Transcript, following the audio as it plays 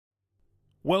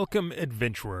Welcome,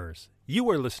 adventurers. You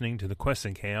are listening to the Quests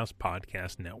and Chaos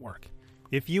Podcast Network.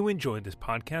 If you enjoyed this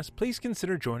podcast, please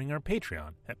consider joining our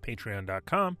Patreon at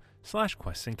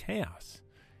patreon.com/questsandchaos.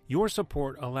 Your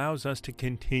support allows us to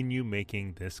continue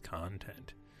making this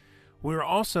content. We're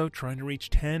also trying to reach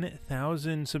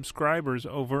 10,000 subscribers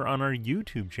over on our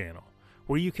YouTube channel,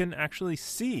 where you can actually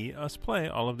see us play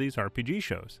all of these RPG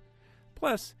shows.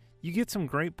 Plus, you get some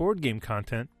great board game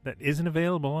content that isn't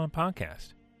available on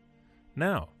podcast.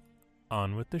 Now,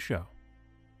 on with the show.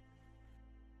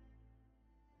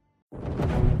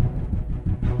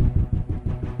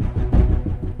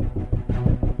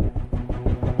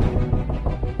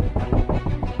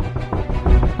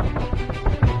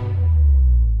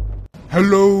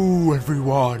 Hello,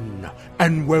 everyone,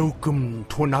 and welcome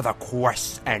to another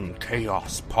Quests and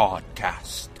Chaos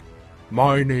podcast.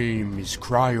 My name is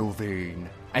Cryovane,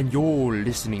 and you're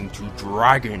listening to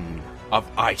Dragon of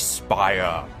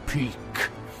Icespire Peak.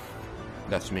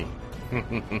 That's me.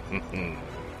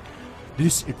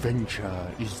 This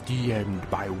adventure is DM'd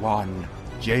by one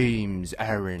James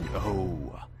Aaron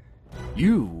O.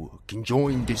 You can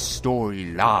join this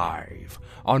story live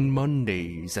on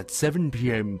Mondays at 7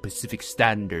 p.m. Pacific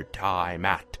Standard Time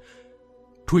at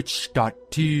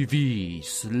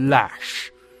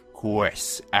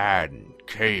twitch.tv/Quests and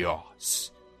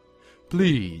Chaos.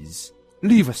 Please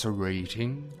leave us a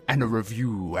rating and a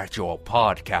review at your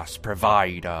podcast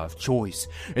provider of choice,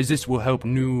 as this will help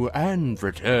new and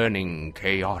returning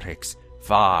chaotics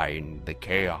find the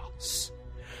chaos.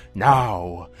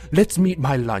 Now, let's meet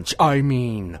my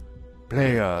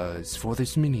players for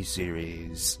this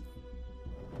mini-series.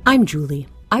 I'm Julie.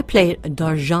 I play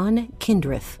Darjan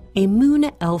Kindrith, a moon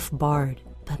elf bard,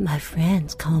 but my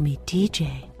friends call me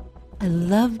DJ. I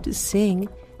love to sing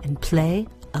and play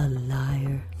a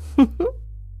lyre.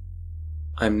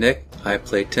 I'm Nick, I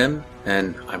play Tim,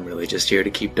 and I'm really just here to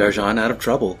keep Darjan out of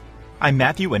trouble. I'm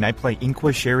Matthew, and I play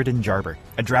Inqua Sheridan Jarber,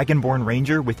 a dragonborn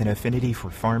ranger with an affinity for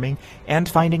farming and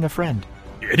finding a friend.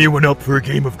 Anyone up for a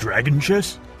game of dragon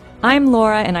chess? I'm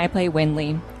Laura, and I play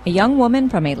Winley, a young woman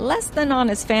from a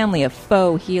less-than-honest family of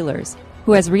faux healers,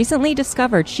 who has recently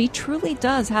discovered she truly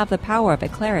does have the power of a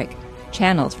cleric,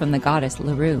 channeled from the goddess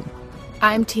Larue.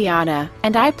 I'm Tiana,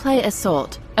 and I play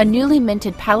Isolde, a newly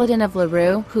minted paladin of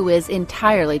Larue who is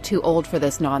entirely too old for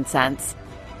this nonsense.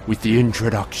 With the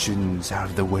introductions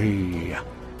out of the way,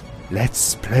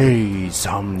 let's play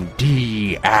some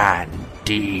D&D.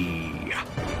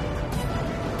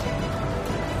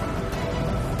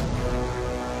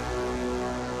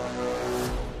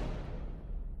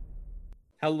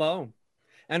 Hello,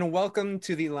 and welcome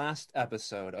to the last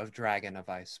episode of Dragon of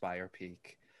Icespire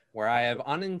Peak, where I have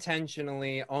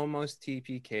unintentionally almost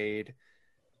TPK'd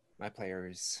my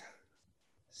players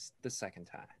the second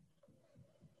time.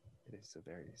 It is a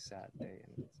very sad day.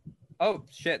 Oh,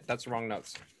 shit, that's the wrong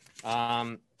notes.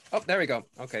 Oh, there we go.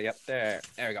 Okay, yep, there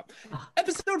we go.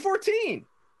 Episode 14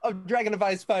 of Dragon of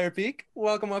Icespire Peak.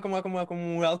 Welcome.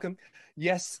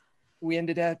 Yes, we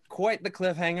ended at quite the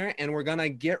cliffhanger, and we're gonna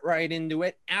get right into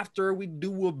it after we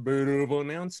do a bit of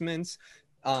announcements.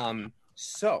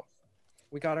 So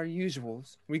we got our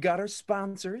usuals. We got our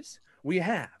sponsors. We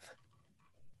have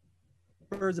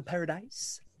Birds of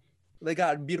Paradise. They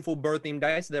got beautiful bird-themed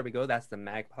dice. There we go. That's the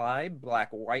Magpie. Black,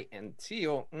 white, and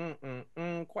teal.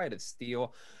 Quite a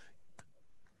steal.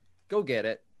 Go get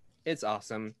it. It's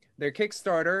awesome. Their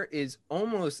Kickstarter is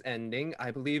almost ending.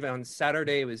 I believe on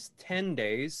Saturday it was 10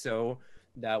 days, so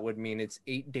that would mean it's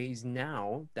 8 days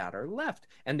now that are left.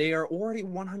 And they are already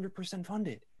 100%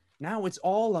 funded. Now it's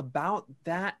all about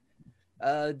that,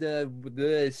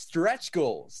 the stretch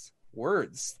goals.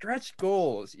 Stretch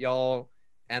goals, y'all.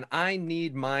 And I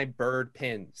need my bird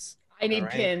pins. I need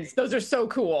pins. Those are so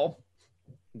cool.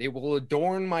 They will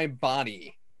adorn my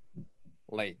body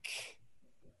like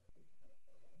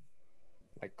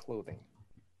clothing.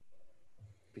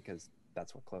 Because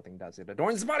that's what clothing does. It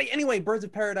adorns the body. Anyway, Birds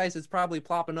of Paradise is probably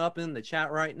plopping up in the chat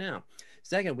right now.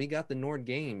 Second, we got the Nord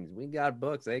Games. We got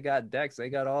books. They got decks. They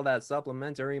got all that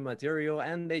supplementary material.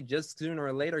 And they just sooner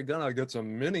or later gonna get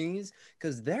some minis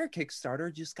because their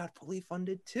Kickstarter just got fully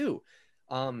funded too.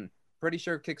 Pretty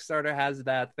sure Kickstarter has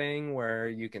that thing where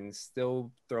you can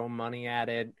still throw money at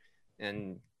it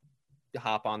and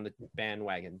hop on the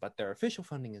bandwagon, but their official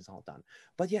funding is all done.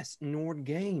 But yes, Nord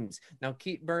Games. Now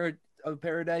keep Bird of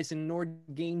Paradise and Nord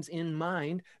Games in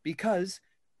mind because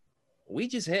we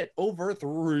just hit over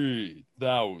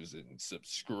 3,000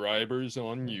 subscribers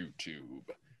on YouTube.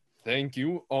 Thank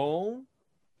you all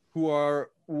who are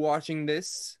watching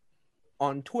this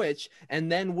on Twitch,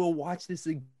 and then we'll watch this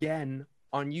again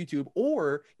on YouTube,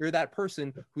 or you're that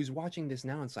person who's watching this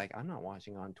now and it's like, I'm not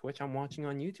watching on Twitch, I'm watching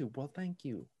on YouTube. Well, thank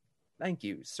you,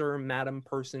 sir, madam,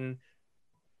 person,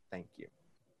 thank you.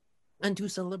 And to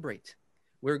celebrate,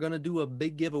 we're gonna do a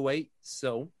big giveaway.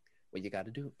 So what you got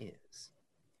to do is,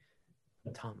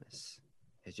 Thomas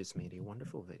has just made a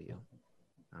wonderful video.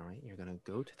 All right, you're gonna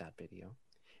go to that video,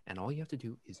 and all you have to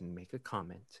do is make a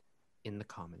comment in the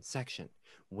comment section.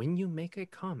 When you make a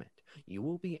comment, you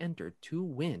will be entered to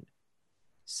win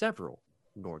several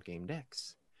Nordgame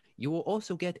decks. You will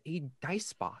also get a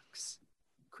dice box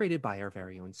created by our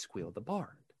very own Squeal the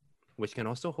Bard, which can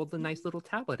also hold a nice little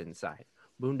tablet inside.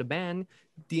 Boom to ban,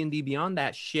 D&D Beyond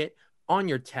that shit on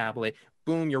your tablet.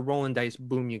 Boom, you're rolling dice.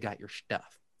 Boom, you got your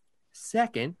stuff.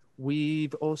 Second,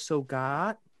 we've also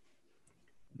got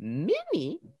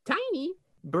mini, tiny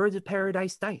Birds of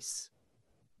Paradise dice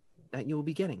that you will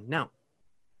be getting. Now,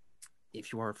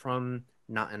 if you are from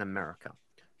not in America,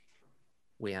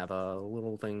 we have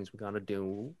little things we got to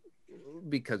do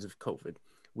because of COVID.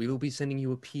 We will be sending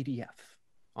you a PDF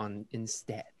on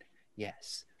instead.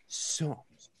 Yes. So,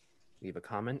 leave a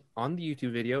comment on the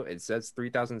YouTube video. It says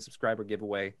 3,000 subscriber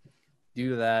giveaway.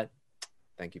 Do that.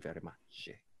 Thank you very much.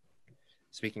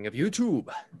 Speaking of YouTube,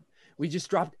 we just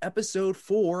dropped episode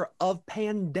 4 of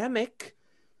Pandemic,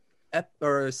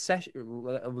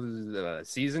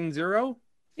 season 0?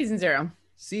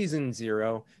 Season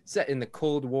 0, set in the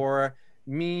Cold War.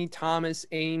 Me, Thomas,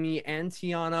 Amy, and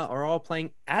Tiana are all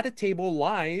playing at a table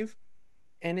live,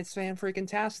 and it's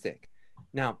fan-freaking-tastic.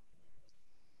 Now,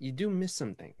 you do miss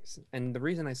some things. And the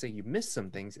reason I say you miss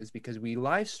some things is because we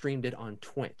live streamed it on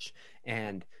Twitch,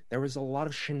 and there was a lot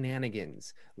of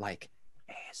shenanigans, like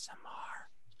ASMR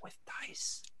with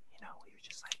dice. You know, we were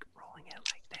just like rolling it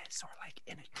like this, or like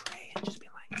in a tray and just be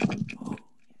like, oh,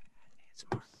 yeah,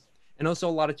 ASMR. And also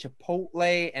a lot of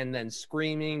Chipotle and then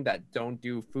screaming that don't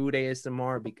do food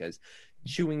ASMR because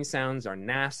chewing sounds are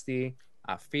nasty.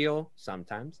 I feel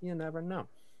sometimes, you never know.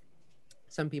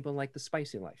 Some people like the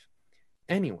spicy life.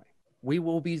 Anyway, we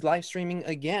will be live streaming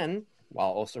again while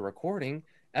also recording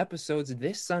episodes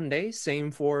this Sunday.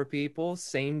 Same 4 people,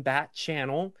 same bat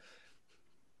channel.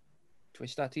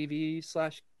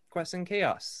 Twitch.tv/Quests and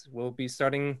Chaos. We'll be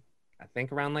starting, I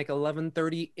think, around like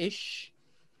 11:30-ish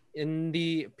in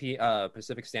the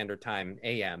Pacific Standard Time,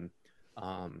 AM,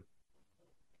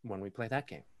 when we play that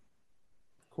game.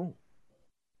 Cool.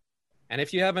 And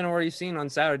if you haven't already seen, on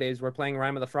Saturdays, we're playing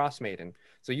Rime of the Frost Maiden.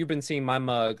 So you've been seeing my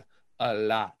mug a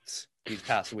lot these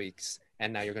past weeks,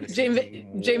 and now you're going to see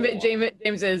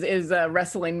James is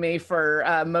wrestling me for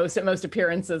most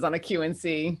appearances on a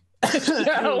QNC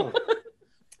show.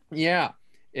 Yeah,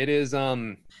 it is.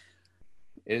 It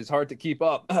is hard to keep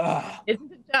up.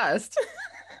 Isn't it just?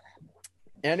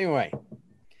 Anyway,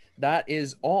 that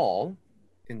is all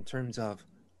in terms of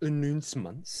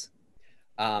announcements.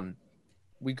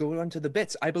 We go on to the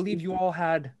bits. I believe you all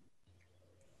had.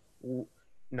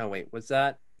 No, wait, was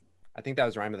that? I think that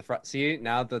was Rime of the Frost. See,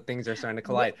 now the things are starting to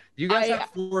collide. Do you guys have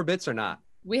 4 bits or not?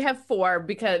 We have 4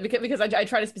 because I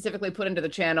try to specifically put into the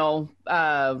channel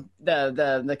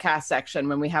the cast section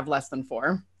when we have less than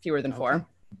 4, fewer than 4.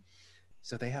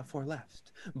 So they have 4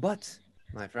 left. But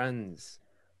my friends,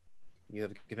 you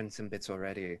have given some bits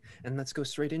already, and let's go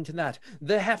straight into that.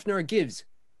 The Hefner gives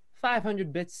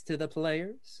 500 bits to the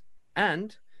players,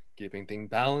 and keeping things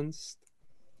balanced,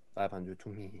 500 to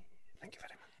me. Thank you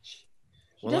very much.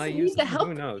 Will I use them?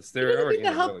 Who knows? They're already in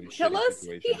a really kill us.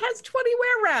 situation. He has 20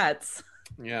 were-rats.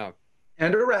 Yeah.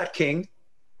 And a rat king.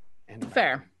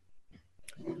 Fair.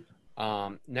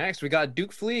 Next, we got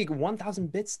Duke Fleeg,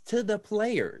 1,000 bits to the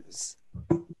players.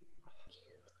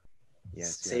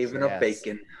 Yes. Saving up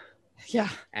bacon. Yeah.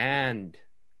 And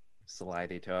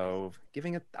Slidey Tove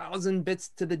giving 1,000 bits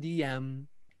to the DM.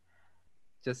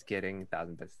 Just kidding,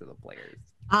 1,000 bits to the players.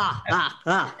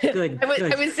 Good.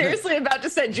 I was seriously about to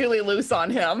set Julie loose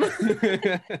on him.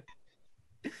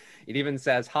 It even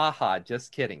says, haha,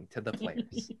 just kidding, to the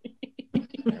players.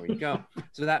 There we go.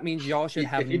 So that means y'all should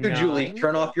have If you do, Julie,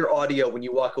 turn off your audio when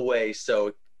you walk away,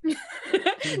 so...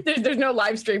 there's no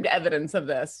live streamed evidence of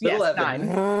this. Yes, 9.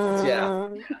 Yeah.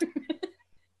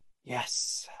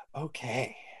 Yes.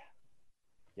 Okay.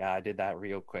 Yeah, I did that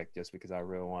real quick just because I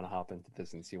really want to hop into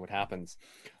this and see what happens.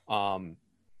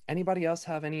 Anybody else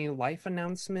have any life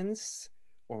announcements,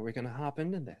 or are we going to hop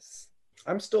into this?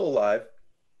 I'm still alive.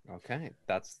 Okay,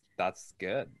 that's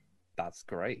good. That's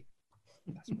great.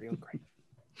 That's real great.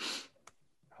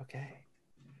 Okay.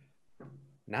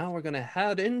 Now we're going to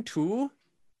head into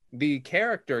the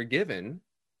character given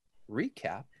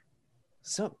recap.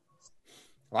 So,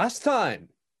 last time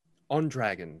on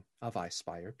Dragon of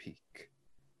Icespire Peak.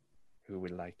 Who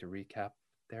would like to recap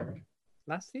their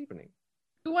last evening.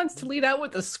 Who wants to lead out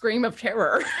with a scream of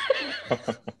terror?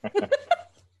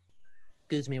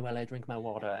 Excuse me while I drink my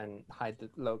water and hide the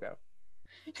logo.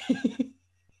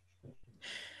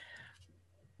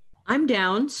 I'm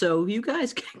down, so you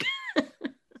guys can.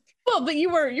 Well, but you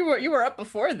were up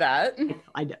before that.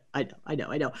 I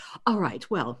know. All right.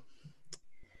 Well,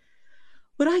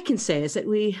 what I can say is that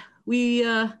we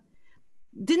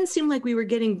didn't seem like we were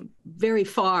getting very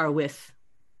far with,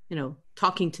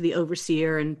 talking to the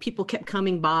overseer, and people kept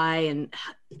coming by and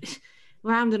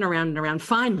round and around and around.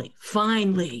 Finally,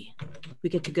 we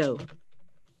get to go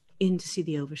in to see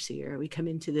the overseer. We come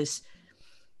into this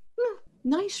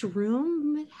nice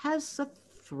room. It has a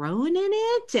throne in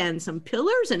it and some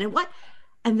pillars and what?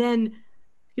 And then,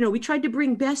 we tried to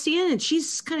bring Bessie in, and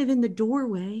she's kind of in the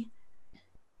doorway.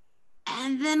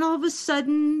 And then all of a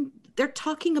sudden, they're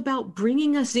talking about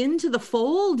bringing us into the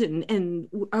fold, and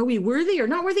are we worthy or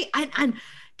not worthy? And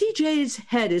DJ's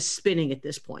head is spinning at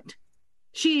this point.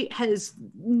 She has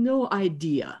no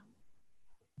idea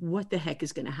what the heck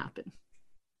is going to happen.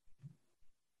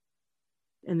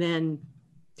 And then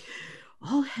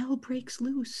all hell breaks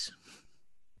loose.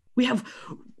 We have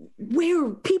where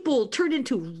people turn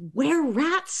into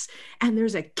were-rats, and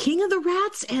there's a king of the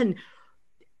rats, and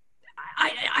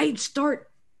I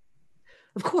start,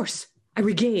 of course, I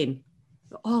regain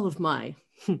all of my,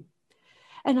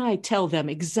 and I tell them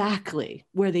exactly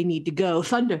where they need to go.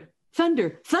 Thunder,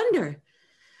 thunder, thunder.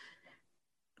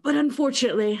 But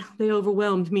unfortunately, they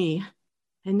overwhelmed me.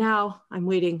 And now I'm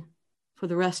waiting for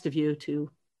the rest of you to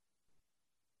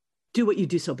do what you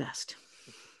do so best.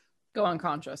 Go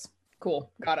unconscious.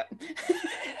 Cool. Got it.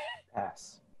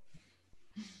 Pass.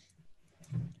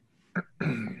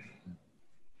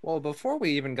 Well, before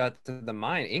we even got to the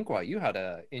mine, Inqua, you had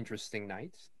an interesting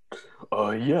night.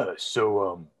 Yeah,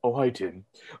 so, hi, Tim.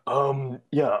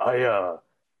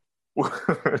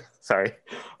 Sorry.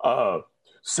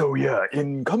 So, yeah,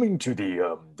 in coming to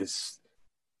the, this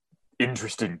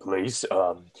interesting place,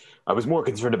 I was more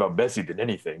concerned about Bessie than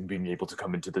anything, being able to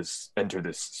enter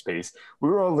this space. We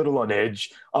were all a little on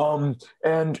edge,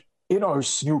 and in our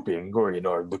snooping, or in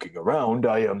our looking around,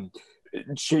 I,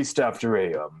 chased after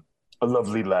a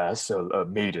lovely lass, a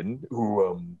maiden,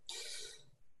 who,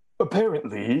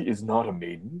 apparently is not a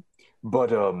maiden,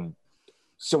 but,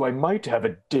 so I might have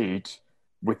a date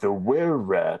with a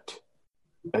were-rat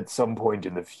at some point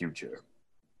in the future.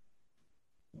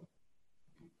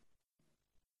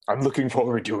 I'm looking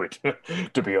forward to it,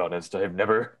 to be honest. I've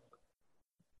never...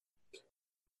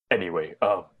 Anyway,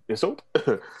 Isolde?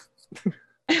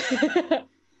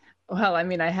 Well, I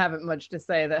mean, I haven't much to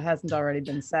say that hasn't already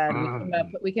been said.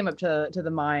 We came up to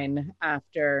the mine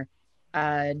after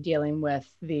dealing with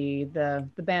the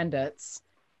bandits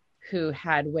who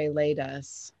had waylaid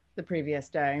us the previous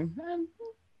day.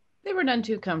 They were none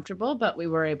too comfortable, but we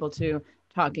were able to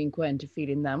talk Inqua into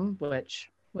feeding them, which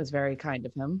was very kind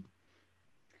of him.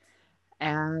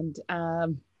 And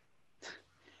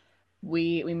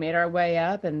we made our way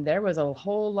up, and there was a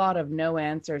whole lot of no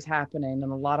answers happening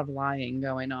and a lot of lying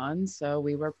going on. So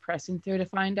we were pressing through to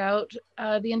find out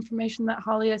the information that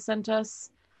Halia sent us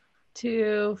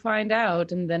to find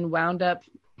out, and then wound up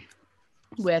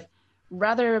with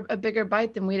rather a bigger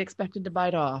bite than we'd expected to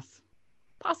bite off,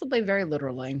 possibly very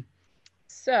literally.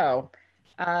 So,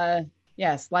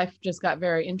 yes, life just got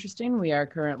very interesting. We are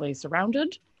currently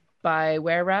surrounded by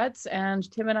were-rats, and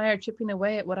Tim and I are chipping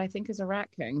away at what I think is a rat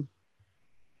king.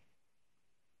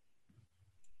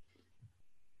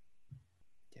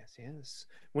 Yes.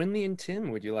 Winley and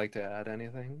Tim, would you like to add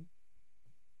anything?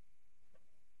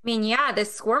 I mean, yeah,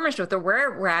 this skirmish with the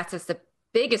were-rats is the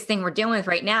biggest thing we're dealing with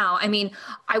right now. I mean,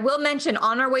 I will mention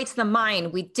on our way to the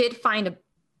mine, we did find a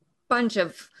bunch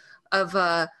of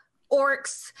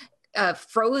orcs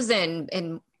frozen,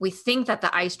 and we think that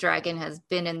the ice dragon has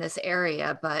been in this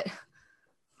area, but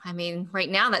I mean, right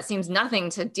now that seems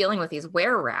nothing to dealing with these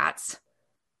were-rats.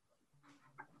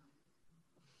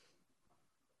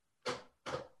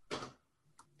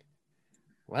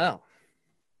 Well,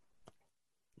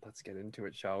 let's get into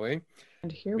it, shall we?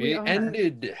 And here we are.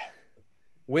 Ended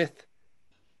with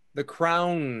the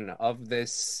crown of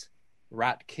this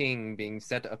rat king being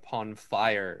set upon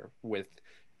fire with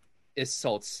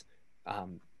Isolde's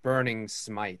burning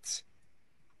smite.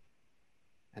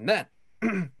 And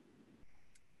then,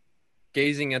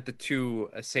 gazing at the two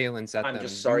assailants at them. I'm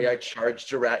just sorry I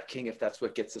charged a rat king if that's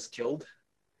what gets us killed.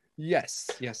 Yes.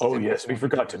 Oh, yes, we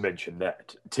forgot to mention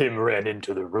that. Tim ran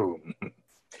into the room.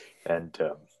 And,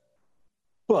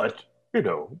 but,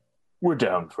 we're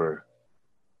down for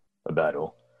a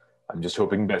battle. I'm just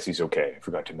hoping Bessie's okay. I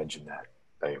forgot to mention that.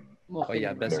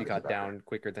 Bessie got down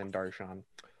quicker than Darshan.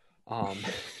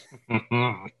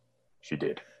 She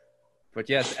did. But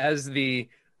yes, as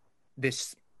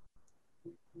this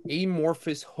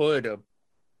amorphous hood of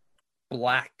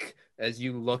black, as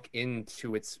you look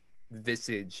into its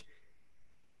visage,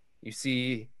 you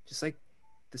see just like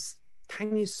this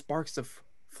tiny sparks of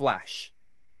flash,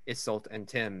 Isolt and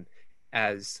Tim,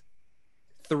 as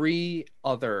 3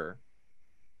 other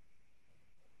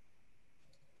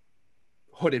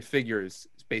hooded figures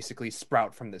basically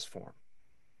sprout from this form.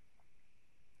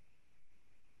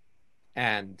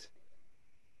 And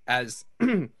as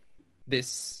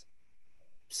this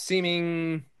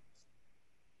seeming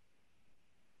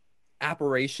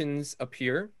apparitions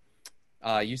appear,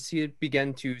 you see it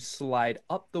begin to slide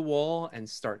up the wall and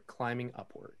start climbing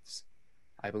upwards.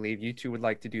 I believe you two would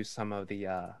like to do some of the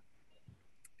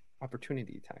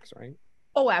opportunity attacks, right?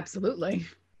 Oh, absolutely.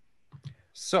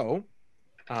 So,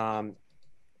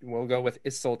 we'll go with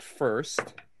Isolt first.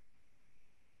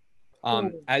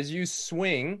 As you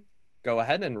swing, go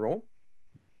ahead and roll.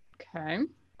 Okay.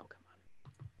 Oh, come on.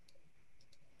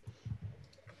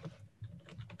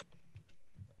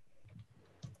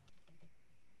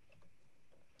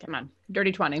 Come on.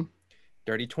 Dirty 20.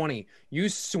 Dirty 20. You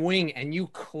swing and you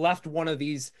cleft one of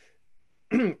these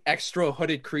extra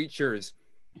hooded creatures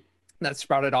that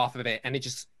sprouted off of it, and it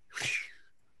just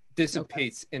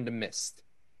dissipates into mist.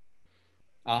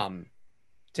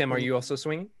 Tim, are you also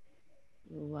swinging?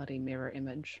 Bloody mirror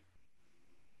image.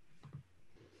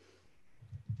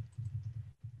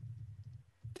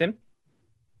 Tim?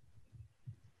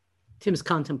 Tim's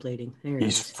contemplating. There he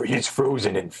is. He's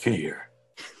frozen in fear.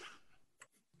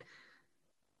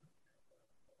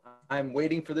 I'm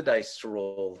waiting for the dice to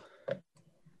roll.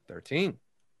 13.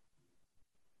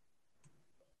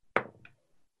 I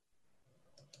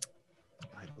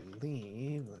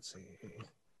believe, let's see.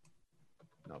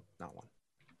 No, not one.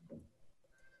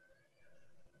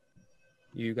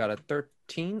 You got a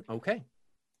 13. Okay.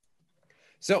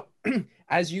 So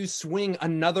as you swing,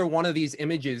 another one of these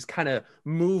images kind of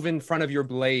move in front of your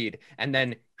blade and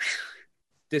then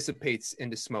dissipates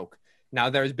into smoke. Now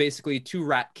there's basically 2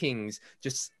 rat kings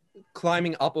just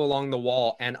climbing up along the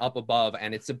wall and up above,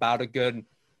 and it's about a good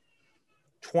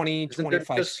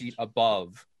 25 feet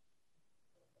above.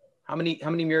 How many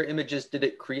mirror images did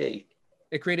it create?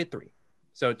 It created 3.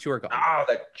 So 2 are gone. Oh,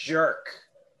 the jerk.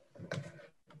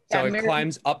 So it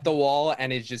climbs up the wall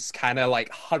and is just kind of like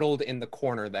huddled in the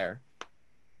corner there.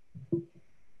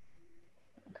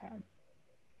 Okay.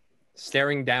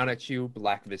 Staring down at you,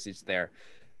 black visage there.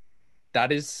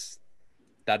 That is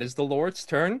the Lord's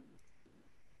turn.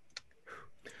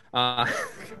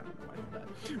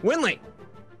 Winley,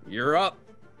 you're up.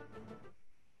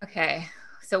 Okay.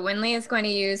 So Winley is going to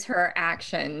use her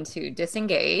action to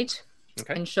disengage.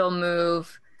 Okay. And she'll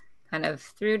move kind of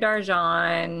through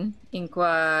Darjan,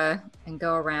 Inqua, and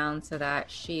go around so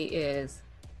that she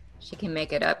can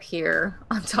make it up here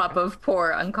on top of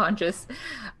poor unconscious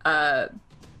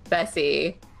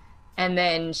Bessie. And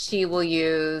then she will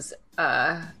use,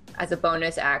 as a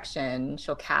bonus action,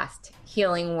 she'll cast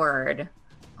Healing Word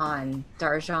on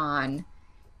Darjan.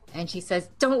 And she says,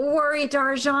 "Don't worry,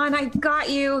 Darjan, I got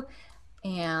you."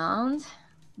 And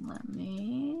let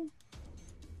me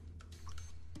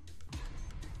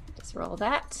just roll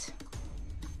that.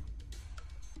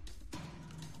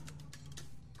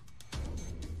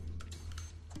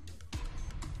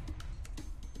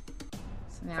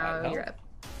 So now you're up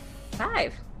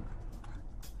 5.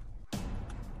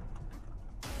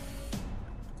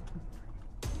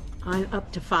 I'm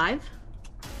up to 5.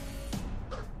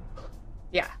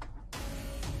 Yeah.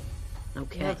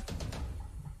 Okay.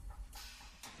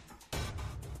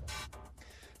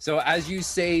 So as you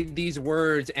say these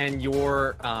words and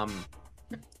your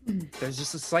there's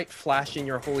just a slight flash in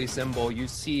your holy symbol, you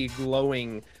see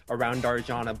glowing around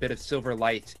Darjan a bit of silver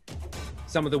light.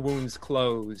 Some of the wounds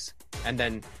close, and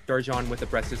then Darjan with a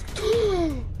breath says,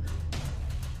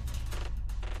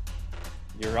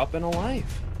 "You're up and alive."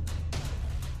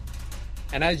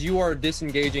 And as you are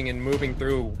disengaging and moving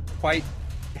through quite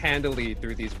handily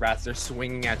through these rats, they're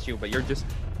swinging at you, but you're just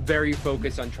very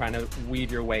focused on trying to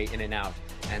weave your way in and out,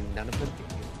 and none of them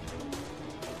get you.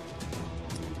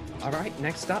 All right,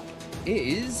 next up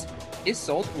is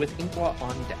Isolt with Inqua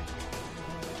on deck.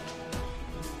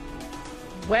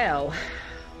 Well,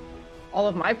 all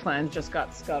of my plans just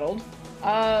got scuttled.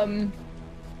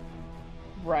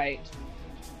 Right.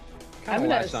 Kind of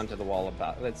latched onto the wall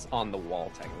about. It's on the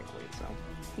wall technically, so.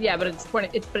 Yeah, but it's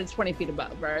 20 feet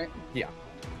above, right? Yeah.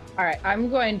 All right, I'm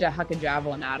going to huck a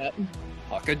javelin at it.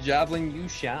 Huck a javelin, you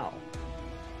shall.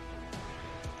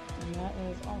 And that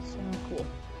is also cool.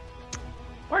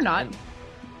 Or not.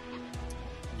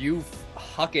 You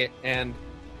huck it, and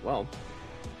well,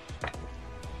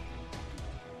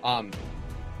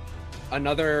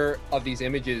 another of these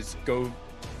images go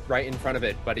right in front of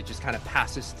it, but it just kind of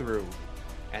passes through,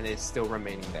 and is still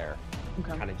remaining there,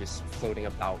 kind of just floating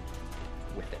about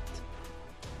with it.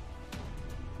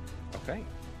 Okay.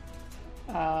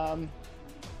 And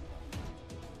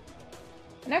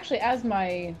actually, as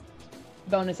my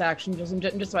bonus action,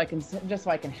 just so I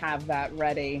can have that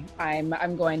ready,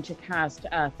 I'm going to cast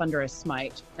Thunderous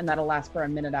Smite, and that'll last for a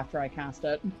minute after I cast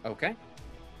it. Okay.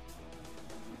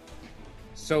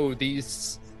 So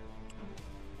these,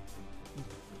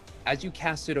 as you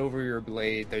cast it over your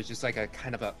blade, there's just like a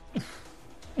kind of a,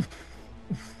 you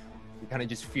kind of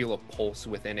just feel a pulse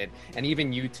within it, and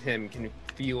even you, Tim, can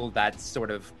feel that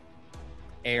sort of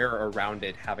air around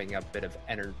it having a bit of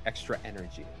extra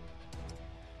energy.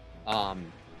 All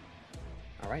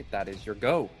right, that is your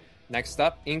go. Next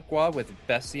up, Inkwa with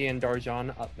Bessie and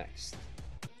Darjan up next.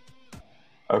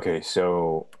 Okay,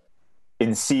 so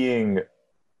in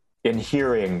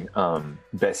hearing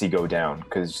Bessie go down,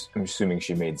 because I'm assuming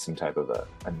she made some type of a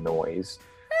noise,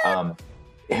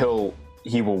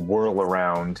 he will whirl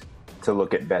around to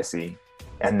look at Bessie,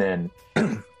 and then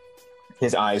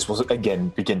his eyes will again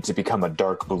begin to become a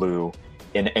dark blue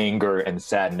in anger and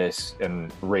sadness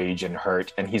and rage and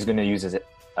hurt, and he's going to use his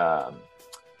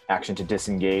action to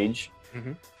disengage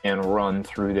and run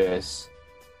through this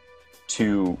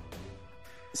to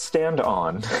stand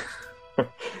on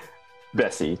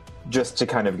Bessie, just to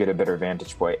kind of get a better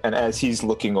vantage point. And as he's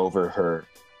looking over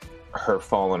her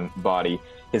fallen body,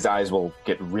 his eyes will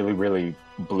get really, really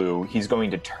blue. He's going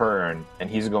to turn, and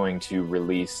he's going to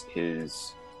release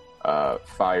his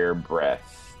fire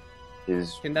breath.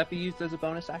 Can that be used as a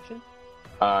bonus action?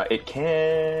 It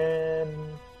can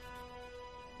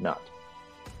not.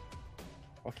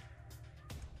 Okay.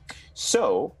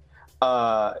 So,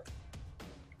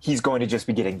 he's going to just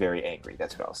be getting very angry.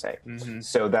 That's what I'll say.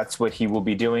 So that's what he will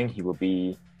be doing. He will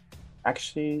be,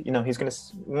 actually, he's going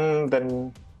to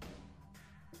then.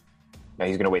 No,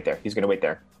 he's going to wait there. He's going to wait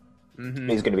there.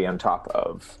 He's going to be on top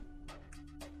of.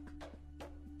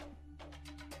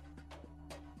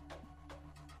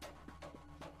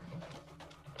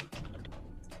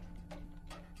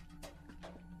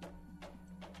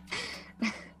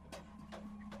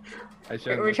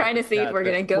 We're trying to see if we're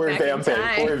going to go back in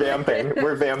time.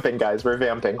 We're vamping, guys. We're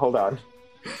vamping. Hold on.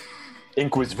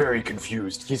 Ink was very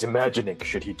confused. He's imagining,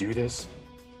 should he do this?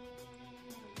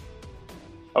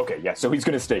 Okay, yeah, so he's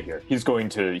going to stay here. He's going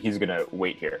to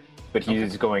wait here. But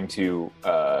he's going to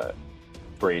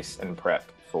brace and prep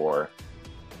for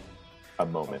a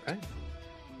moment. Okay.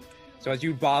 So as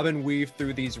you bob and weave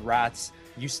through these rats,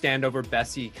 you stand over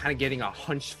Bessie, kind of getting a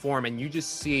hunched form, and you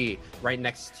just see right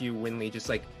next to you, Winley, just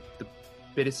like the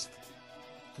bittest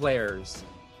flares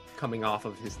coming off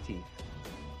of his teeth,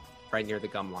 right near the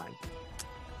gum line.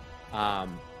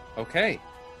 Okay.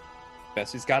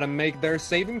 Bessie's got to make their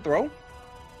saving throw.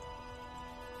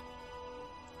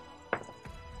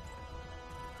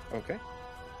 Okay.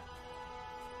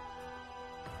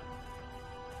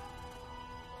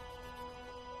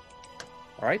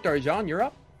 All right, Darjan, you're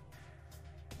up.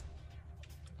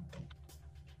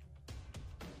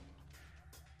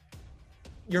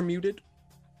 You're muted.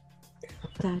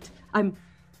 That I'm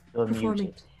You're performing.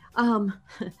 muted. I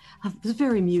was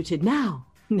very muted. Now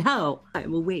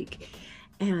I'm awake.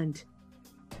 And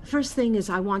first thing is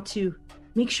I want to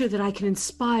make sure that I can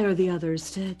inspire the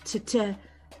others to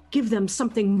give them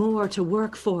something more to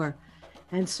work for.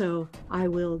 And so I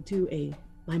will do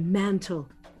my mantle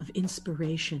of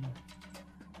inspiration.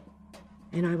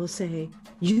 And I will say,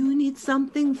 you need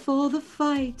something for the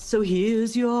fight, so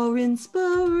here's your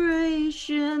inspiration.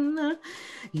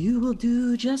 You will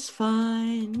do just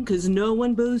fine, 'cause no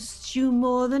one boasts you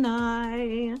more than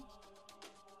I.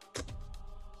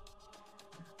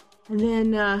 And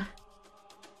then,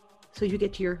 so you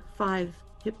get to your 5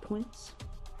 hit points,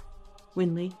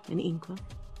 Winley and Inkwa.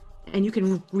 And you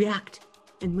can react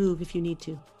and move if you need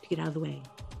to get out of the way.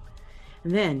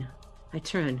 And then I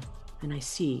turn and I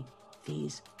see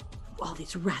all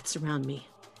these rats around me.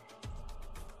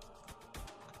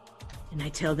 And I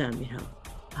tell them,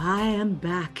 I am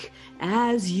back,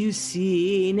 as you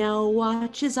see. Now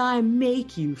watch as I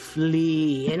make you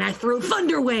flee. And I throw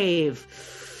Thunder Wave.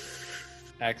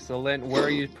 Excellent. Where are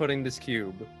you putting this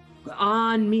cube?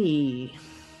 On me.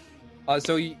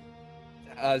 So you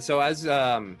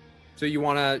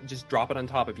want to just drop it on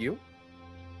top of you?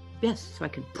 Yes, so I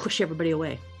can push everybody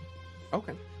away.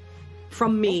 Okay.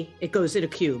 From me, it goes in a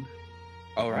cube.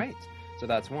 All right. So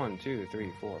that's 1, 2,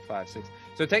 3, 4, 5, 6.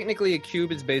 So technically a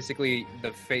cube is basically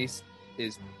the face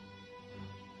is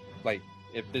like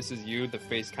if this is you, the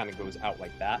face kind of goes out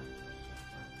like that.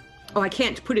 Oh, I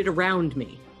can't put it around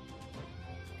me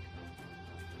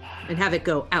and have it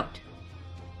go out.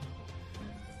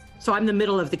 So I'm the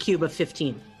middle of the cube of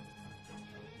 15.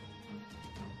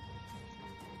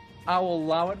 I'll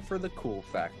allow it for the cool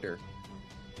factor.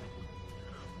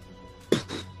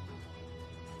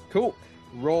 Cool.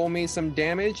 Roll me some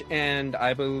damage, and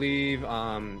I believe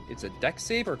it's a Dex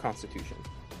save or Constitution.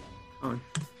 On.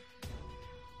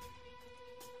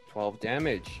 12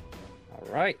 damage. All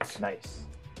right. Nice.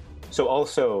 So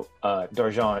also,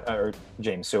 Darjan, or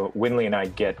James, so Winley and I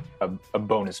get a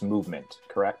bonus movement,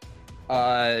 correct?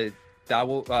 That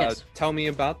will Yes. tell me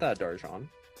about that, Darjan.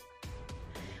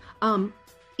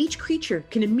 Each creature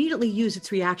can immediately use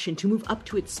its reaction to move up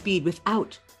to its speed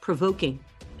without provoking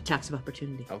attacks of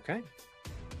opportunity. Okay.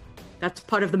 That's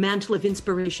part of the mantle of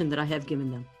inspiration that I have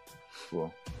given them.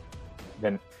 Well,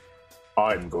 then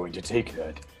I'm going to take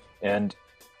that and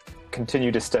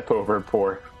continue to step over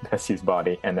poor Bessie's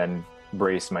body and then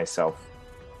brace myself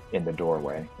in the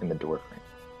doorway, in the doorframe.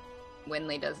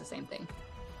 Winley does the same thing.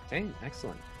 Okay,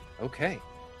 excellent. Okay.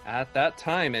 At that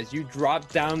time, as you drop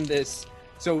down this...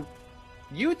 So,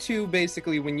 you two,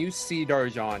 basically, when you see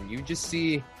Darjan, you just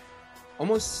see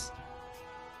almost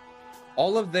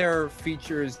all of their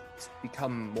features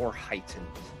become more heightened.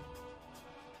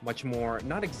 Much more,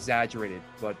 not exaggerated,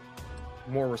 but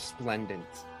more resplendent.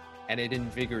 And it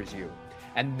invigorates you.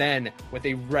 And then, with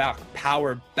a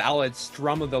rock-powered ballad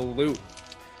strum of the lute,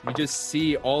 you just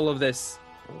see all of this...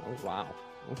 Oh, wow.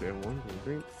 Okay, 1, 2,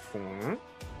 3, 4. And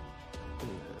then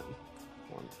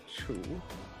 1, 2.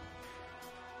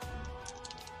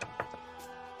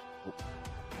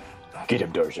 Get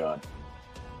him, Darjan.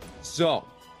 So,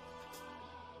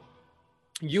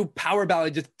 you power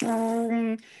ballad just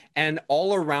boom, and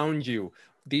all around you,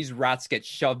 these rats get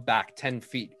shoved back 10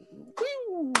 feet.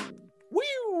 Whew,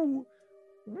 whew,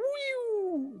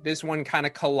 whew. This one kind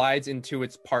of collides into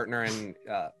its partner and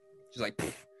just like,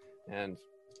 and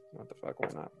what the fuck, why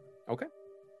not? Okay.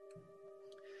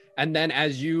 And then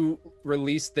as you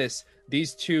release this,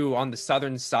 these two on the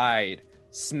southern side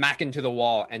smack into the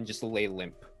wall and just lay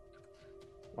limp.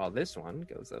 While this one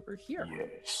goes over here.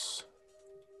 Yes.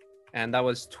 And that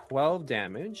was 12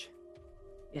 damage.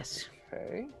 Yes.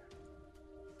 Okay.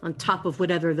 On top of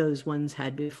whatever those ones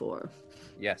had before.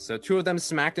 Yes, so two of them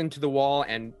smacked into the wall,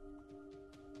 and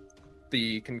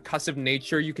the concussive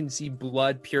nature, you can see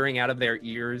blood pouring out of their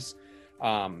ears.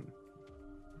 Yeah.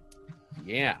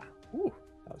 Ooh,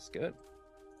 that was good.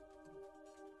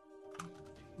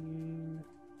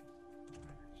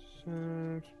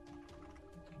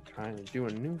 Trying to do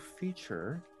a new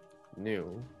feature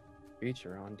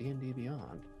on D&D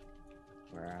Beyond,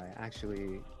 where I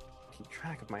actually keep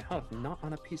track of my health, not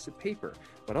on a piece of paper,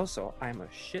 but also I'm a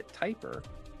shit typer,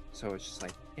 so it's just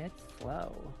like, it's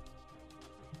slow.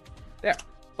 There,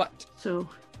 but... So,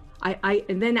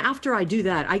 and then after I do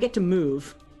that, I get to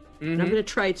move. And I'm going to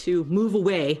try to move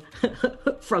away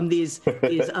from these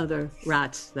other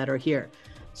rats that are here.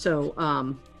 So,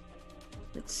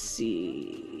 let's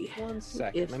see. 1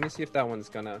 second. Let me see if that one's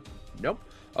gonna... Nope.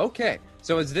 Okay.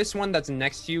 So as this one that's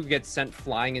next to you gets sent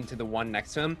flying into the one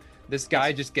next to him, this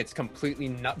guy just gets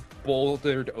completely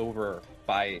bouldered over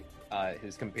by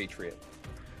his compatriot,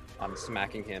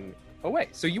 smacking him away.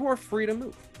 So you are free to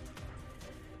move.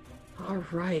 All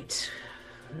right.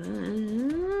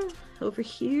 Over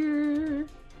here.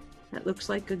 That looks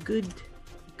like a good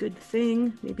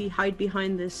thing. Maybe hide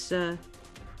behind this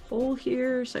hole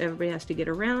here so everybody has to get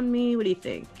around me. What do you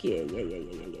think? Yeah.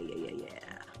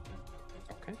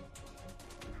 Okay.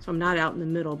 So I'm not out in the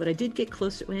middle, but I did get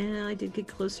closer. Well, I did get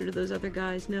closer to those other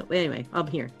guys. No, anyway, I'm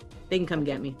here. They can come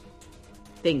get me.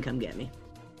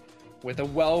 With a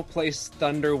well-placed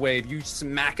thunder wave, you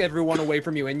smack everyone away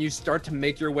from you, and you start to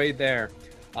make your way there.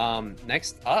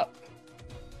 Next up,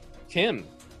 Kim.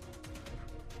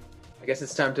 I guess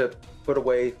it's time to put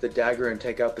away the dagger and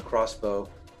take out the crossbow.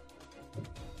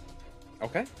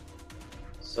 Okay.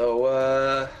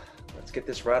 So, let's get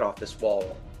this rat off this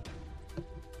wall.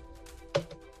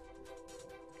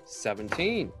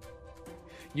 17.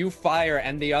 You fire,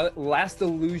 and the last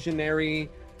illusionary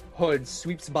hood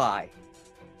sweeps by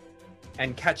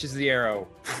and catches the arrow.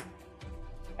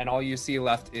 And all you see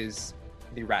left is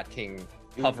the Rat King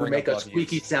hovering Make a above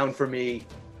squeaky you. sound for me.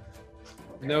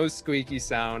 No squeaky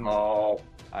sound. Oh.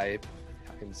 I'm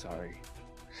sorry.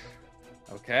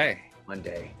 Okay. One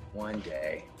day. One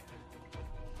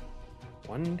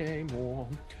day more.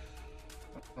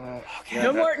 Okay.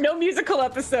 No musical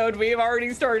episode. We've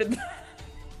already started.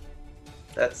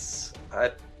 That's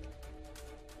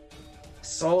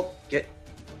Salt, get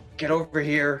over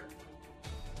here.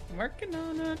 Working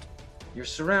on it. You're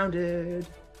surrounded.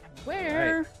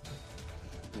 Where? Right.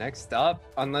 Next up,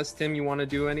 unless Tim, you want to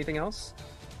do anything else?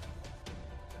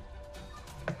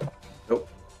 Nope.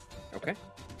 Okay.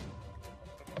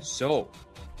 So,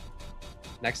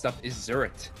 next up is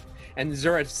Zurit. And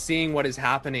Zurit, seeing what is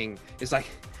happening, is like,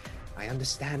 I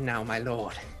understand now, my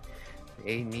lord.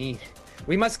 We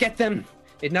must get them.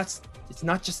 It's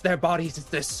not just their bodies, it's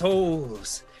their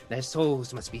souls. Their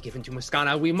souls must be given to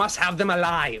Muscana. We must have them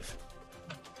alive.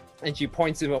 And she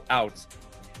points him out.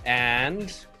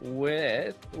 And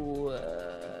with where's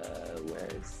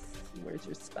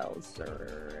your spell,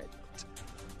 Zurit?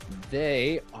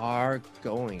 They are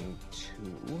going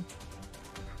to...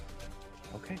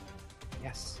 Okay.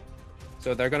 Yes.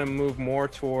 So they're going to move more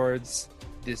towards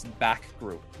this back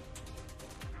group.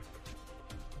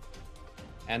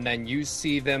 And then you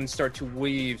see them start to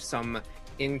weave some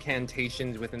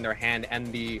incantations within their hand.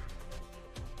 And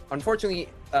unfortunately,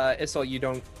 Issel, you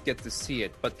don't get to see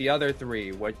it. But the other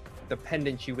three, what the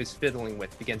pendant she was fiddling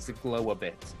with begins to glow a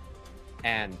bit.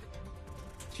 And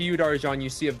to you, Darjan, you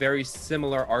see a very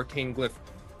similar arcane glyph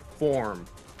form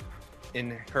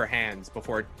in her hands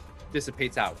before it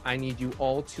dissipates out. I need you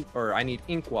all to, or I need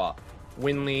Inkwa,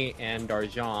 Winley, and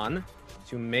Darjan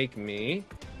to make me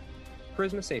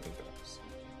charisma saving throws.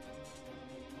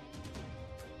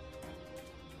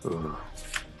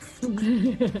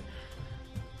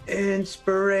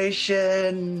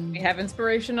 Inspiration. We have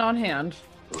inspiration on hand.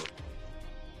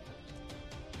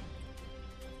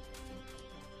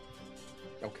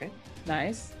 Okay.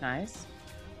 Nice, nice.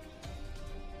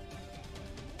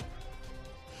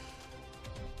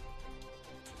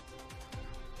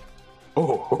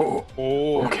 Oh,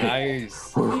 okay.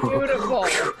 Nice. Beautiful.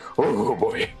 Oh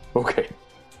boy. Okay.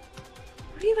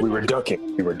 We were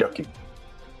ducking.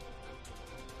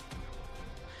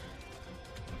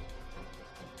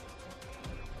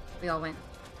 We all went.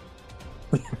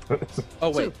 Oh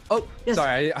wait. yes.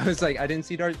 Sorry. I was like, I didn't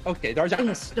see Darjan. Okay, Darjan.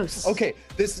 Yes, no, Okay,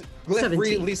 this glyph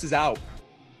 17. releases out,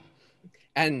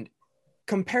 and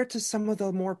compared to some of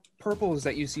the more purples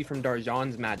that you see from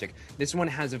Darjan's magic, this one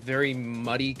has a very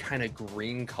muddy kind of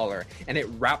green color, and it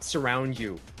wraps around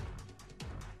you.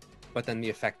 But then the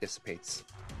effect dissipates.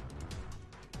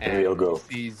 And There you'll go.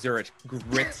 you see Zurit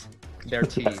grit their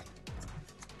teeth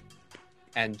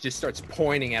and just starts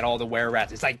pointing at all the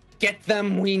were-rats. It's like, get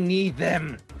them, we need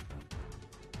them.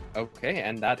 Okay,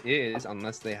 and that is,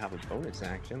 unless they have a bonus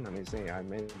action. Let me see, I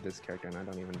made this character and I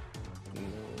don't even know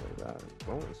about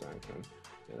bonus action.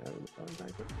 Do they have a bonus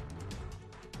action?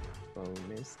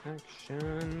 Bonus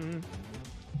action.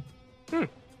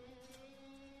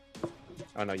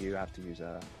 Oh no, you have to use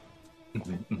a...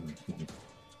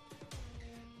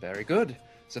 Very good.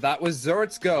 So that was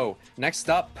Zurit's go. Next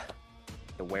up,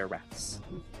 the were-rats.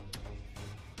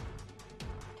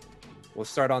 We'll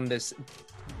start on this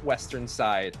western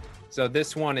side. So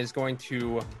this one is going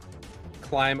to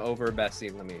climb over Bessie.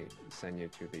 Let me send you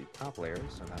to the top layer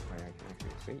so that way I can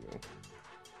actually see you.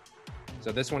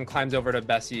 So this one climbs over to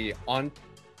Bessie on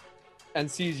and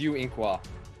sees you, Inkwa,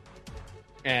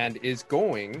 and is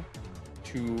going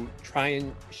to try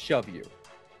and shove you.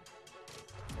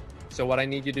 So what I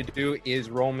need you to do is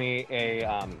roll me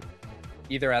a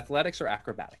either athletics or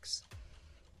acrobatics.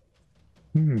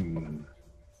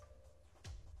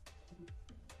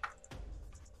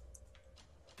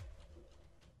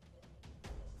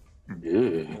 Yeah.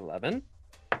 11.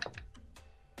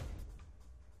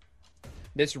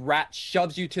 This rat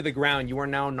shoves you to the ground. You are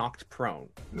now knocked prone.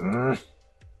 The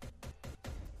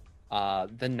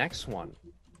next one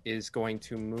is going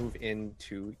to move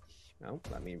into... No,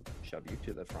 let me shove you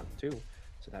to the front too.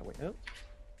 So that way... Oh.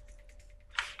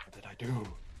 What did I do?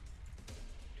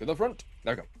 To the front.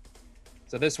 There we go.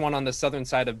 So this one on the southern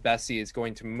side of Bessie is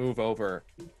going to move over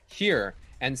here.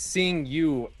 And seeing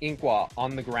you, Inkwa,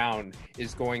 on the ground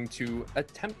is going to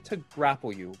attempt to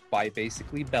grapple you by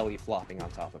basically belly flopping on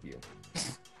top of you.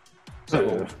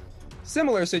 So,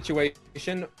 similar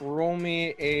situation. Roll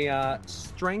me a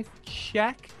strength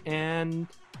check and...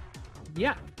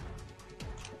 Yeah.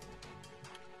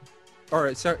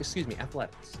 Or, sorry, excuse me,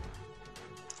 athletics.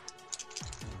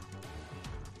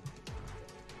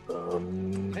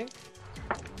 Okay.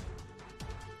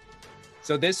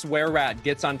 So this were-rat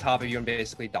gets on top of you and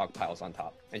basically dogpiles on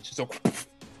top. And it's just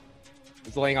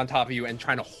it's laying on top of you and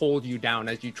trying to hold you down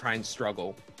as you try and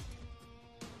struggle.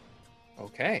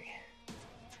 Okay.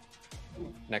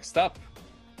 Next up,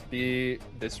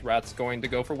 this rat's going to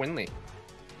go for Winley.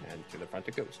 And to the front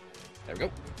it goes. There we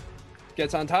go.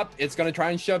 Gets on top. It's going to try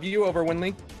and shove you over,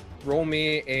 Winley. Roll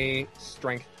me a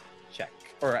strength check.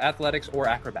 Or athletics or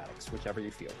acrobatics, whichever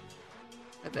you feel.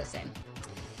 They're the same.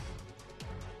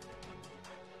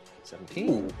 17.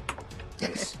 Ooh.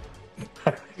 Nice.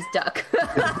 Just duck.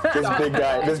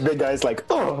 This big guy's like,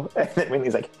 oh, and then when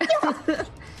he's like,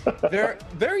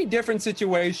 Very different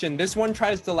situation. This one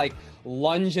tries to like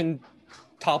lunge and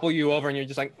topple you over, and you're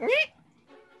just like,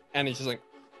 and he's just like,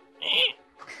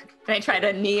 And I try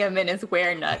to knee him in his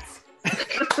were nuts.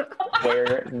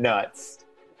 we're nuts.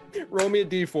 roll me a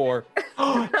d4.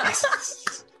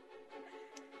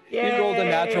 He Yay. rolled a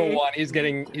natural 1. He's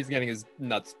getting his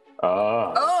nuts.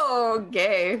 Oh,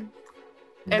 gay.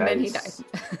 And then he Nice.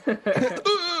 dies.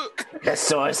 The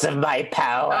source of my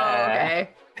power. Oh, okay.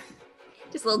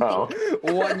 Just a little dink.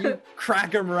 One, you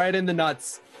crack him right in the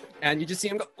nuts, and you just see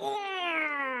him go.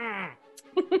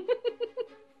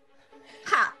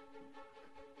 Ha!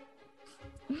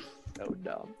 So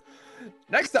dumb.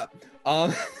 Next up,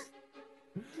 all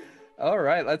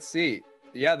right, let's see.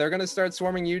 Yeah, they're gonna start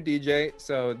swarming you, DJ.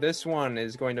 So this one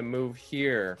is going to move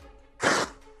here,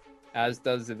 as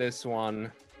does this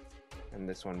one, and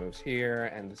this one moves here,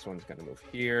 and this one's gonna move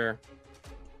here.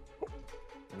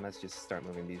 And let's just start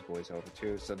moving these boys over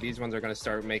too. So these ones are gonna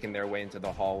start making their way into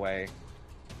the hallway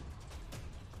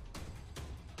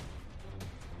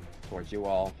towards you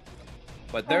all.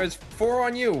 But there's 4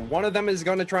 on you. One of them is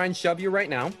going to try and shove you right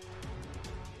now.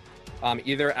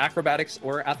 Either acrobatics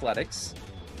or athletics.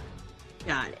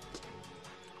 Got it.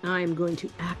 I'm going to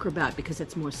acrobat because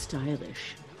it's more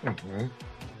stylish.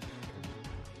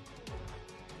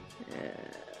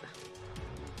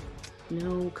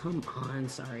 No, come on.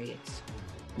 Sorry, it's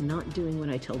not doing what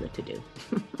I told it to do.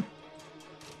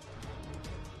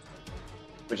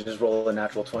 Which is roll a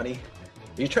natural 20. Are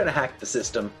you trying to hack the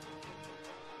system?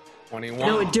 21.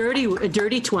 No, a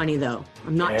dirty 20 though.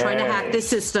 I'm not trying to hack the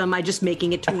system. I'm just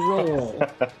making it to roll.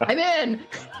 I'm in.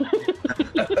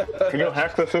 Can you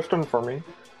hack the system for me?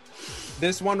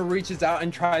 This one reaches out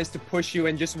and tries to push you,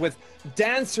 and just with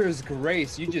dancer's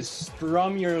grace, you just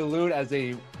strum your lute as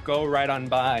they go right on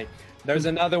by. There's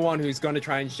another one who's going to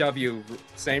try and shove you.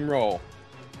 Same roll.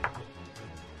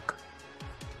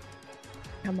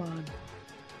 Come on.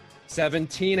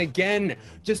 17 again,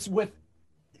 just with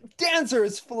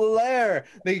dancer's flair.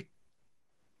 They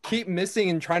keep missing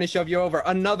and trying to shove you over.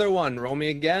 Another one. Roll me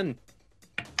again.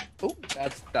 Oh,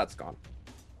 that's gone.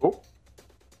 Oh.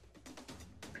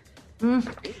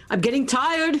 I'm getting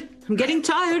tired. Getting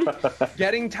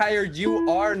tired. You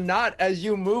are not, as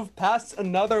you move past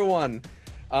another one.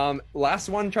 Last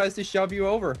one tries to shove you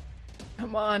over.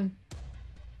 Come on.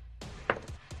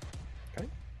 Okay.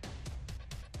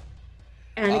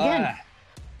 And again.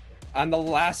 On the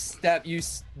last step,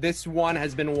 this one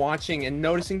has been watching and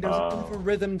noticing there's a bit of a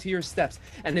rhythm to your steps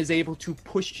and is able to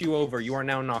push you over. You are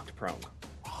now knocked prone.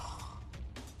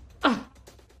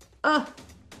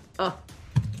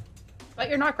 But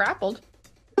you're not grappled.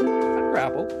 Not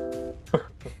grappled.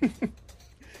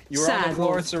 You are on the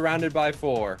floor Sad. surrounded by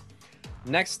 4.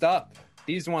 Next up,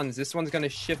 this one's going to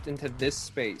shift into this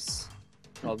space.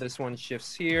 Well, this one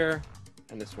shifts here,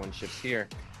 and this one shifts here.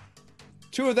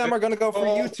 2 of them are going to go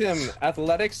for you, Tim.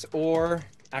 Athletics or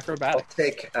I'll acrobatics?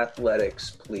 take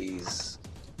athletics, please.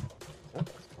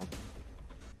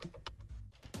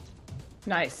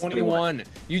 Nice. 21.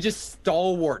 You just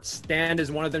stalwart stand as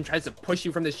one of them tries to push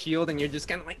you from the shield, and you're just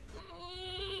kind of like...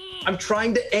 I'm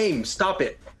trying to aim. Stop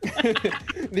it.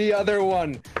 The other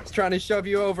one is trying to shove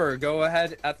you over. Go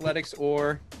ahead, athletics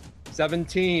or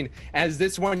 17. As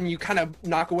this one, you kind of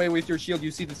knock away with your shield.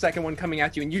 You see the second one coming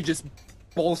at you, and you just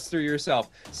bolster yourself,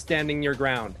 standing your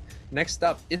ground. Next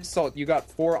up, Insult. You got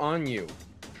 4 on you.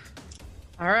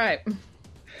 All right.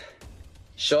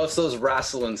 Show us those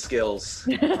wrestling skills.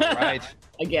 Right.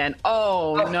 Again.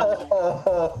 Oh, no.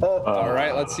 All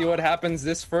right, let's see what happens.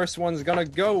 This first one's gonna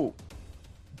go.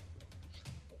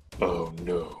 Oh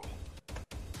no.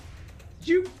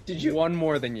 Did you? One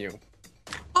more than you.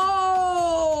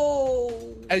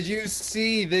 Oh! As you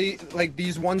see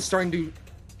these ones starting to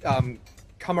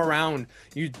come around,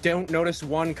 you don't notice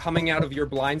one coming out of your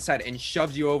blind side and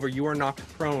shoves you over. You are knocked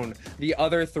prone. The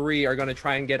other 3 are going to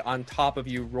try and get on top of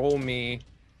you. Roll me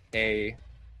a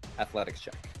athletics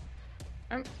check.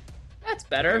 That's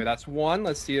better. Okay, that's 1.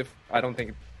 Let's see if I don't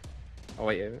think. Oh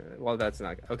wait, well that's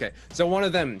not okay. So one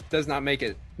of them does not make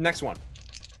it. Next one.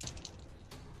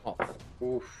 Oh.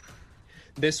 Oof.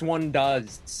 This one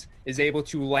is able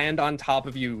to land on top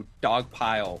of you, dog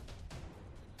pile.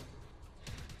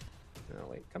 Oh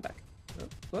wait, come back. Oh,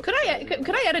 look. Could I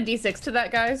add a d6 to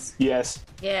that, guys? Yes.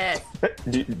 Yes.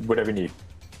 Whatever you need.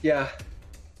 Yeah.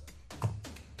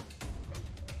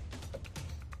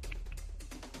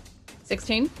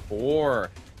 $16. 4.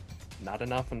 Not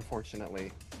enough,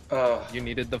 unfortunately. Oh. You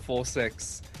needed the full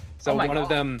 6. So Oh my one of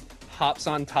God. them hops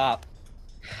on top.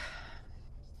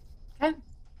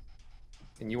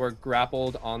 and you are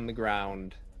grappled on the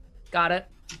ground. Got it.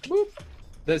 Boop.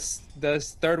 This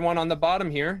third one on the bottom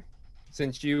here,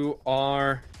 since you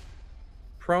are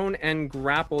prone and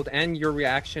grappled and your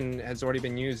reaction has already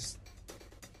been used,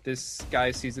 this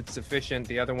guy sees it sufficient.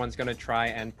 The other one's going to try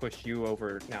and push you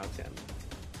over now, Tim.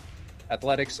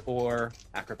 Athletics or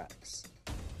acrobatics?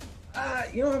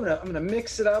 I'm gonna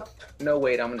mix it up. No,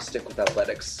 wait, I'm gonna stick with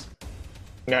athletics.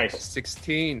 Nice.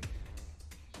 16.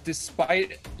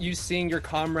 Despite you seeing your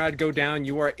comrade go down,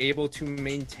 you are able to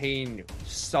maintain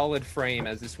solid frame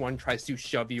as this one tries to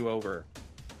shove you over.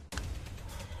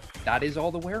 That is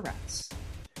all the were-rats.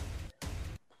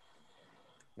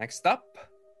 Next up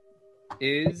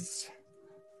is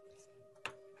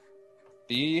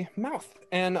the mouth.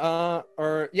 And,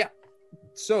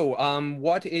 So,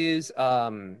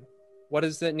 what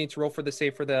does it need to roll for the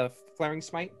save for the flaring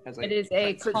smite? It is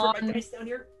a con.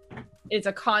 It's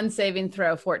a con saving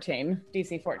throw 14,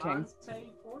 DC 14.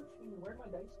 Where'd my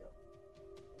dice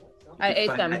go? I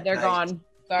ate them. They're gone.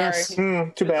 Sorry. Yes.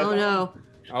 Too bad. Oh no.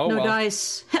 Oh, no well.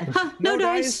 dice. no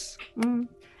dice. Mm.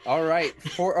 All right.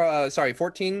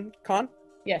 14 con?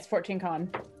 Yes, 14 con.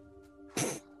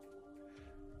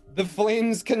 The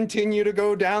flames continue to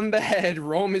go down the head.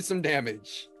 Roll me some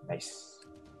damage. Nice.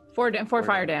 4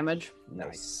 fire damage.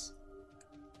 Nice.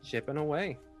 Chipping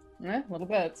away. Yeah, little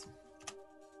bits.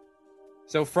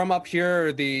 So from up here,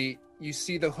 you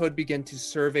see the hood begin to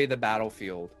survey the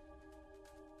battlefield.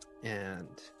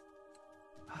 And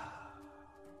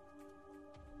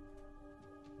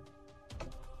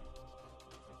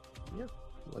yeah,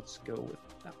 let's go with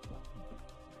that one.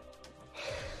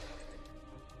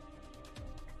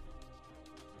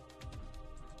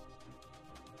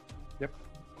 Yep.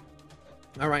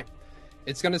 All right.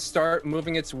 It's going to start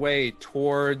moving its way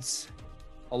towards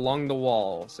along the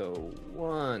wall. So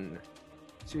 1,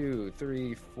 2,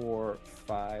 3, 4,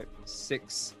 5,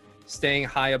 6, staying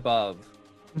high above.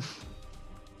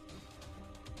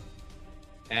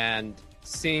 And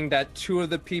seeing that 2 of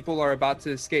the people are about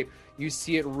to escape, you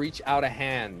see it reach out a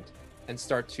hand and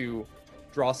start to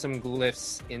draw some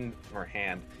glyphs in her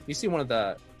hand. You see one of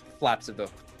the flaps of the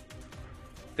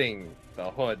thing,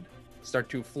 the hood, start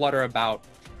to flutter about,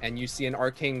 and you see an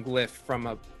arcane glyph from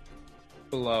up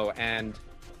below. And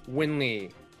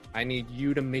Winley, I need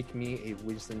you to make me a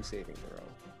wisdom saving throw.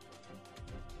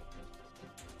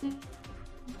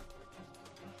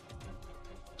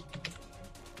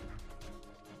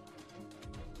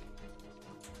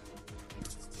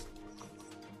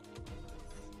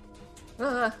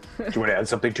 Do you want to add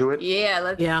something to it? Yeah,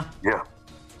 let's. Yeah. Yeah.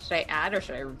 Should I add or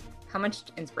should I? How much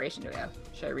inspiration do we have?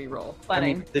 Should I re-roll? I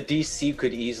mean, the DC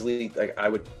could easily, I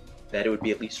would bet it would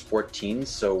be at least 14.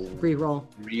 So Reroll.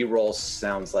 Reroll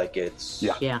sounds like it's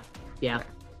Yeah.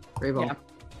 Reroll.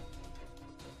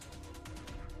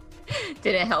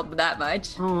 Didn't help that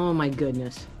much. Oh my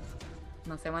goodness.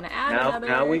 Unless I want to add Now, another.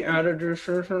 now we added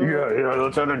D6. Yeah,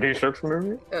 let's add a D6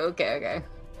 maybe. Okay.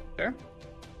 Sure.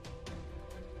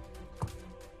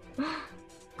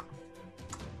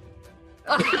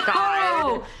 Oh,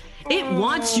 God. It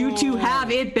wants you to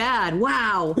have it bad.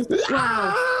 Wow.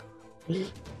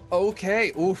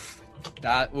 Okay. Oof.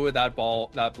 That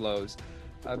blows.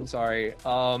 I'm sorry.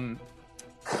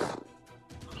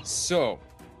 So.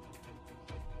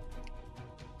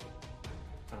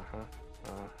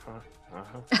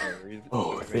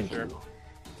 Oh, thank you.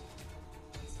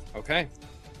 Okay.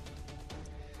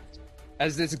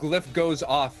 As this glyph goes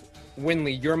off,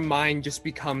 Winley, your mind just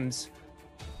becomes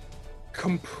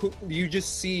you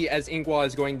just see as Ingwa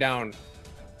is going down,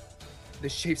 the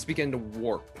shapes begin to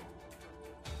warp,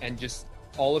 and just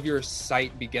all of your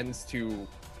sight begins to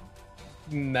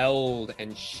meld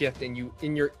and shift, and you,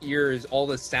 in your ears, all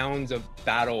the sounds of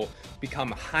battle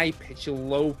become high-pitched,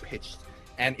 low-pitched,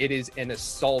 and it is an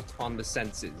assault on the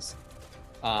senses.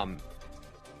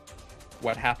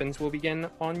 What happens will begin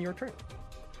on your turn.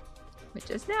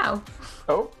 Which is now.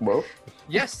 Oh, well.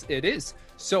 Yes, it is.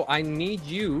 So I need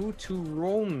you to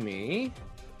roll me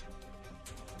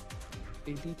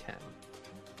a d10.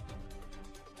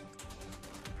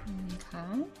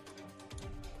 Okay.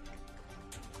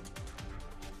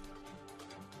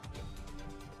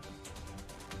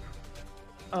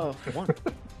 Oh, 1.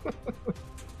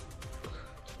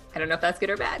 I don't know if that's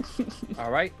good or bad. All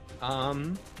right.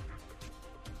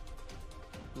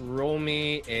 Roll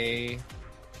me a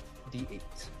d8.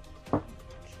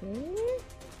 Okay.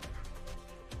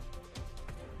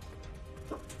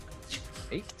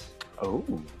 8. Oh.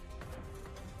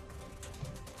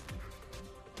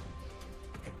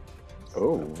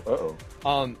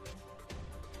 Uh-oh.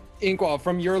 Inkwell,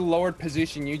 from your lowered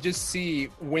position, you just see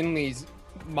Winley's,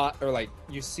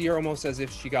 you see her almost as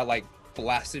if she got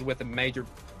blasted with a major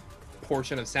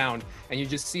portion of sound, and you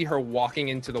just see her walking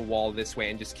into the wall this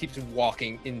way and just keeps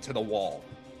walking into the wall.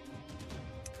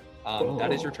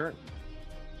 That is your turn.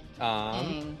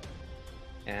 And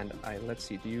let's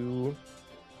see,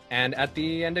 and at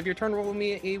the end of your turn, roll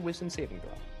me a wisdom saving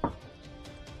throw.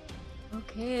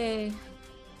 Okay.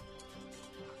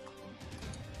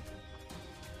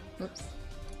 Oops.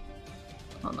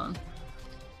 Hold on.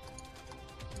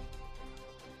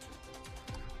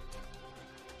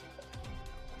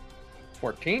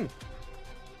 14.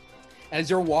 As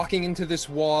you're walking into this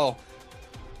wall,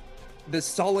 the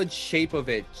solid shape of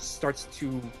it starts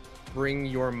to bring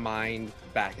your mind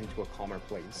back into a calmer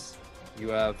place. You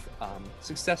have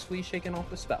successfully shaken off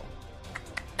the spell.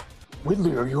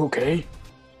 Whitley, are you okay?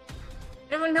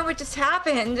 I don't know what just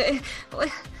happened.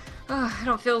 I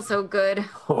don't feel so good.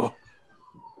 Oh.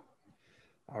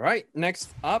 All right,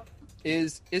 next up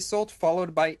is Isolt,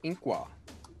 followed by Inkwa.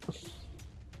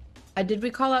 Did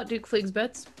we call out Duke Fleeg's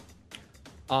bits?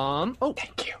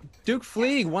 Thank you. Duke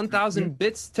Fleeg, 1,000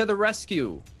 bits to the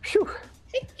rescue. Phew.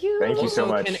 Thank you. Thank you so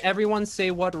Also, much. can everyone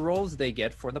say what roles they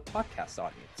get for the podcast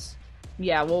audience?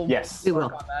 Yeah, well, Yes. We will.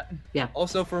 on that. Yeah.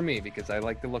 Also for me, because I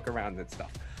like to look around and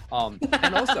stuff.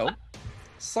 And also,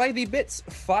 Slithy Bits,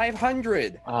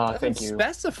 500. Thank you.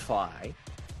 Specify.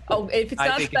 Oh, if it's I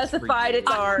not think it's for specified, you.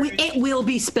 it's ours. It will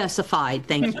be specified.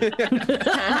 Thank you.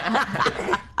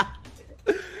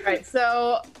 Right,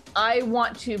 so I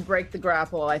want to break the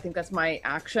grapple. I think that's my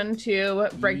action to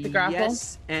break the grapple.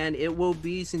 Yes, and it will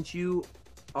be, since you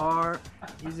are...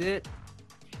 Is it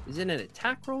an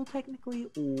attack roll technically,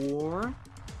 or...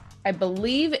 I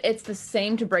believe it's the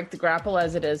same to break the grapple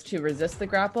as it is to resist the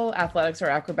grapple, athletics or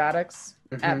acrobatics,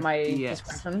 at my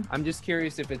discretion. I'm just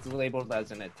curious if it's labeled as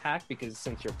an attack, because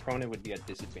since you're prone, it would be a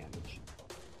disadvantage.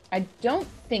 I don't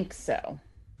think so,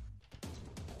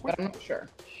 but I'm not sure.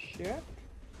 Shit.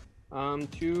 No,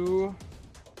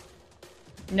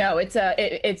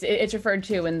 it's referred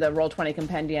to in the Roll20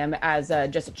 compendium as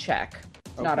just a check,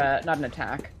 not an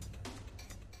attack.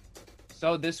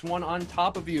 So this one on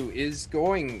top of you is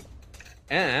going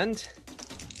and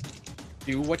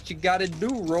do what you gotta do.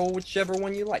 Roll whichever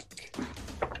one you like.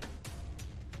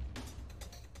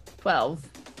 12.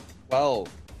 12.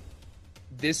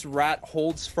 This rat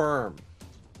holds firm,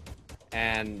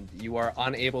 and you are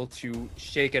unable to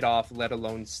shake it off, let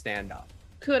alone stand up.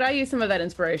 Could I use some of that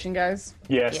inspiration, guys?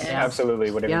 Yes,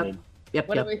 absolutely. Whatever you need.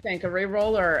 What do we think? A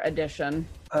reroll or addition?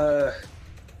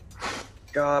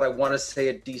 God, I want to say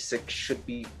a D6 should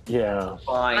be fine.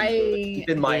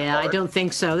 I don't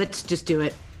think so. Let's just do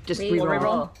it. Just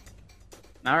reroll.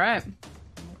 All right.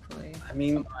 I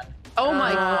mean, oh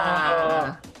my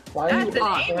god. Why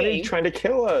are you trying to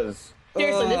kill us?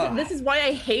 Seriously, this is why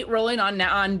I hate rolling on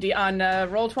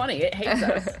Roll20. It hates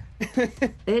us.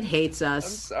 It hates us.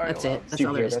 I'm sorry, That's it. That's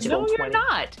all there is to it. No, you're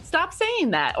not. Stop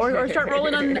saying that, or start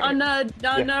rolling on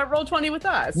Roll20 with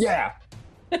us. Yeah.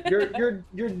 you're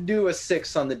due a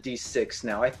 6 on the D6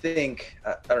 now. I think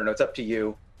I don't know. It's up to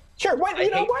you. Sure. Why not?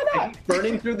 I hate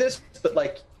burning through this, but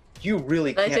like you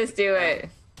really Let's can't. just do it.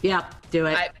 Yeah, do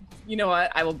it. You know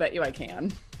what? I will bet you I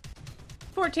can.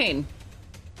 14.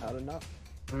 Not enough.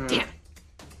 Damn.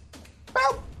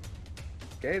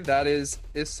 Okay, that is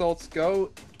Isolt's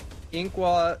go.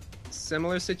 Inkwa,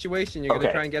 similar situation. You're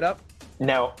gonna try and get up?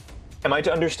 Now, am I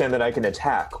to understand that I can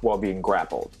attack while being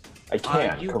grappled? I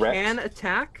can, you correct? can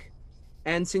attack,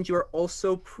 and since you are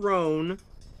also prone,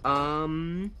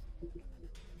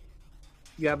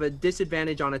 you have a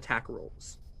disadvantage on attack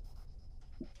rolls.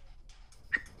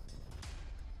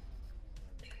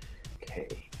 Okay.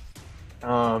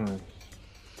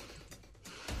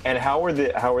 And how are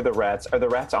the rats? Are the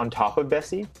rats on top of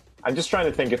Bessie? I'm just trying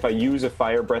to think, if I use a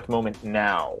fire breath moment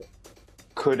now,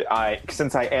 could I,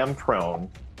 since I am prone,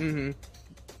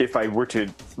 if I were to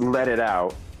let it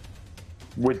out,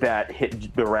 would that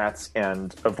hit the rats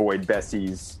and avoid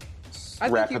Bessie's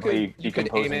rapidly you could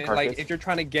aim decomposing it, carcass? like if you're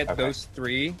trying to get those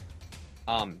three,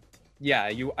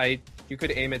 you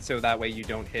could aim it so that way you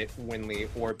don't hit Winley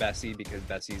or Bessie because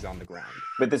Bessie's on the ground.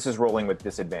 But this is rolling with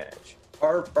disadvantage.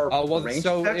 Range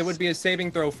so checks? it would be a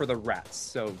saving throw for the rats,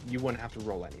 so you wouldn't have to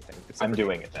roll anything. I'm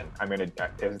doing it then. I'm gonna,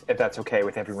 if that's okay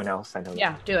with everyone else. I know.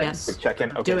 Yeah, do it. Yes. Check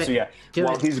in. Okay, Do it. so yeah, Do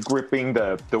while it. he's gripping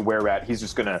the were-rat, he's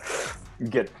just gonna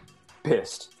get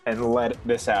pissed and let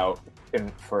this out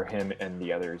for him and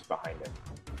the others behind him.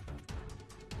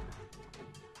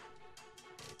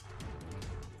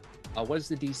 What is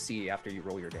the DC after you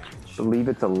roll your damage? I believe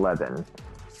it's 11.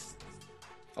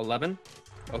 11?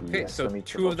 Okay, Yes, so let me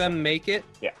two of them make it.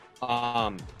 Yeah.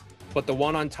 But the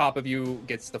one on top of you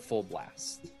gets the full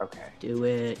blast. Okay. Do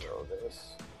it. Throw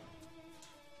this.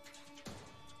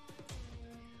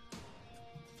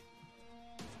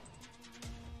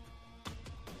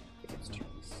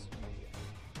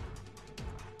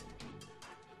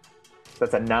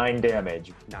 that's a 9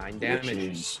 damage. 9 damage. Which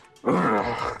is...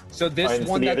 So this And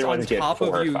so one the that's other on ones get top 4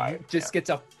 or of you 5, just gets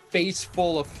a face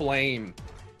full of flame.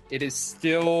 It is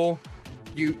still...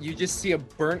 You just see a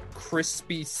burnt,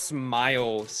 crispy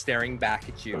smile staring back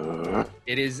at you.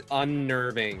 It is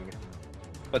unnerving.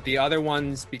 But the other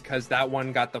ones, because that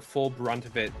one got the full brunt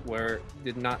of it,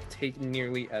 did not take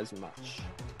nearly as much.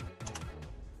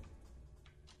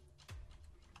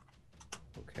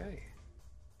 Okay.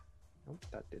 Nope,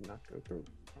 that did not go through.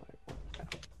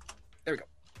 There we go.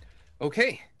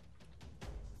 Okay.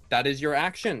 That is your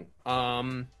action.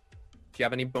 Do you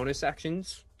have any bonus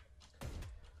actions?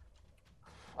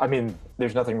 I mean,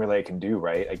 there's nothing really I can do,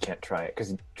 right? I can't try it,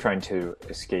 because trying to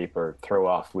escape or throw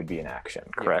off would be an action,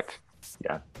 correct?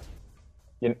 Yeah.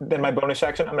 Then my bonus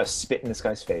action, I'm going to spit in this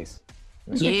guy's face.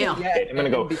 I'm going to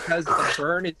go... Because the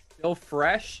burn is still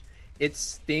fresh, it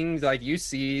stings. Like, you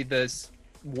see this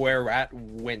were rat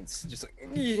wince. Just like...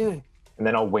 And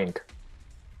then I'll wink.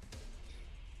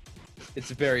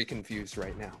 It's very confused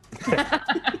right now.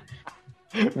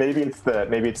 Maybe it's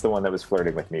the one that was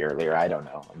flirting with me earlier. I don't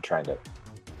know. I'm trying to...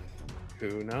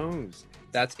 Who knows?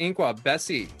 That's Inqua.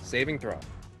 Bessie, saving throw.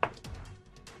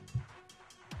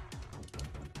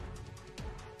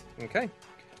 Okay.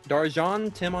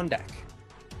 Darjan, Tim on deck.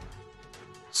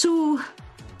 So,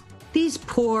 these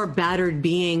poor battered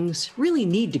beings really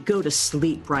need to go to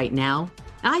sleep right now.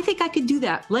 And I think I could do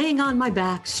that, laying on my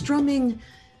back, strumming,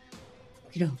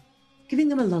 giving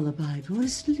them a lullaby. Go to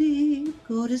sleep,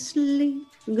 go to sleep,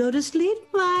 go to sleep,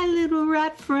 my little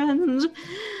rat friends.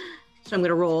 So I'm going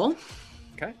to roll.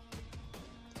 Okay.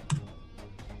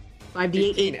 5d8,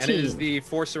 18. And is the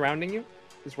force surrounding you?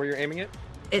 Is where you're aiming it?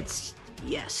 It's,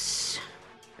 yes.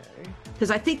 Okay. Because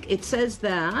I think it says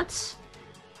that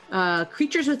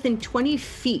creatures within 20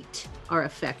 feet are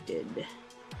affected.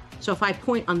 So if I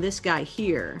point on this guy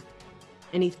here,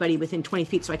 anybody within 20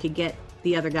 feet, so I could get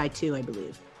the other guy too, I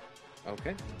believe.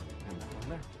 Okay. And that one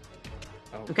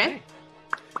there. Okay.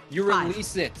 You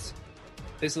release it.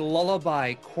 This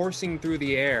lullaby coursing through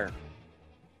the air.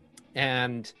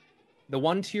 And the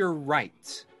one to your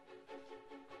right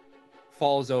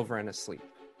falls over and asleep.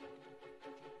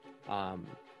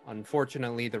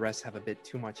 Unfortunately, the rest have a bit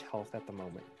too much health at the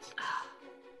moment.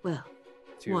 Well,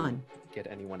 to one. Get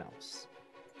anyone else.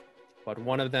 But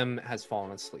one of them has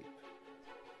fallen asleep.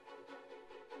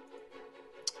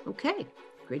 Okay.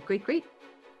 Great.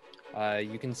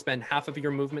 You can spend half of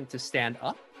your movement to stand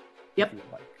up. Yep. If you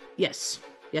would like. Yes,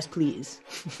 please.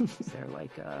 Is there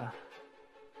like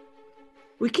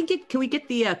Can we get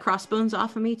the crossbones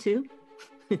off of me too?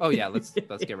 Oh yeah, let's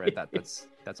get rid of that.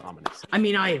 That's ominous. I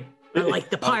mean, I like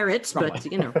the pirates, but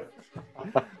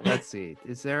Let's see.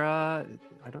 Is there I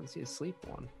don't see a sleep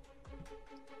one.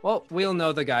 Well, we'll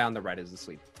know the guy on the right is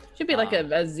asleep. Should be like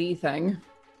a Z thing.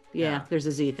 Yeah, there's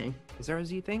a Z thing. Is there a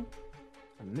Z thing?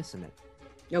 I'm missing it.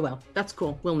 Oh well, that's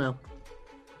cool. We'll know.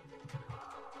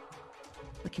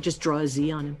 I can just draw a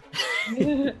Z on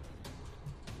him.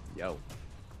 Yo.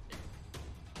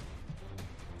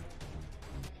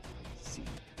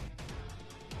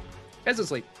 Guy's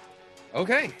asleep.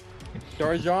 Okay.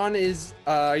 Darjan is,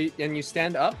 and you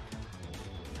stand up.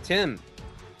 Tim,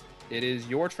 it is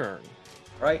your turn.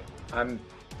 Right. I'm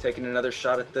taking another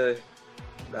shot at the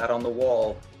rat on the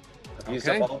wall. I've used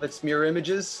up all of its mirror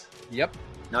images. Yep.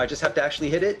 Now I just have to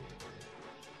actually hit it.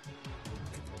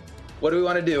 What do we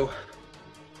want to do?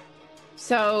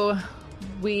 So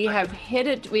we have hit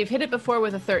it. We've hit it before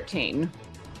with a 13.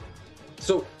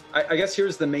 So I guess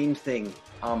here's the main thing.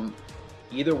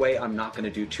 Either way, I'm not going to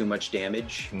do too much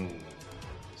damage.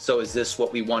 So is this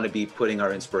what we want to be putting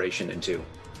our inspiration into?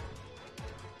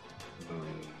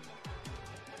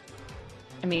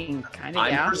 I mean, kind of,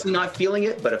 I'm personally not feeling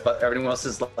it, but if everyone else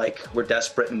is like, we're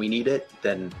desperate and we need it,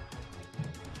 then...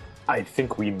 I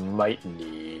think we might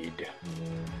need...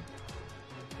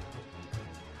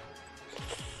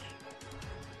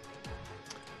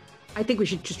 I think we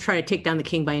should just try to take down the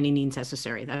king by any means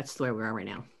necessary. That's the way we are right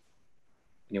now.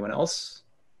 Anyone else?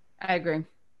 I agree.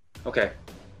 Okay.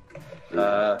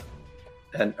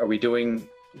 And are we doing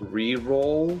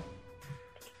re-roll?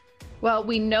 Well,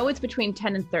 we know it's between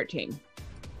 10 and 13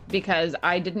 because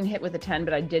I didn't hit with a 10,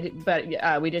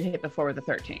 but we did hit before with a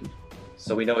 13.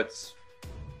 So we know it's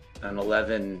an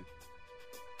 11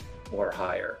 or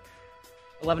higher.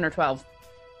 11 or 12.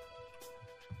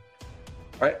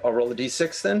 All right, I'll roll a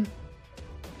d6 then.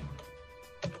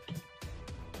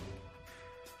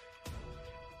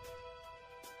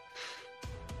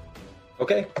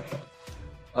 Okay.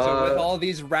 So with all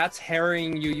these rats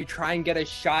harrying you, you try and get a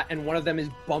shot, and one of them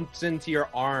bumps into your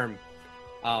arm,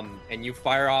 and you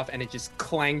fire off, and it just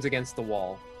clangs against the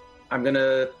wall. I'm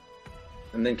gonna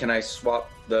And then can I swap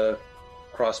the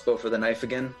crossbow for the knife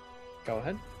again? Go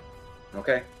ahead.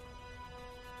 Okay.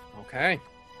 Okay.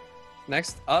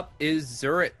 Next up is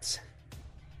Zurit.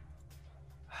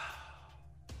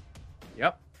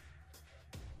 Yep.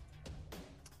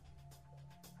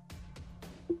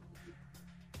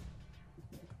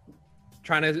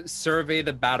 Trying to survey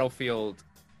the battlefield,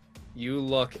 you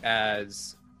look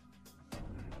as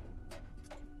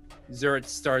Zurit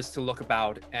starts to look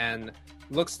about and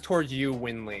looks towards you,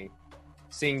 Winley,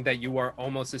 seeing that you are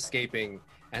almost escaping,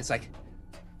 and it's like,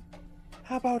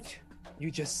 how about you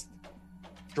just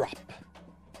drop?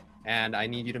 And I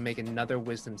need you to make another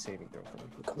wisdom saving throw for me.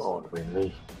 Come on,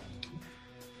 Winley.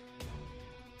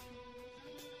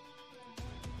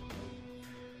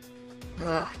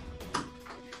 Ugh.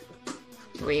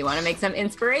 Do we want to make some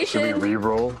inspiration? Should we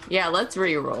re-roll? Yeah, let's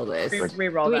re-roll this.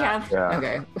 Re-roll Do we that. have? Yeah.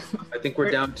 Okay. I think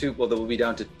we're down to, well, we'll be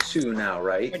down to 2 now,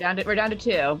 right? We're down to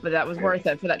 2, but that was worth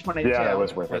it for that 22. Yeah, that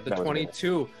was worth For it. the That was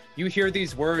 22, you hear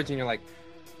these words and you're like,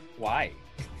 why?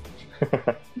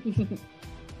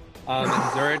 And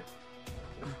Zurit,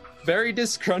 very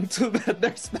disgruntled that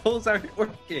their spells aren't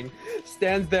working,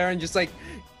 stands there and just like,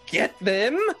 get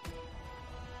them?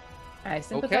 I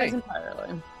sympathize Okay.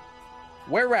 entirely.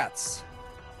 Were rats.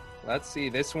 Let's see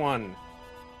this one.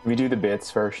 We do the bits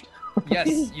first.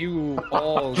 Yes, you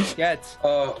all get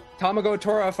Tamago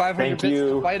Tora 500 Thank bits you.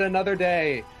 to fight another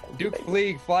day. Duke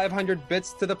Fleeg 500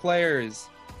 bits to the players.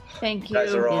 Thank You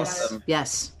guys are Yes. awesome.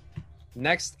 Yes.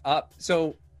 Next up,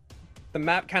 so the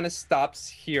map kind of stops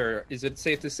here. Is it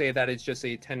safe to say that it's just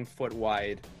a 10-foot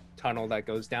wide tunnel that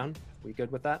goes down? We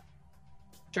good with that?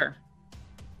 Sure.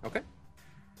 Okay.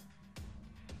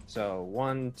 So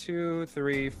 1, 2,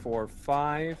 3, 4,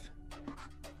 5.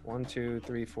 1, 2,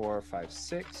 3, 4, 5,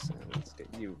 6. And let's get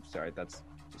you. Sorry, that's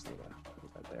just need to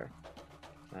put that there.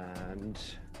 And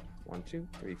 1, 2,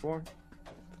 3, 4.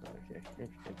 Okay.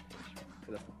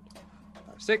 5,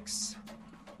 6.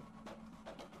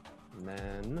 And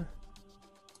then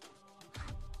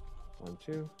 1,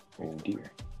 2, 3, Oh dear.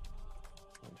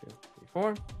 1, 2, 3,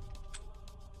 4.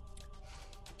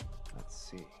 Let's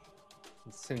see.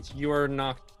 Since you are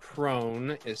knocked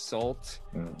prone, Isolt,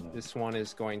 this one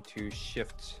is going to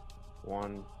shift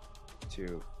 1,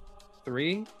 2,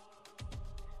 3.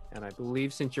 And I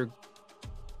believe since you're... Do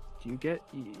you get...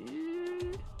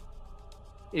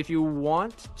 If you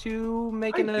want to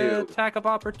make an attack of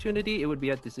opportunity, it would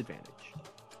be at disadvantage.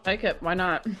 Take it. Why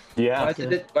not? Yeah.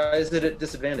 Why is it at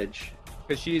disadvantage?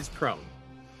 Because she's prone.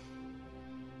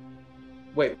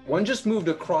 Wait, one just moved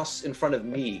across in front of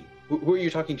me. Who are you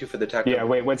talking to for the attack? Yeah,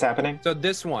 wait, what's happening? So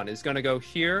this one is going to go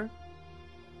here.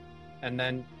 And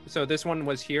then... So this one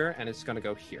was here, and it's going to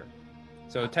go here.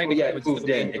 So technically yeah, it would still moved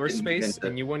be in. in It your didn't space, enter.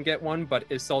 and you wouldn't get one, but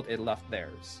Isolt, it left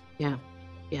theirs. Yeah.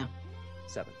 Yeah.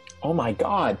 7. Oh my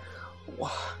god.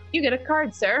 You get a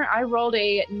card, sir. I rolled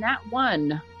a nat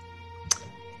 1.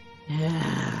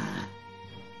 Yeah.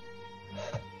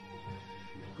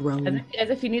 Grown. As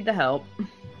if you need the help.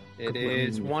 It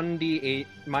is 1d8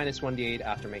 minus 1d8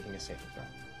 after making a saving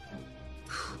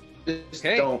throw. Just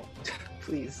Okay. don't.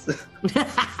 Please.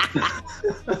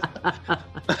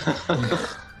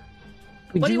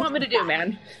 What do you want me to do,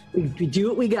 man? We do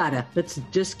what we gotta. Let's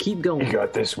just keep going. You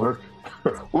got this. We're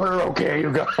okay,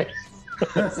 you guys.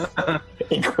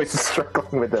 Inquis is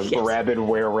struggling with a rabid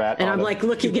were-rat. And on I'm him. like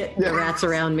looking at the rats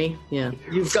around me. Yeah.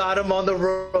 You've got him on the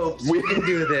ropes. We can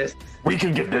do this. We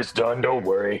can get this done, don't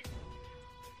worry.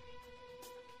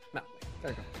 No,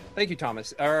 there you go. Thank you,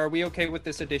 Thomas. Are we okay with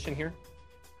this addition here?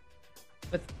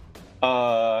 With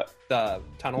the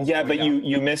tunnels? Yeah, going but down?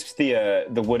 you missed the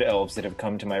wood elves that have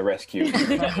come to my rescue,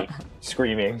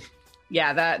 screaming.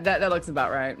 Yeah, that looks about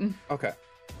right. Okay.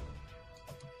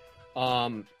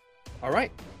 All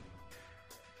right.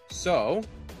 So,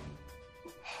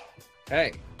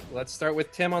 hey, let's start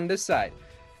with Tim on this side.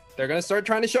 They're gonna start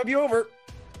trying to shove you over.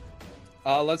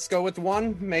 Let's go with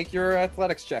 1. Make your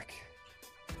athletics check.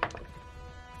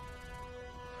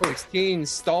 16,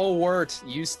 stalwart.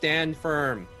 You stand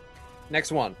firm.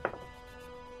 Next one.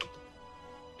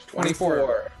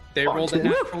 24. They rolled a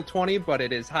natural 20, but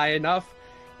it is high enough.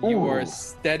 You are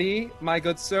steady, my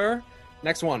good sir.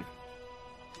 Next one.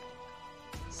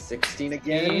 16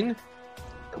 again.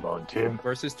 Come on, Tim.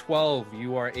 Versus 12.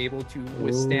 You are able to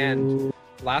withstand.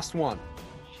 Last one.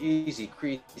 Easy,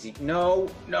 crazy. No.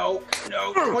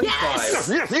 25. Yes!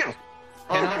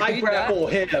 And I grapple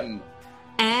him.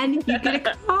 And you get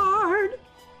a card.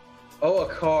 Oh,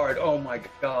 a card. Oh my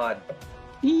god.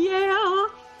 Yeah.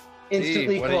 Instantly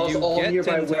Steve, what calls did you all get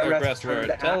nearby into our were-rats rest turned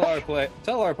word? to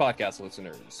Tell our podcast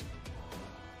listeners.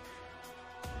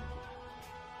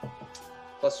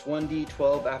 plus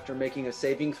 1d12 after making a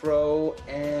saving throw,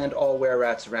 and all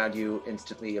were-rats around you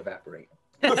instantly evaporate.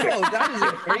 Oh, that is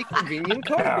a very convenient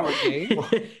card, game.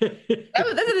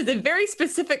 That is a very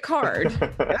specific card.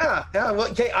 Yeah. Well,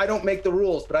 okay, I don't make the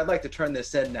rules, but I'd like to turn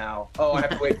this in now. Oh, I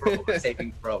have to wait for a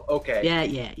saving throw. Okay.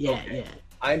 Yeah.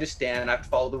 I understand. I have to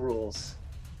follow the rules.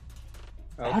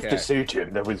 I have to say,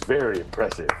 Tim, that was very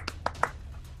impressive.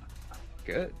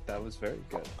 Good. That was very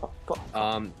good.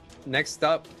 Next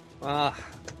up, that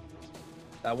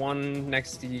one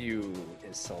next to you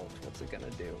is Salt. What's it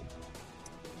gonna do?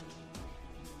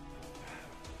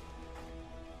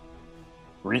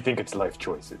 Rethink its life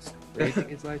choices.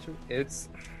 Rethink its life choices? It's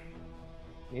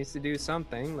needs to do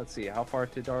something. Let's see. How far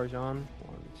to Darjan? 1,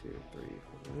 2, 3,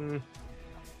 4.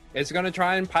 It's gonna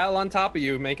try and pile on top of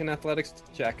you. Make an athletics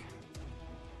check.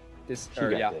 This.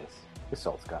 The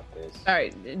Salt's got this. All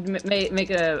right, make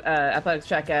a athletics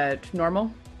check at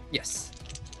normal. Yes.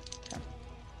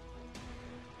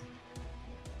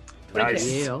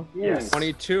 Nice. Yes.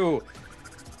 22.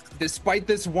 Despite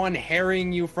this one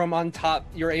harrying you from on top,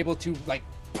 you're able to like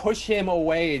push him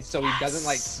away so he doesn't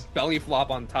like belly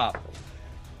flop on top.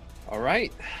 All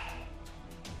right.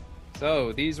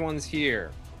 So these ones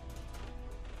here.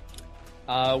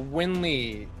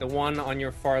 Winley, the one on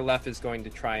your far left, is going to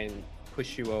try and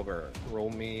push you over. Roll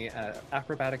me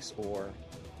acrobatics or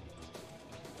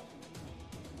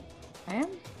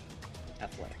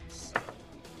athletics.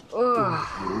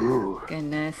 Oh,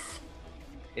 goodness.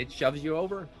 It shoves you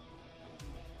over.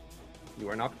 You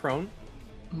are knocked prone.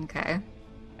 Okay.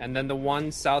 And then the one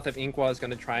south of Inqua is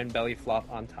going to try and belly flop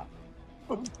on top.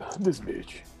 This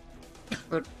bitch.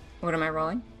 What am I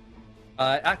rolling?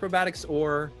 Acrobatics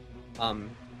or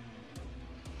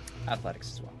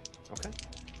athletics as well. Okay.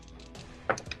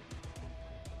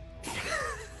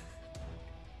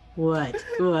 What?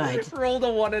 Rolled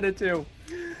a 1 and a 2.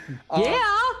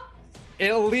 Yeah.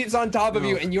 It leaps on top of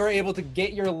you, and you're able to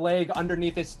get your leg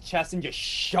underneath its chest and just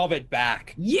shove it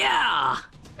back. Yeah.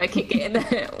 I can't get in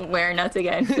the wear nuts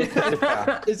again.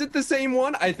 Is it the same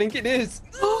one? I think it is.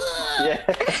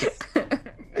 Yes.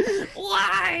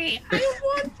 Why? I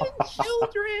wanted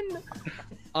children.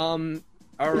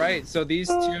 All right. So these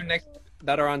two next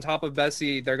that are on top of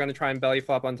Bessie, they're going to try and belly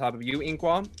flop on top of you,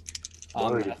 Inqua.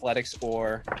 Athletics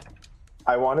or.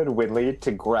 I wanted Winley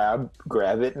to grab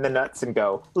it in the nuts and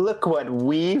go, "Look what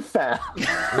we found."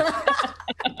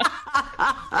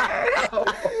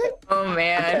 Oh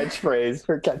man. Her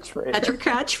catchphrase. That's your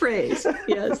catchphrase.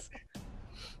 Yes.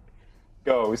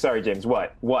 Go. Sorry, James.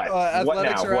 What? Athletics what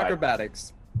now? or What?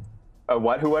 acrobatics?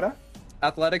 What? Who? What?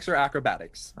 Athletics or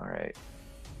acrobatics? All right.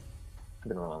 I've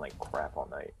been rolling like crap all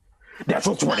night.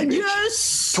 Natural 20.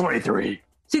 Yes. 23.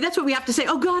 See, that's what we have to say.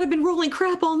 Oh God, I've been rolling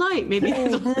crap all night. Maybe.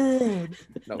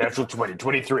 Natural 20.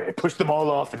 23. I push them all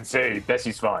off and say,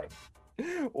 Bessie's fine.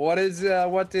 What is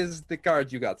the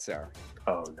card you got, Sarah?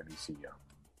 Oh, let me see.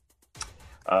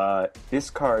 This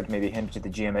card may be handed to the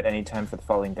GM at any time for the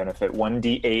following benefit: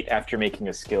 1d8 after making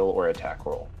a skill or attack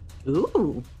roll.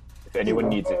 Ooh. If anyone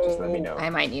needs it, just let me know. I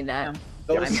might need that.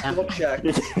 Skill check.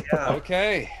 Yeah.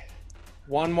 Okay.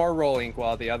 One more rolling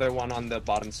while the other one on the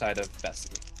bottom side of Bessie.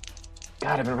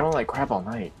 God, I've been rolling like crap all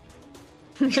night.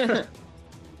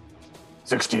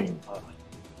 16.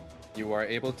 You are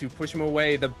able to push him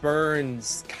away. The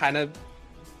burns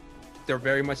they're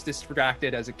very much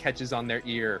distracted as it catches on their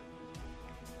ear.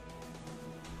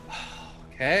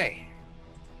 Okay.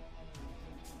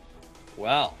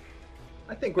 Well.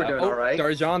 I think we're doing all right.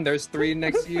 Darjan, there's 3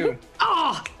 next to you.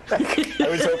 Oh! I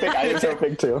was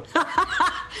hoping to.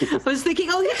 I was thinking,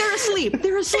 oh, yeah,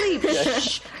 they're asleep.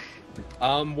 Shh.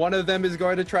 One of them is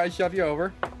going to try to shove you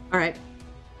over. All right.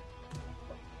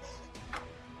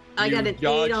 I You got an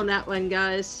dodge- 8 on that one,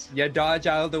 guys. You dodge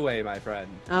out of the way, my friend.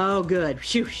 Oh, good.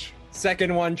 Shoosh.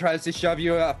 Second one tries to shove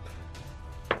you up.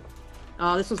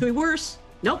 Oh, this one's going to be worse.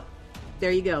 Nope.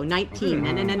 There you go. 19.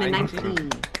 19.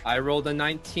 I rolled a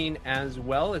 19 as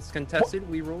well. It's contested.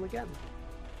 We roll again.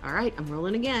 All right, I'm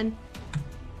rolling again.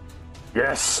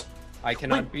 Yes. I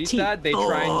cannot beat that. They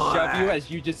try and shove you as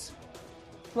you just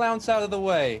flounce out of the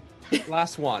way.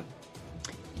 Last one.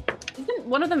 Isn't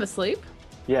one of them asleep?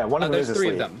 Yeah, one of them There's is 3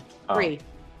 asleep. of them. 3.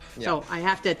 So I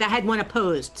have to. That had one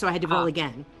opposed, so I had to roll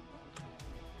again.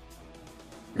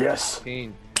 Yes.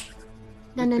 19.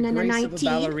 No, With the grace of a 19.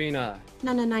 ballerina.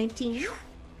 No, 19.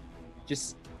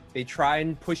 Just they try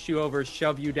and push you over,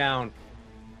 shove you down.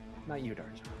 Not you,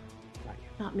 Darjan.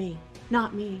 Not me.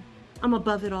 Not me. I'm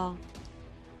above it all.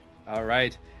 All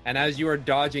right. And as you are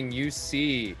dodging, you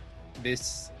see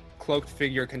this cloaked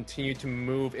figure continue to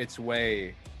move its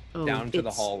way down to the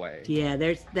it's- hallway.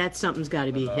 Yeah, that's something's got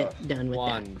to be done with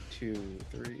that. 1, 2,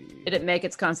 3. Did it make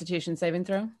its Constitution saving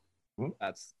throw?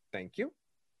 Thank you.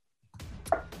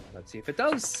 Let's see if it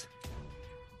does.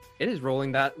 It is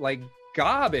rolling that like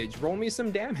garbage. Roll me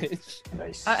some damage.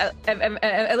 Nice.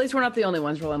 At least we're not the only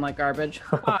ones rolling like garbage.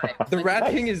 5. The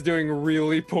Rat King is doing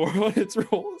really poor on its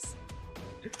rolls.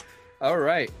 All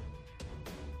right.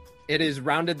 It is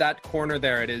rounded that corner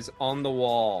there. It is on the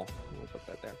wall. We'll put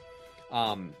that there.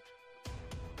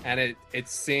 And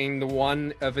it's seeing the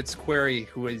one of its quarry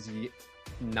who is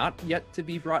not yet to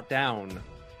be brought down.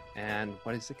 And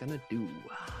what is it gonna do?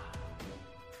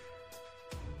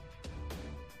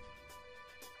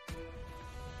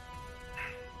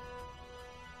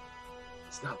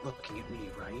 It's not looking at me,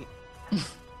 right?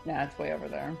 Yeah, it's way over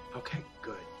there. Okay,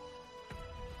 good.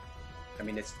 I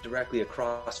mean, it's directly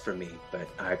across from me, but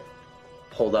I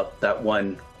pulled up that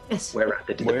one where I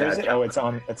did the Where bad is it? job. Oh, it's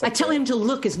on. It's I like tell him to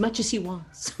look as much as he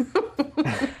wants.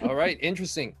 All right,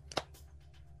 interesting.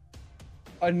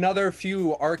 Another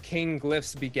few arcane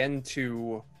glyphs begin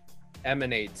to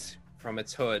emanate from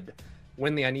its hood.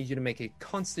 Winley, I need you to make a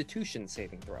Constitution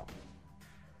saving throw.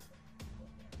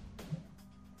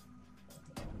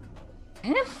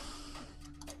 Eh?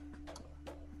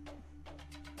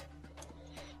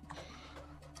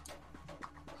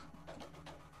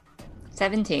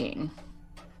 $17.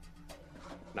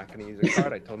 Not going to use a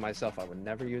card. I told myself I would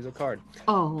never use a card.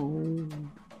 Oh.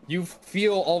 You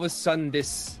feel all of a sudden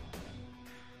this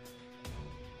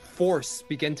force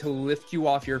begin to lift you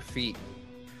off your feet,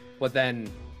 but then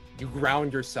you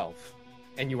ground yourself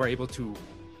and you are able to,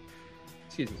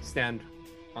 stand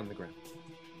on the ground.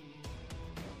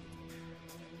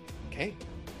 Okay.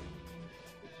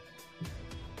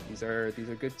 These are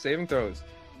good saving throws.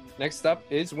 Next up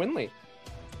is Winley.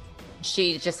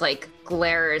 She just like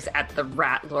glares at the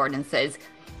Rat Lord and says,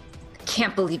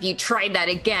 "Can't believe you tried that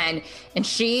again." And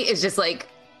she is just like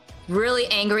really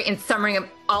angry and summoning up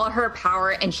all her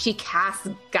power, and she casts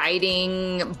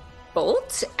Guiding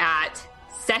Bolt at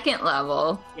 2nd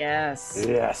level. Yes.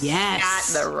 Yes.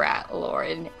 At the Rat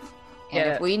Lord. And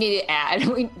if we need to add,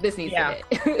 this needs to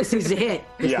hit. This needs to hit.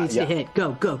 This needs to hit.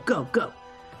 Go, go, go, go.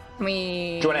 Do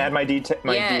you want to add my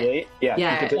D8? Yeah.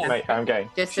 You can take my, okay.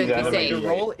 Just She's to added be my safe. D8.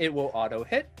 Roll, it will auto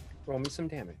hit. Roll me some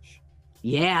damage.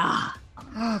 Yeah.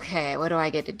 Okay, what do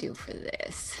I get to do for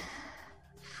this?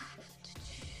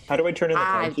 How do I turn in the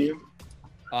card to you?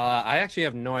 I actually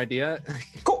have no idea.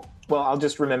 Cool. Well, I'll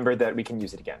just remember that we can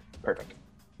use it again. Perfect.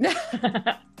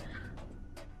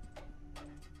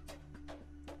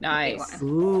 Nice.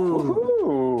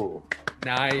 Ooh.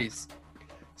 Nice.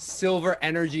 Silver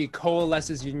energy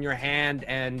coalesces in your hand,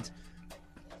 and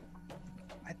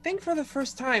I think for the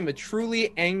first time, a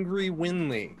truly angry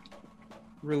Winley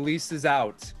releases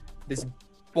out this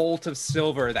bolt of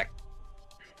silver that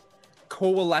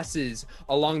coalesces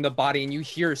along the body, and you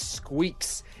hear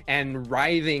squeaks and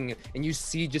writhing, and you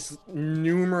see just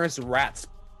numerous rats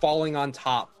falling on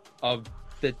top of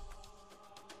the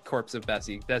corpse of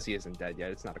Bessie. Bessie isn't dead yet.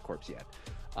 It's not a corpse yet.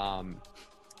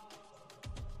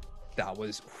 That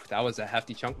was a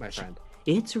hefty chunk, my friend.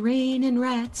 It's raining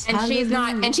rats. And she's not,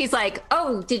 Hallelujah. and she's like,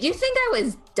 "Oh, did you think I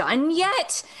was done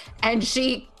yet?" And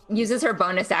she uses her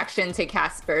bonus action to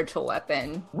cast Spiritual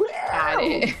Weapon at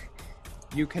it.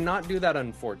 You cannot do that,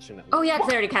 unfortunately. Oh yeah, because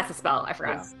I already cast a spell. I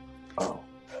forgot. Yeah. Oh.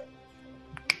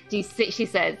 She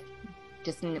said,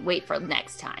 "Just wait for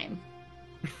next time."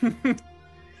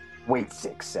 Wait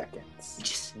 6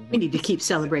 seconds. We need to keep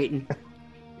celebrating.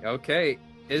 Okay,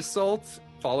 Isolt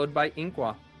followed by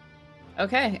Inqua.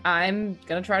 Okay, I'm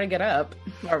gonna try to get up,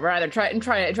 or rather, try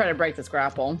to break this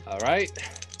grapple. All right.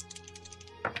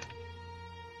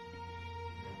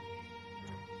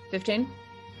 15.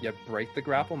 You break the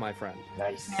grapple, my friend.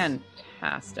 Nice.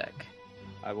 Fantastic.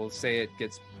 I will say it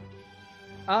gets.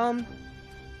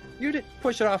 You did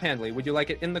push it off handily. Would you like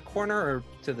it in the corner or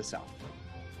to the south?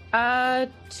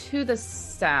 To the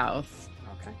south.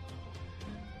 Okay.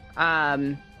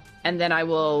 And then I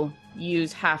will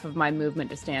use half of my movement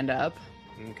to stand up.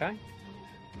 Okay.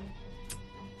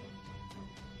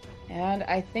 And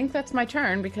I think that's my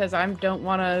turn because I don't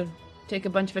want to take a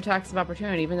bunch of attacks of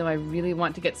opportunity, even though I really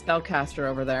want to get Spellcaster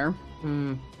over there.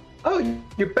 Oh,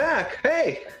 you're back.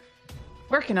 Hey.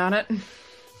 Working on it.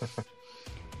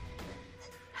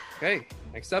 Okay.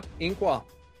 Next up, Inqua.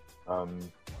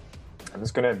 I'm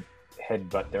just gonna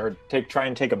headbutt there, or try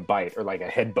and take a bite, or like a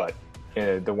headbutt,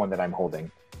 the one that I'm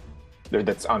holding,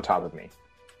 that's on top of me,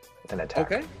 with an attack.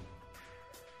 Okay.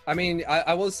 I mean,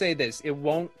 I will say this: it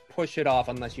won't push it off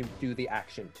unless you do the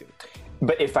action to.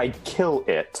 But if I kill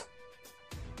it,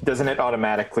 doesn't it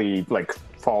automatically like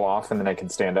fall off, and then I can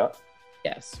stand up?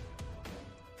 Yes.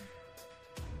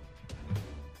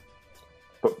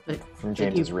 But from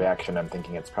James's reaction, I'm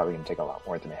thinking it's probably going to take a lot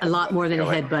more than A lot more than a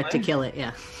to kill it. headbutt to kill it,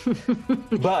 yeah.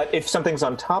 But if something's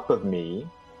on top of me,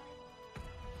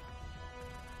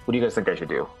 what do you guys think I should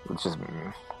do? It's just,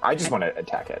 I just want to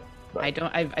attack it. But.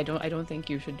 I don't think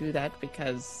you should do that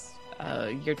because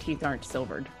your teeth aren't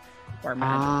silvered or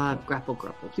magic. Grapple.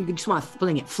 You just want to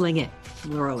fling it,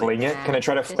 throw it. Fling it? Can I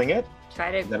try to fling it?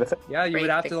 Try to. Is that a thing? Yeah, you would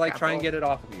have to like try and grapple. get it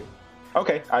off of you.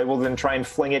 Okay, I will then try and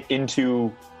fling it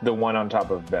into the one on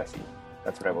top of Bessie.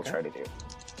 That's what I will try to do.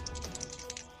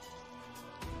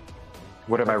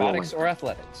 What am I rolling? Acrobatics or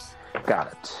athletics?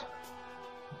 Got it.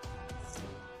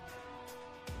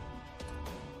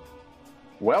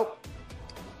 Well,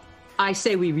 I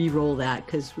say we re-roll that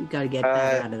because we've got to get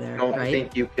that out of there, don't right?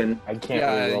 think you can. I can't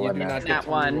Yeah, re-roll you on do not that. get That to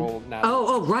one. roll now.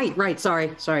 Oh, right.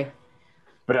 Sorry.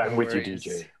 But I'm No with you, worries.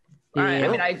 DJ. I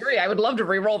mean, I agree. I would love to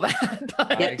re-roll that.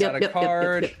 But I got a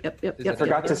card. Is I it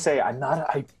forgot to another? say,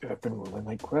 I've been rolling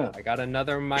like crap. I got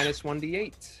another minus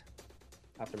 1d8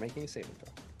 after making a saving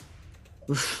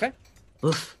throw.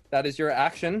 Okay. That is your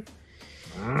action.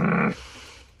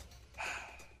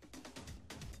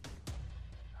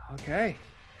 Okay.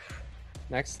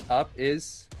 Next up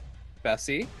is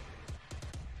Bessie.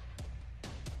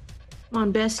 Come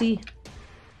on, Bessie.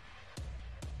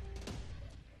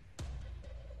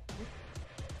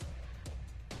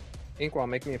 Inkwell,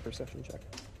 make me a perception check.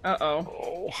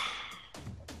 Uh-oh.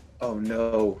 Oh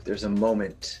no, there's a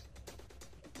moment.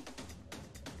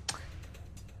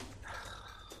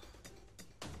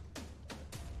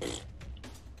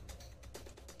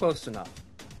 Close enough.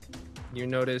 You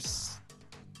notice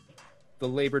the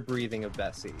labored breathing of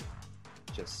Bessie.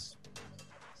 Just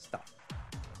stop.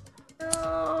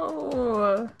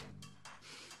 No.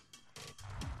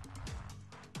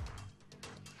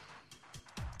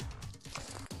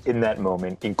 In that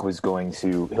moment, Ink was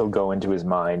he'll go into his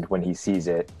mind when he sees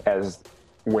it as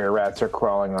were-rats are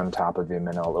crawling on top of him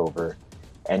and all over.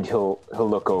 And he'll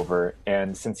look over,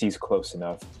 and since he's close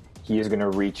enough, he is going to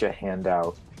reach a hand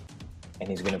out, and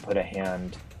he's going to put a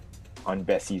hand on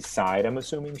Bessie's side. I'm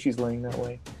assuming she's laying that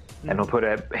way. And he'll put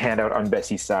a hand out on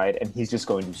Bessie's side, and he's just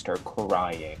going to start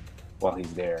crying while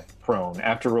he's there, prone,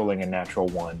 after rolling a natural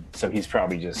 1. So he's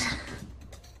probably just...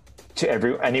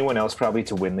 to anyone else, probably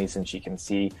to Winley, since she can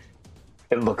see,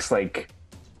 it looks like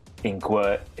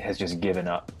Inkwa has just given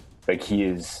up. Like, he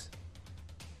is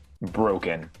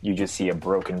broken. You just see a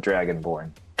broken Dragonborn.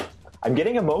 I'm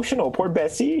getting emotional, poor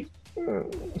Bessie. No.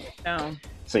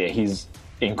 So yeah,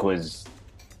 Inkwa's...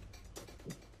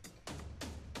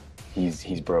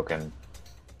 He's broken.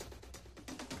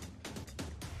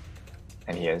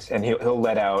 And he is. And he'll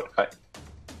let out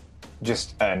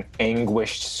just an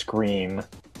anguished scream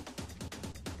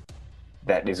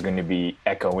that is going to be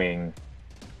echoing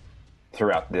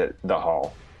throughout the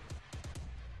hall.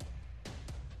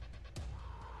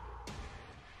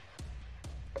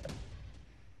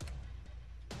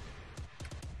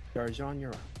 Darjan,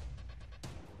 you're up.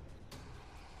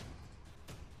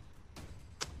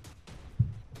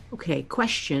 Okay,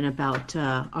 question about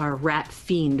our rat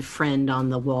fiend friend on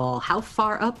the wall. How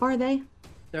far up are they?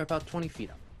 They're about 20 feet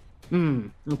up.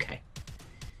 Okay.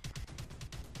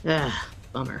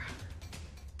 Bummer.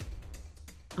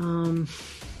 So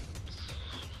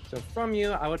from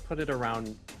you, I would put it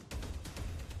around,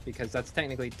 because that's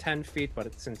technically 10 feet,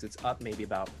 but since it's up, maybe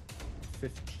about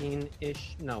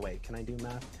 15-ish. No, wait, can I do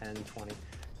math? 10,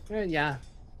 20. Yeah,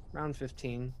 around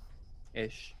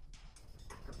 15-ish.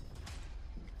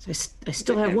 So I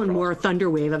still have one more thunder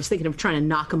wave. I was thinking of trying to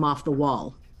knock him off the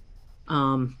wall.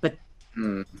 But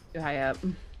Too high up.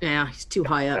 yeah, he's too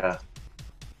high up.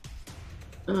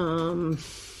 But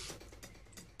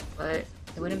it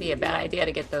wouldn't be a bad idea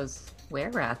to get those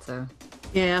were-rats.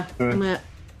 Yeah,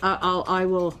 I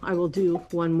will do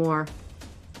one more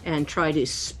and try to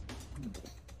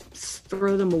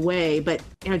throw them away. But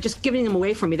just giving them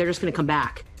away from me, they're just going to come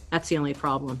back. That's the only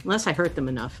problem, unless I hurt them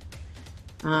enough.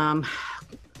 I'm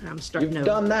starting You've to.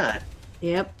 done that.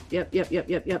 Yep.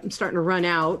 I'm starting to run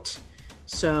out.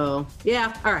 So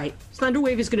yeah, all right.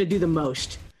 Thunderwave is going to do the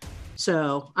most.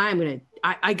 So I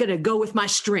gotta go with my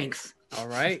strength. All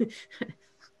right.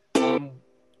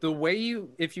 The way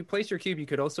if you place your cube, you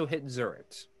could also hit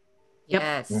Zurit. Yep.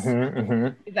 Yes.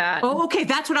 That. Oh, okay.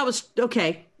 That's what I was.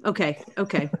 Okay.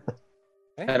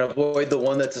 And avoid the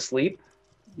one that's asleep.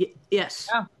 Yes.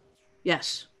 Yeah.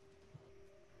 Yes.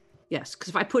 Because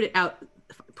if I put it out,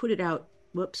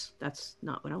 whoops, that's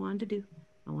not what I wanted to do.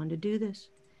 I wanted to do this.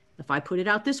 If I put it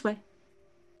out this way,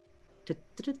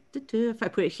 if I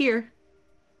put it here,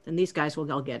 then these guys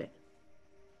will all get it.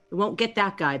 It won't get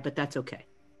that guy, but that's okay.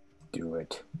 Do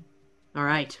it. All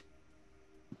right.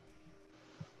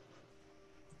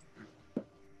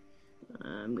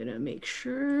 I'm going to make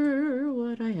sure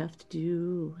what I have to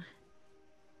do.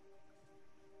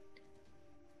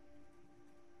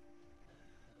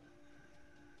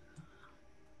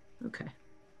 Okay.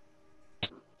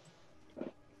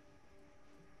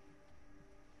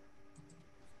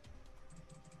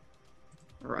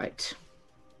 All right.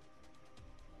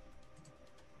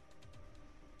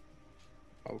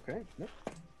 Okay. Yep.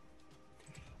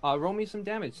 Roll me some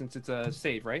damage since it's a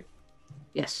save, right?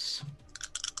 Yes.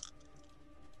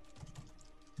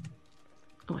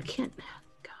 Oh, I can't.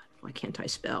 God, why can't I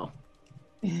spell?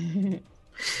 9.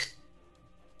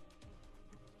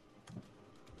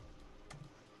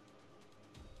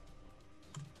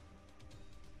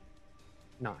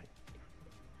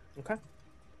 Okay.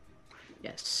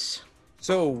 Yes.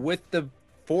 So with the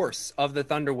force of the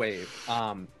thunder wave,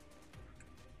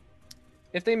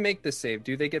 if they make the save,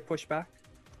 do they get pushed back?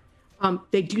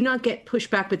 They do not get pushed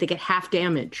back, but they get half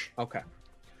damage. Okay.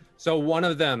 So one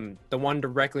of them, the one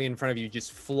directly in front of you,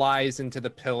 just flies into the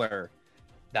pillar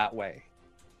that way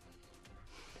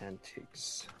and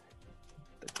takes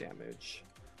the damage.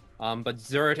 But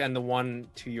Zurt and the one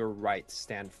to your right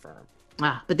stand firm.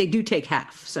 Ah, but they do take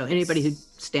half. So anybody who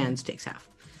stands takes half.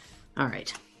 All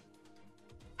right.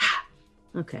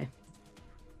 Okay.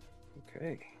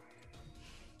 Okay.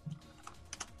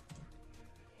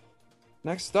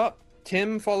 Next up,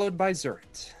 Tim followed by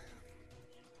Zurt.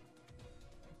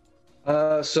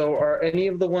 So are any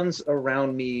of the ones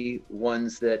around me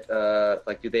ones that,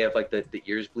 do they have, the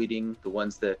ears bleeding? The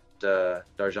ones that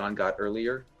Darjan got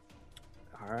earlier?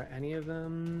 Are any of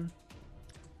them?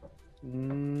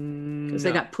 Because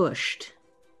they got pushed.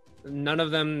 None of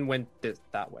them went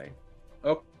that way.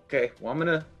 Okay, well, I'm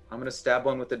gonna stab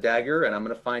one with the dagger, and I'm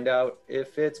gonna find out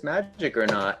if it's magic or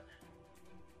not.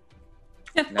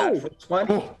 Natural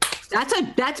 20.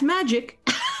 That's magic.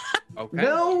 Okay.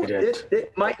 No,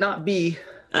 it might not be.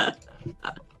 I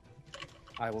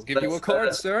will give you a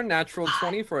card, sir. Natural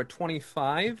 20 for a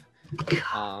 25.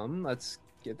 Let's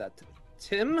give that to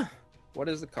Tim. What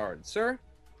is the card, sir?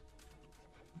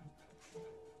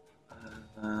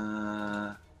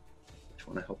 Which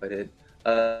one? I hope I did.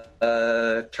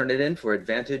 Turn it in for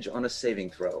advantage on a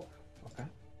saving throw. Okay.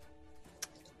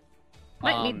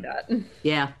 Might need that.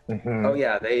 Yeah. Mm-hmm. Oh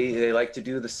yeah, they like to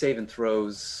do the saving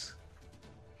throws.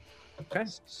 Okay.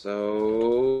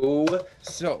 So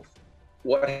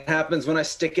what happens when I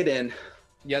stick it in?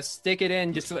 You stick it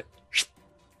in just like,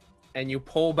 and you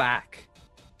pull back.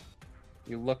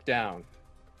 You look down,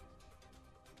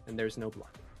 and there's no blood.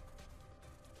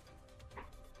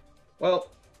 Well,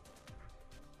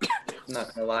 I'm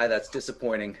not gonna lie, that's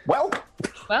disappointing. Well,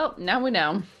 now we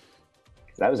know.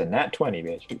 That was a nat 20,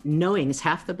 bitch. Knowing is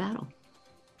half the battle.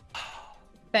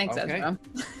 Thanks, Okay. Ezra.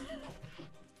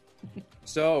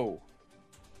 So,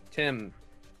 Tim,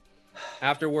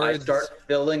 afterwards, I start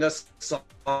filling a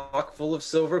sock full of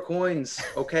silver coins.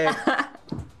 Okay.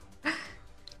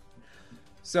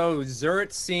 So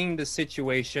Zurt, seeing the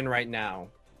situation right now,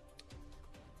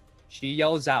 she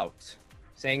yells out,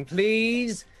 saying,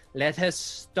 "Please, let us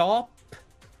stop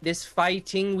this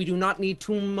fighting. We do not need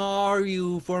to mar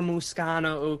you for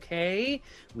Muscana, okay?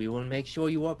 We will make sure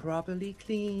you are properly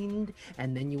cleaned,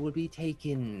 and then you will be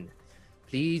taken.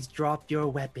 Please drop your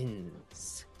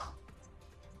weapons."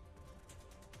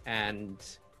 And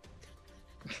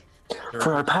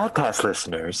For our podcast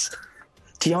listeners,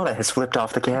 Tiana has flipped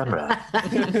off the camera.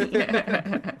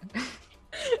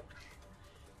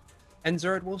 and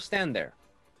Zurt will stand there.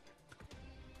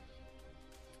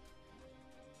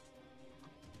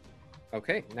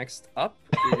 Okay, next up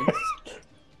is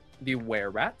the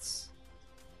were-rats.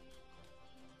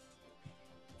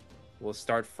 We'll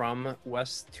start from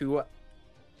west to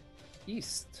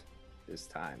east this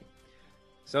time.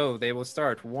 So they will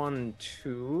start 1,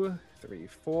 2, 3,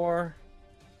 4.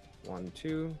 1,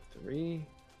 2, 3.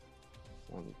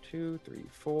 1, 2, 3,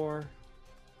 4.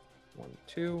 1,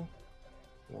 2.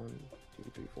 1,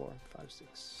 2, 3, 4, 5,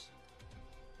 6.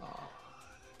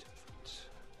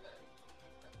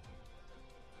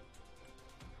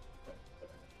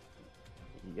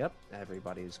 Yep,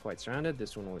 everybody is quite surrounded.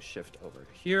 This one will shift over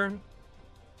here.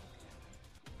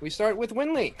 We start with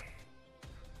Winley.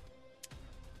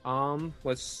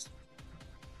 Let's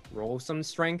roll some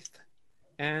strength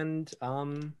and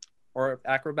or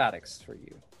acrobatics for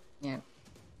you. Yeah.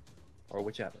 Or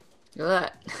whichever. Do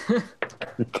that.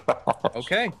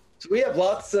 Okay. So we have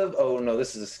lots of. Oh no,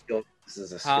 this is a skill. This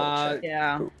is a skill check.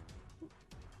 Yeah.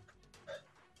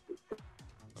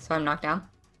 So I'm knocked down?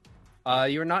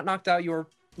 You're not knocked out, you're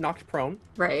knocked prone.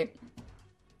 Right.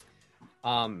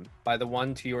 By the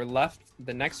one to your left,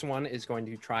 the next one is going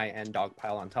to try and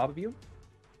dogpile on top of you.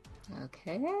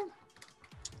 Okay.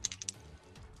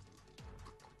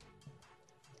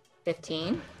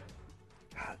 15.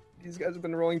 These guys have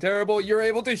been rolling terrible. You're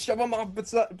able to shove them off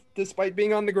despite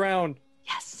being on the ground.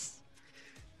 Yes.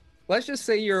 Let's just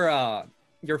say your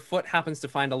foot happens to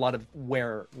find a lot of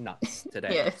were nuts today.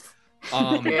 Yes.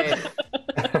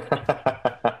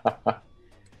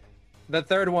 The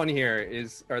third one here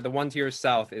is, or the one to your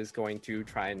south is going to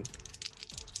try and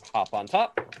hop on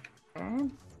top.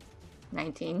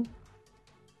 19.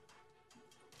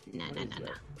 No.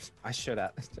 I should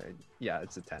have. Yeah,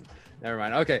 it's a 10. Never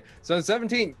mind. Okay, so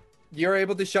 17. You're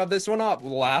able to shove this one up.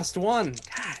 Last one.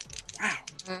 God, wow.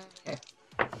 Okay.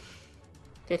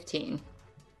 15.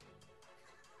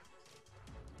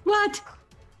 What?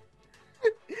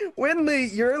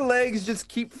 Winley, your legs just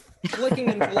keep flicking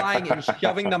and flying and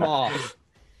shoving them off.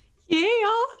 Yeah.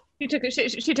 She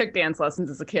took dance lessons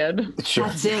as a kid.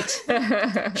 That's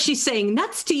it. She's saying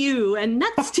nuts to you and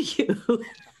nuts to you.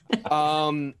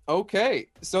 Okay.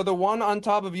 So the one on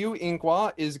top of you,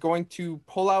 Inqua, is going to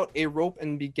pull out a rope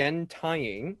and begin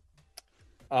tying.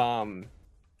 I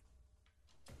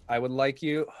would like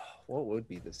you. What would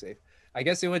be the safe? I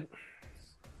guess it would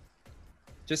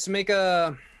just make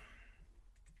a.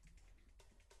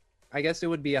 I guess it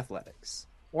would be athletics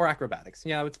or acrobatics.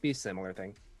 Yeah, it would be a similar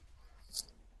thing.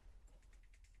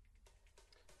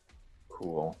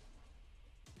 Cool.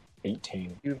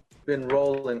 18. You've been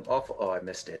rolling off. Oh, I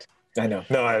missed it. I know.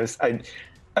 No, I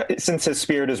since his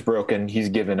spirit is broken, he's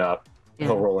given up. Yeah.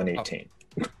 He'll roll an 18.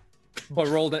 But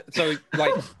rolled it. So,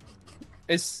 like,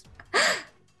 it's.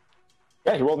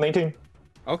 Yeah, he rolled an 18.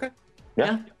 Okay.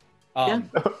 Yeah.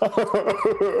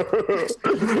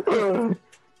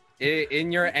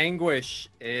 In your anguish,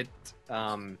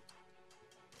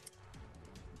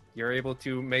 you're able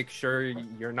to make sure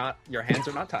your hands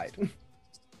are not tied.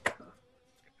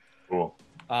 Cool.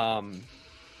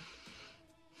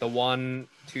 The one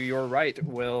to your right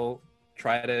will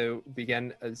try to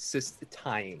begin assist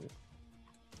tying.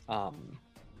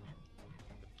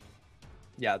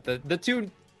 Yeah, the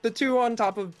two on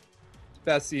top of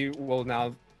Bessie will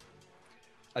now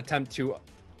attempt to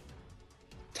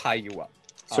tie you up.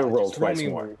 So roll twice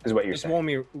more, is what you're saying. Roll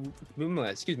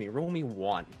me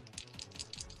one.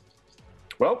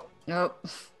 Well, nope.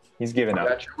 He's given up.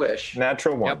 Got your wish.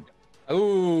 Natural one. Yep.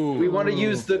 Ooh. We want to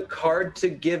use the card to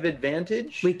give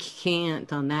advantage? We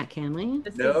can't on that, can we?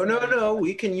 No.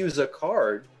 We can use a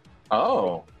card.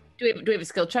 Oh. Do we have a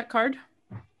skill check card?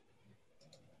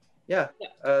 Yeah.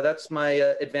 That's my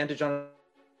advantage on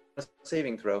a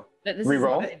saving throw.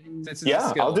 Reroll?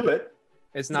 Yeah, I'll do it.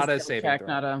 It's not a saving check, throw.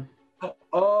 not a.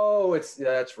 Oh,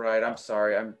 that's right. I'm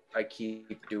sorry. I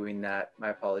keep doing that. My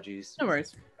apologies. No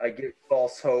worries. I get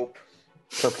false hope.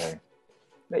 It's okay.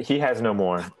 He has no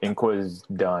more. Inqua's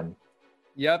done.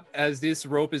 Yep, as this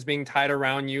rope is being tied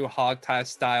around you, hog tie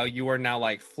style, you are now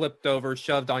like flipped over,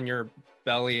 shoved on your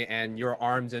belly, and your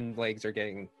arms and legs are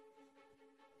getting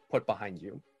put behind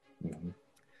you. Mm-hmm.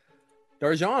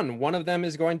 Darjan, one of them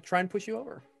is going to try and push you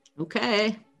over.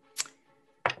 Okay.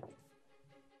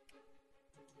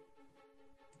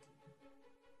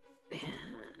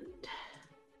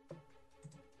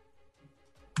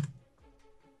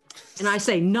 And I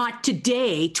say, not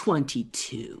today,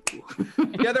 22.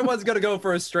 The other one's going to go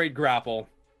for a straight grapple.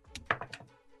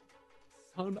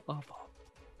 Son of a...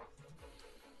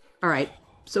 All right.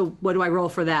 So what do I roll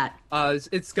for that?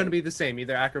 It's going to be the same,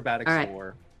 either acrobatics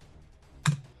or...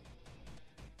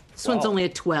 This one's only a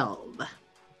 12.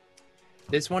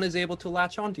 This one is able to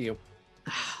latch onto you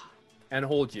and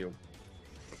hold you.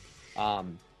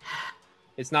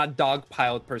 It's not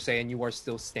dogpiled per se, and you are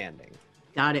still standing.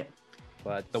 Got it.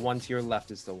 But the one to your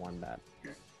left is the one that...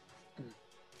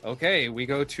 Okay, we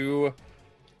go to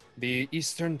the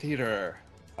Eastern Theater.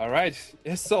 All right,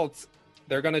 Isolt.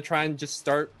 They're going to try and just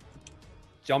start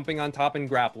jumping on top and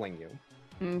grappling you.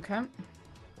 Okay.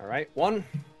 All right, 1.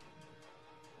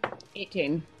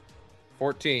 18.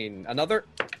 14. Another.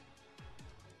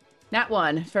 Nat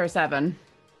 1 for 7.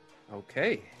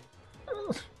 Okay.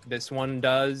 This one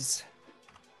does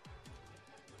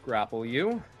grapple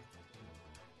you.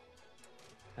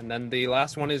 And then the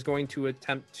last one is going to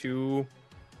attempt to...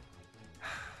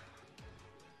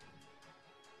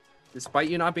 Despite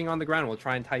you not being on the ground, we'll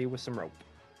try and tie you with some rope.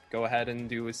 Go ahead and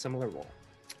do a similar roll.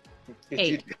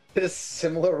 8. This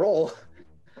similar roll.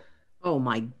 Oh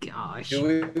my gosh.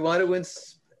 Do we want to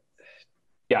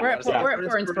Yeah. We're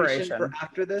for inspiration. for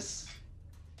after this?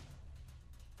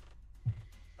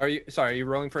 Are you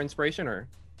rolling for inspiration or?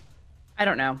 I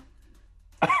don't know.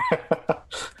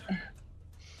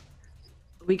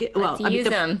 We get Use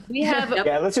them. We have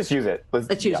Yeah, let's just use it.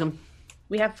 Let's use them.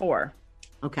 We have 4.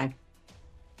 Okay.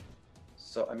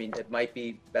 So, I mean, it might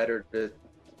be better to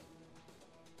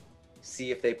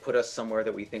see if they put us somewhere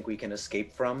that we think we can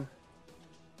escape from.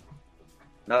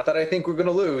 Not that I think we're going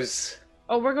to lose.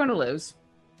 Oh, we're going to lose.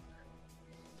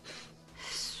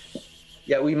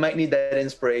 Yeah, we might need that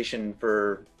inspiration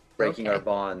for breaking our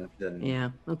bond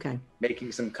and okay.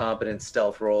 making some competent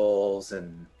stealth rolls.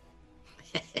 And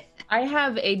I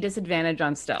have a disadvantage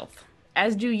on stealth,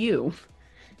 as do you.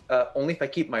 Only if I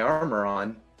keep my armor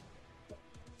on.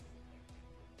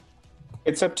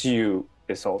 It's up to you,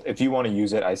 Isolde. If you want to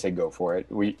use it, I say go for it.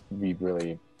 We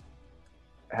really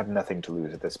have nothing to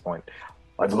lose at this point.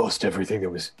 I've lost everything that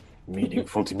was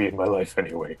meaningful to me in my life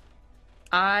anyway.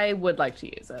 I would like to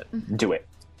use it. Do it.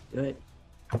 Do it.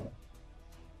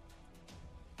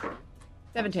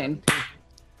 17.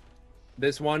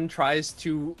 This one tries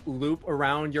to loop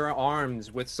around your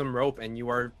arms with some rope, and you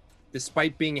are,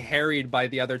 despite being harried by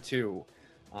the other two,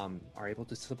 are able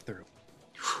to slip through.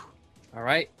 All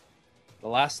right. The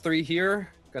last 3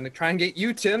 here. Gonna try and get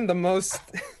you, Tim, the most.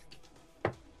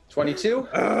 22?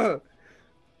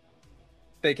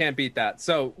 They can't beat that.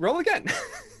 So roll again.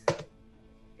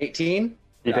 18?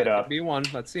 Keep it up. Be 1.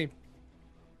 Let's see.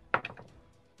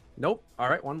 Nope. All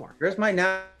right, 1 more. Here's my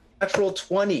natural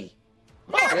 20.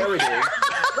 There it is.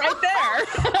 Right there.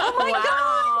 Oh my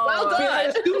god. Well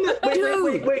done.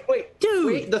 Wait.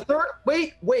 Dude.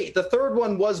 Wait. The third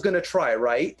one was going to try,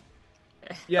 right?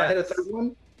 Yeah. I had a third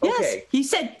one? Yes. Okay. He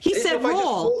said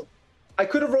roll. I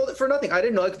could have rolled it for nothing. I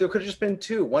didn't know. There could have just been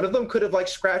 2. One of them could have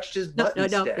scratched his butt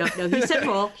instead. No. He said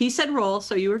roll. He said roll,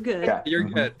 so you were good. Yeah. You're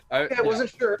good. I wasn't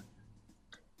sure.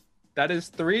 That is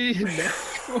 3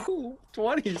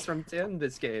 20s from Tim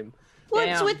this game. What's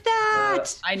Damn. with that?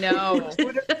 I know.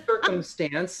 Fortuitous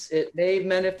circumstance. It may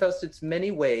manifest its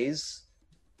many ways.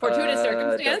 Fortuitous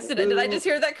circumstance? Did I just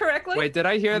hear that correctly? Wait, did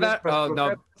I hear that? Oh,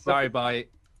 no. Sorry, bye.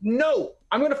 No,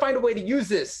 I'm going to find a way to use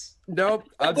this. Nope.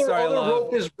 I'm sorry, Other love.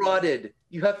 rope is rotted.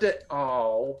 You have to.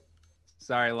 Oh.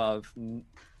 Sorry, love.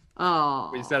 Oh.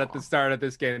 We said at the start of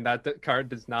this game that the card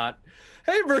does not.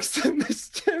 Hey, Brooks of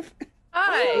Mischief.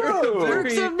 Hi.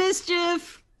 Works of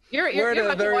mischief. You're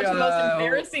about to watch the most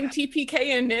embarrassing TPK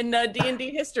in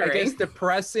D&D history. I guess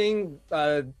depressing.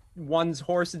 One's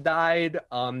horse died.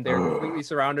 They're completely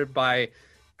surrounded by.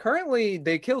 Currently,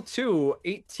 they killed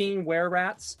 18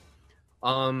 were-rats.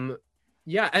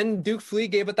 Yeah, and Duke Flea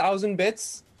gave 1,000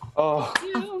 bits. Oh,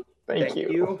 thank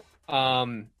you.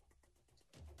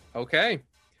 Okay.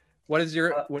 What is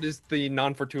the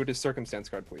non-fortuitous circumstance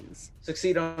card, please?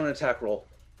 Succeed on an attack roll.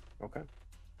 Okay.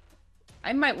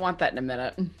 I might want that in a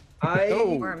minute.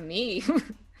 Or me.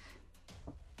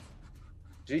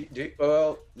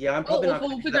 Well, yeah, I'm probably not.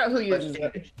 We'll figure out who uses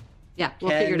it. Yeah, we'll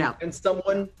figure it out. Can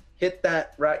someone hit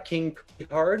that Rat King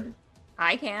pretty hard?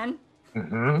 I can.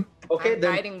 Mm-hmm. Okay,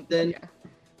 then yeah.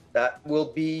 that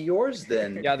will be yours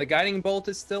then. Yeah, the guiding bolt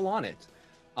is still on it.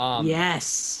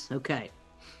 Yes. Okay.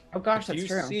 Oh gosh, that's you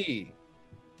true. See,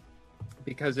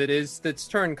 because it is its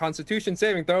turn. Constitution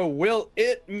saving throw. Will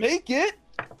it make it?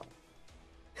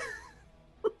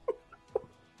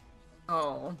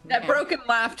 Oh, that broken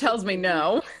laugh tells me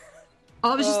no.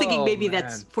 I was just thinking maybe man.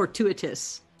 that's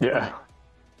fortuitous. Yeah.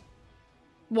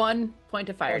 1 point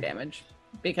of fire damage,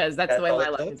 because that's the way my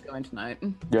luck is going tonight.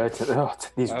 Yeah,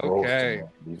 these rolls. Okay.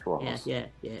 These rolls. Yeah.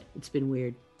 It's been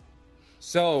weird.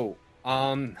 So,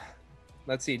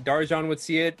 let's see. Darjan would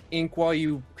see it. Inkwell,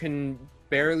 you can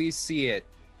barely see it.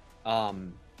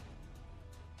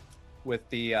 With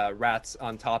the rats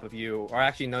on top of you, or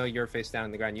actually, no, you're face down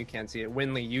on the ground. You can't see it.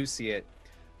 Winley, you see it.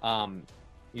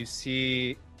 You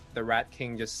see the Rat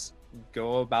King just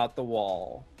go about the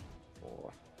wall.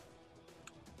 4,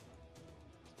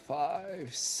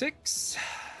 5, 6.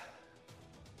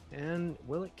 And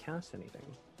will it cast anything?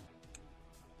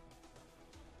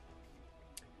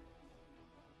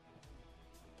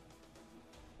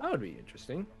 That would be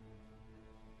interesting.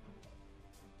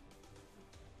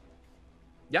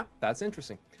 Yeah, that's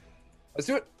interesting. Let's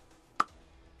do it.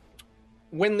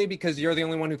 Winley, because you're the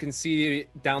only one who can see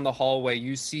down the hallway,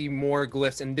 you see more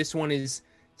glyphs, and this one is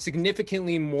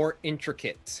significantly more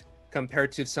intricate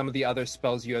compared to some of the other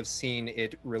spells you have seen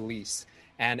it release.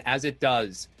 And as it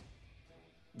does,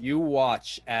 you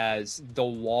watch as the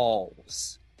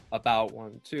walls about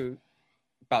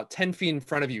 10 feet in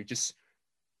front of you, just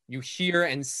you hear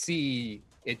and see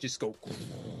it just go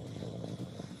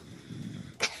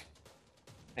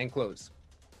and close.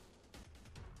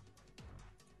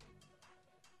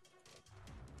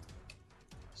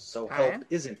 So help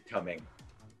isn't coming.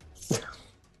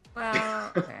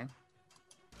 Well, okay.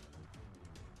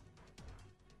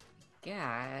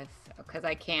 because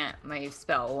I can't. My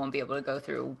spell won't be able to go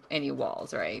through any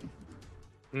walls, right?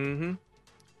 Mm-hmm.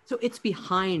 So it's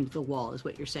behind the wall, is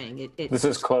what you're saying. This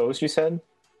is closed, you said?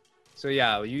 So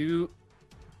yeah, you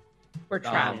We're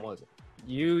trapped.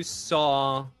 you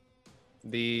saw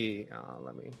the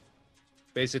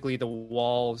basically the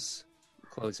walls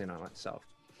closing on itself,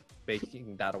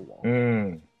 making that a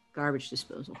wall. Garbage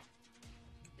disposal.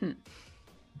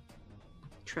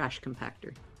 Trash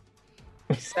compactor.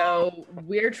 So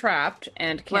we're trapped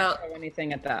and can't Well- throw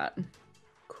anything at that.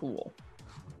 Cool.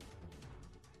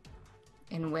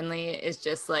 And Winley is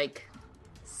just like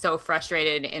so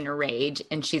frustrated in a rage,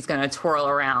 and she's gonna twirl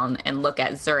around and look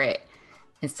at Zurit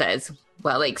and says,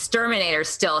 well, the exterminator's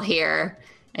still here,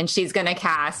 and she's gonna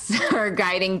cast her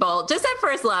guiding bolt just at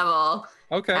first level.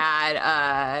 Okay.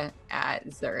 At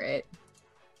Zurit.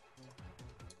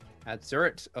 At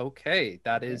Zurit. Okay,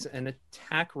 that is an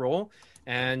attack roll,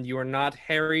 and you are not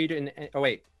harried in. Oh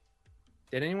wait,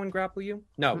 did anyone grapple you?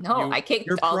 No. No, I kicked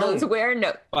you're all prone. those where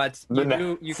no. But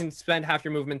you can spend half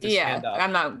your movement to stand up.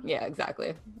 I'm not. Yeah,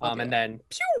 exactly. And then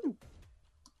pew!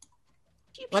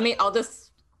 I'll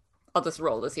just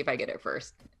roll to see if I get it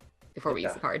first before we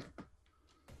use the card.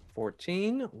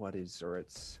 14. What is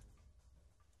Zurit's?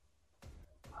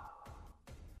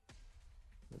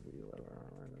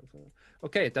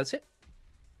 Okay, it does hit.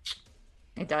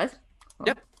 It does?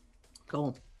 Yep.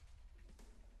 Cool.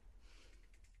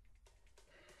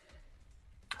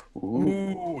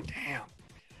 Ooh, damn.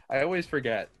 I always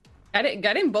forget.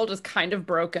 Guiding bolt is kind of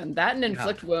broken. That and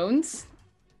inflict wounds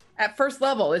at first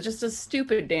level is just a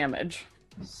stupid damage.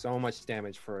 So much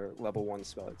damage for level 1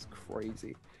 spell. It's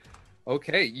crazy.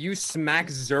 Okay, you smack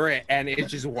Zurit and it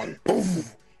just went boom.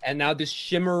 And now this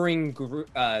shimmering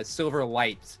silver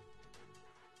light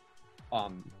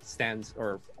stands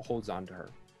or holds on to her.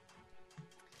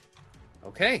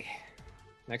 Okay.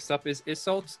 Next up is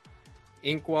Isolt.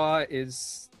 Inqua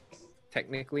is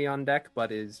technically on deck,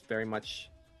 but is very much,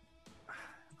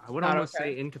 I would almost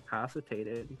say,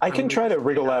 incapacitated. I can try to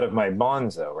wriggle out of my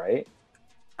bonds, though, right?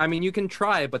 I mean, you can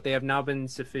try, but they have now been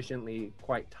sufficiently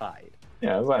quite tied.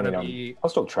 Yeah, well, I mean, I'll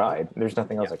still try. There's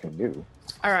nothing else I can do.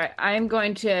 All right, I am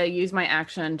going to use my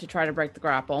action to try to break the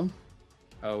grapple.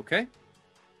 Okay.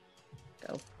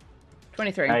 Go.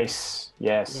 23. Nice.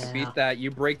 Yes. Yeah. Beat that. You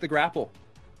break the grapple.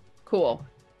 Cool.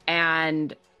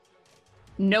 And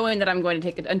knowing that I'm going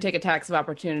to take attacks of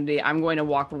opportunity, I'm going to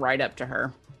walk right up to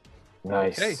her.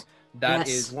 Nice. Okay. That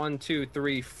is 1, 2,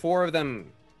 3, 4 of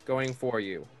them going for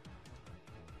you.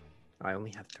 I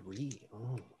only have 3.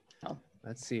 Oh.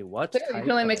 Let's see what. You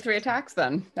can only make 3 attacks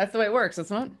then. That's the way it works,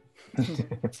 isn't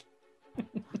it?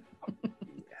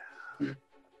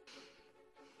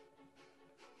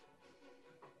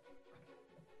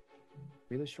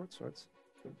 Really short swords.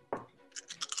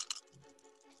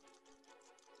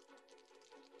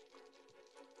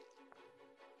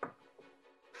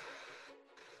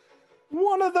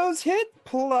 One of those hit,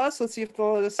 plus, let's see if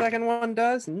the second one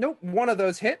does. Nope, one of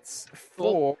those hits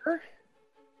for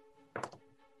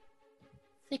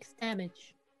 6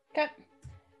 damage. Okay.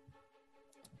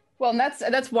 Well, and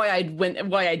that's why I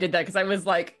did that, because I was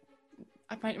like,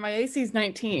 my AC is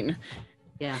 19.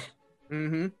 Yeah.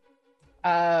 Mm-hmm.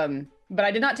 But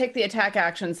I did not take the attack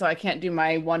action, so I can't do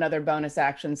my one other bonus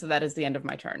action, so that is the end of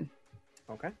my turn.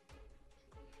 Okay.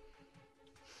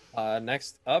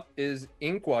 Next up is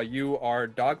Inqua. You are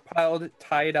dogpiled,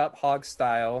 tied up, hog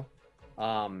style.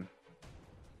 Trying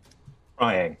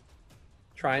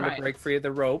to break free of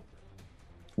the rope.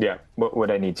 Yeah. What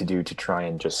would I need to do to try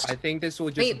and just? I think this will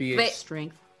just be a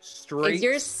strength. Straight. Is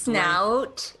your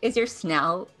snout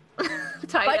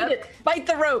tied up? Bite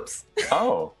the ropes.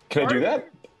 Oh, can I do that?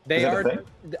 They Is that a are thing?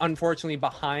 unfortunately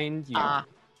behind you.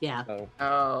 Yeah. So.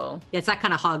 Oh. Yeah, it's that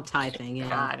kind of hog tie thing. Yeah.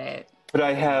 Got it. But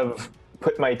I have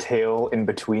put my tail in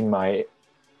between my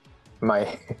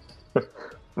my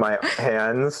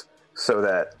hands so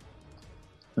that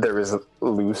there is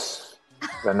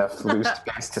enough loose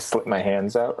space to slip my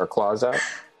hands out or claws out.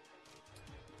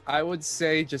 I would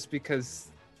say just because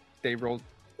they rolled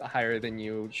higher than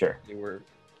you. Sure. You were.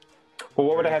 Well,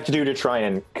 what would I have to do to try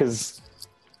and because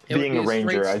being a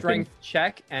ranger, I think. Strength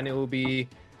check, and it will be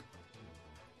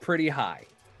pretty high.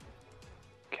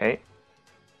 Okay.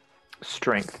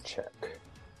 Strength check.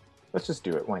 Let's just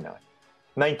do it. Why not?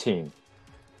 19.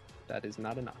 That is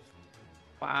not enough.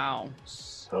 Wow.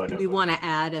 Do we want to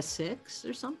add a 6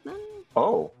 or something?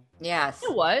 Oh. Yes. You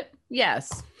know what?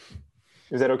 Yes.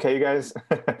 Is that okay, you guys?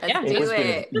 Let's do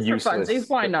it. Useless.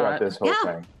 Why not? This whole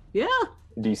thing. Yeah.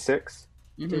 D6.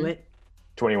 Do it.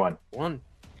 21. 1.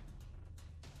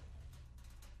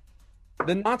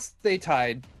 The knots they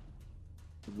tied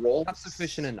roll not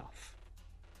sufficient enough.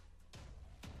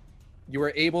 You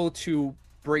were able to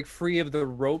break free of the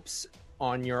ropes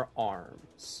on your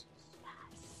arms.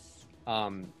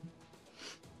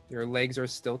 Your legs are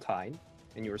still tied,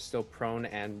 and you are still prone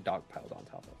and dogpiled on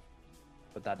top of.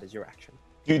 But that is your action.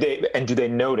 Do they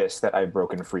notice that I've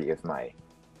broken free of my?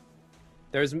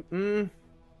 There's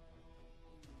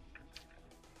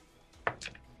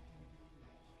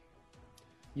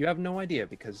You have no idea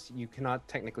because you cannot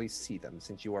technically see them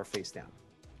since you are face down.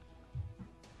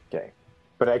 Okay,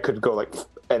 but I could go like,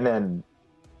 and then.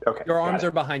 Okay. Your arms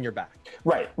are behind your back.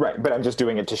 Right. But I'm just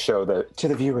doing it to show to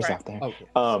the viewers out there. Okay.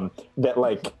 That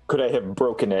like, could I have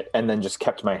broken it and then just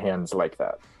kept my hands like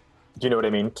that? Do you know what I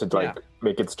mean? To like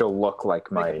make it still look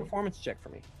like my Make a performance check for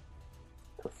me.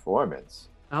 Performance.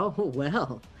 Oh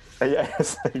well.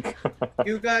 Yes.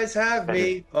 You guys have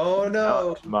me. Oh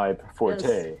no. Not my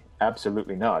forte. Yes.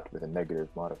 Absolutely not with a negative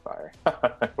modifier.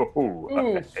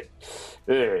 Ooh.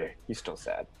 He's still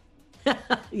sad.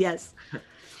 Yes.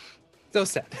 So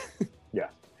sad. Yeah.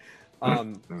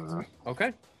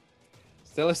 Okay.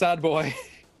 Still a sad boy.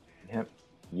 Yep.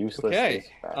 Useless. Okay.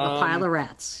 A pile of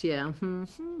rats. Yeah.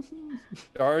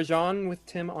 Darjan with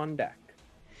Tim on deck.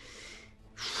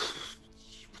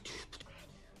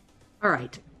 All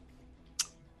right.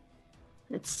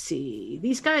 Let's see.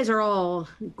 These guys are all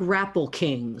grapple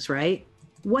kings, right?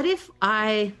 What if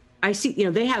I see,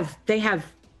 they have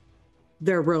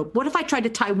their rope. What if I tried to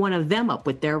tie one of them up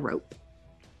with their rope?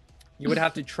 You would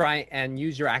have to try and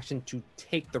use your action to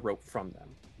take the rope from them.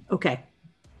 Okay.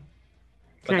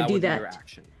 Can I do would be that? your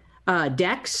action.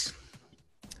 Dex?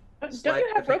 Don't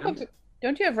you have rope?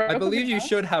 Don't you have rope? I believe you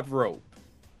should have rope.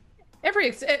 Every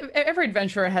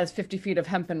adventurer has 50 feet of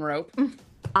hempen rope.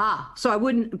 So I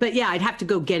wouldn't, but yeah, I'd have to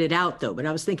go get it out though. But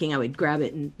I was thinking I would grab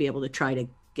it and be able to try to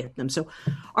get them. So,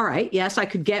 all right, yes, I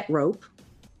could get rope.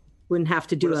 Wouldn't have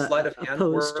to do Would a sleight of a hand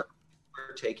post. work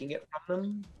for taking it from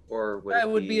them, or would That it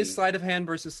would be a sleight of hand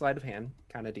versus sleight of hand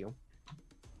kind of deal.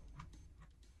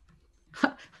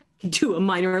 Do a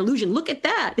minor illusion. Look at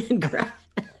that and grab.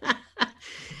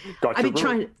 I've been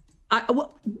trying.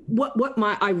 What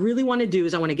I really want to do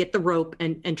is I want to get the rope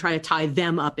and try to tie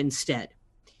them up instead.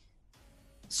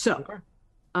 So,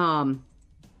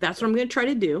 that's what I'm going to try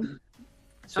to do.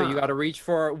 So you got to reach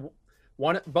for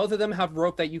one. Both of them have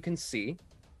rope that you can see.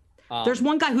 There's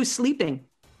one guy who's sleeping.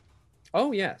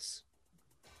 Oh yes.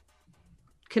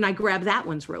 Can I grab that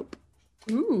one's rope?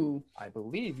 Ooh. I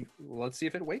believe. Let's see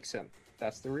if it wakes him.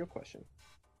 That's the real question.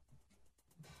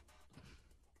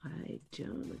 I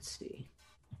don't. Let's see.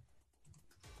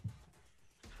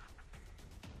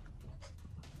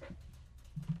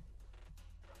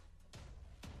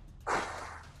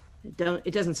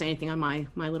 It doesn't say anything on my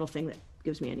little thing that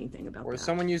gives me anything about Or that.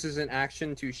 someone uses an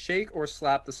action to shake or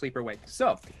slap the sleeper awake.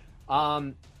 So,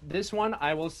 this one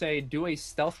I will say do a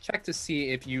stealth check to see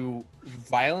if you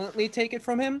violently take it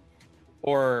from him,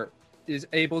 or is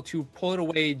able to pull it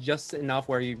away just enough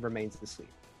where he remains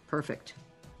asleep. Perfect.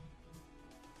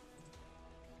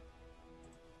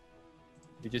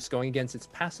 You're just going against its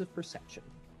passive perception.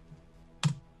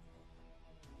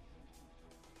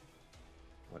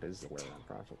 What is the word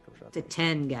on passive perception? It's a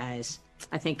 10, guys.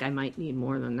 I think I might need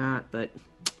more than that, but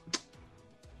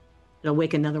it'll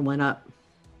wake another one up.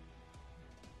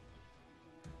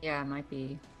 Yeah, it might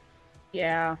be.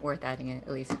 Yeah. Worth adding it,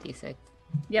 at least a d6.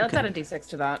 Yeah, let's add a d6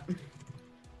 to that.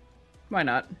 Why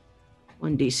not?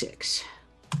 1d6.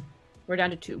 We're down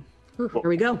to 2. Here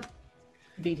we go.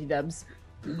 BT dubs.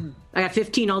 I got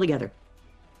 15 altogether.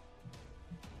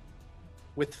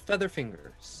 With feather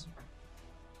fingers.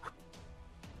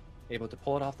 Able to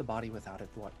pull it off the body without it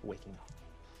waking up.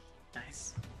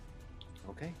 Nice.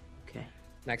 Okay. Okay.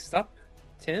 Next up,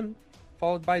 Tim,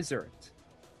 followed by Zurit.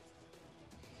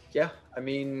 Yeah, I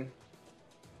mean,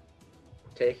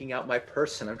 taking out my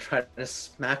purse and I'm trying to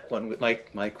smack one with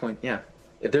my coin. Yeah,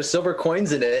 if there's silver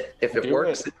coins in it, if it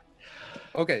works.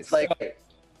 Okay, it's like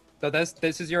so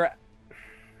this is your.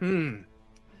 So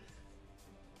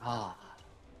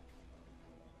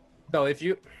if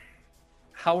you,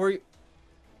 how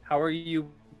are you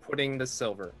putting the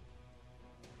silver?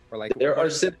 Or like there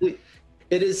is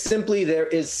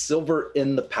silver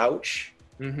in the pouch.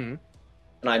 Mm-hmm.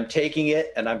 And I'm taking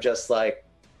it and I'm just like,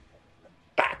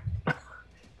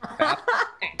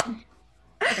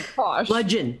 Gosh.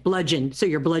 Bludgeon. So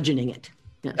you're bludgeoning it.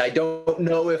 Yes. I don't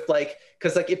know if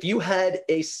because if you had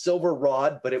a silver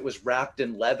rod, but it was wrapped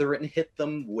in leather and hit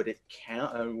them, would it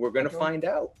count? We're going to find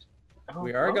out.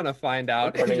 We are going to find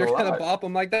out if you're going to bop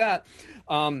them like that.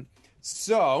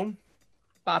 So,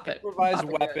 bop it. Improvised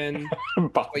weapon.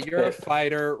 But you're a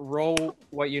fighter. Roll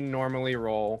what you normally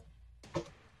roll.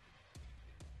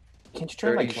 Can't you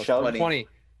try like shove 20.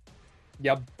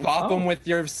 You bop him with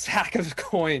your sack of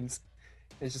coins.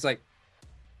 It's just like.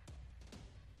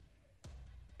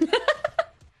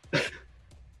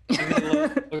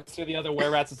 Looks to the other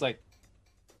were-rats. It's like.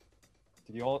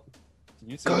 Did you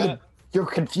see Good. that? You're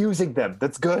confusing them.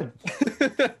 That's good.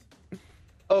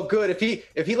 Oh, good. If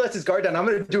he lets his guard down, I'm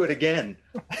gonna do it again.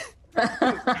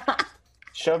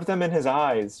 Shove them in his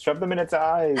eyes. Shove them in its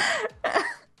eyes.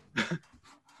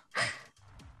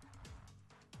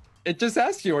 It just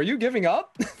asked you, are you giving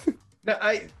up? No,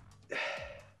 I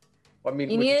mean,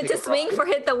 You would needed take to a swing bribe? for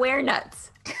hit the were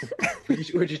nuts.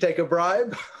 Would you take a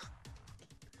bribe?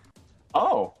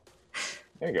 Oh,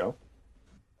 there you go.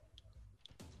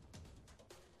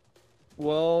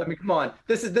 Well, I mean, come on.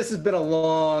 This has been a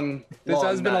long. This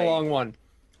has been a night. long one.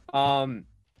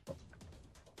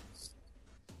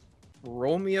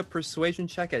 Roll me a persuasion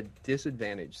check at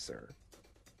disadvantage, sir.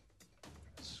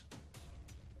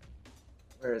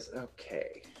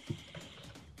 Okay.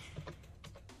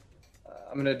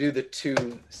 I'm gonna do the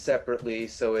two separately,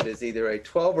 so it is either a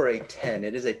 12 or a 10.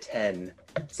 It is a 10.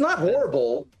 It's not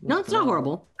horrible. No, it's not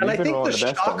horrible. And I You've been think the rolling the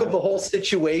best shock on of it. the whole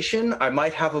situation, I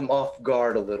might have him off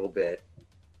guard a little bit.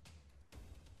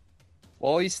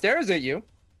 Well, he stares at you.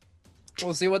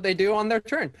 We'll see what they do on their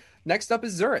turn. Next up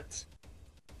is Zuritz.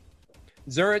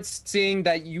 Zuritz, seeing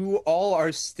that you all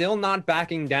are still not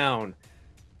backing down,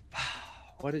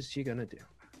 what is she gonna do?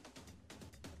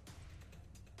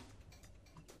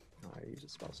 Oh, I use a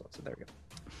spell slot, so there we go.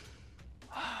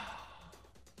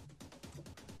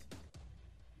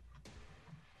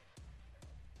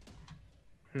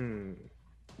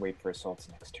 Wait for Assault's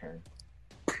next turn.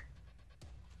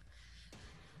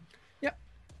 Yep.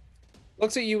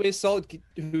 Looks at you, Assault,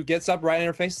 who gets up right in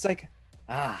her face. It's like,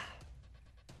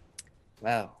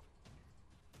 well,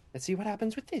 let's see what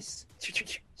happens with this.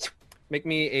 Make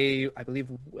me a, I believe,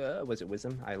 was it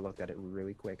Wisdom? I looked at it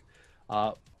really quick.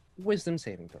 Wisdom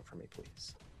saving throw for me,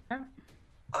 please.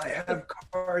 I have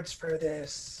cards for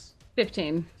this.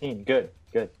 15. Good.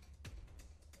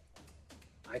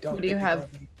 I don't. What do you think have?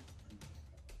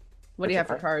 What do you have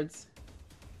for cards?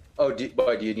 Oh, do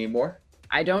you need more?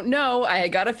 I don't know. I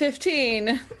got a 15.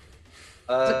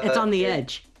 It's on the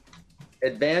edge.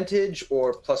 Advantage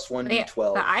or plus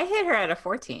 1d12? But I hit her at a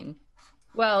 14.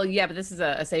 Well, yeah, but this is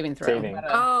a saving throw. Saving. not a-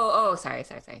 Oh, sorry.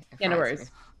 Yeah, no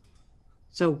worries.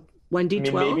 So 1d12.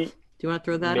 I mean, maybe- Do you want to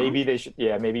throw that on? Maybe they should.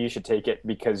 Yeah, maybe you should take it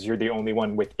because you're the only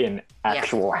one within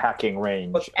actual hacking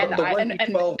range. And the I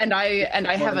 1d12 and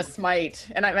I have a smite,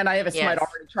 and I have a smite Yes.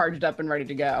 already charged up and ready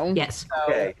to go. Yes.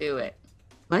 So Okay. Do it.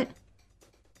 What?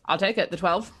 I'll take it. The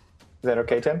 12. Is that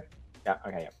okay, Tim? Yeah.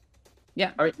 Okay.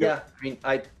 Yeah. All right, yeah. I mean,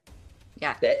 I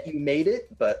bet you made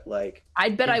it, but like. I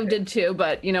bet I did too,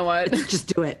 but you know what? Let's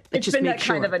just do it. It's just been make that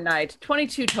sure. kind of a night.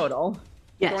 22 total.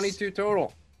 Yes. 22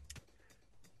 total.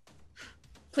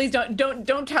 Please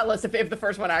don't tell us if the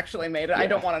first one actually made it. I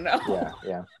don't want to know.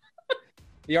 Yeah.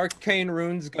 The arcane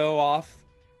runes go off,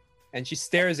 and she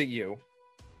stares at you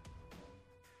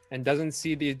and doesn't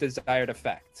see the desired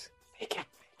effect.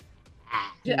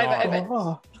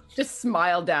 I just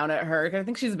smile down at her. I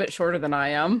think she's a bit shorter than I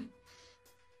am.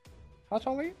 How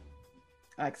tall are you?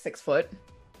 Like 6 foot.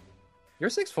 You're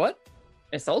 6 foot?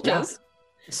 Assault Yeah. is.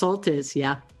 Assault is,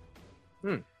 yeah.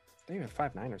 I think you're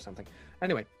 5'9" or something.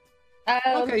 Anyway. Um,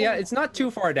 Okay, yeah, it's not too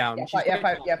far down. Yeah, She's very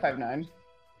tall.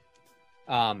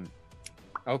 5'9".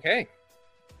 Okay.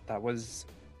 That was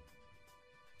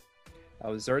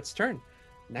Zert's turn.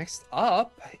 Next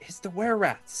up is the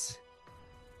were-rats.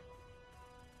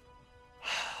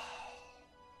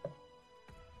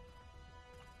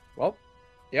 Well,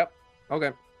 yep.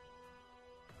 Okay.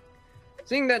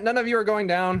 Seeing that none of you are going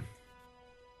down.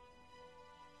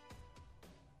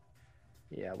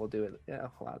 Yeah, we'll do it. Yeah,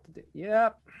 we'll have to do.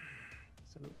 Yep.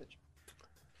 Son of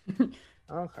a bitch.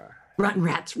 Okay. Run,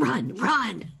 rats,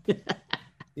 run!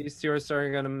 These two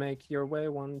are going to make your way.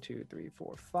 1, 2, 3,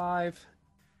 4, 5.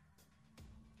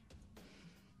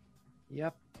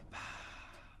 Yep.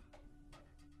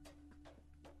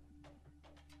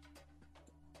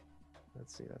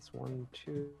 Let's see. That's 1,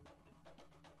 2.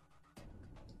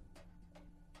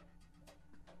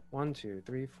 1, 2,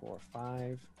 3, 4,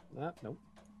 5. Nope.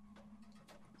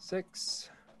 6.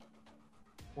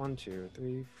 1, 2,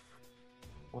 3.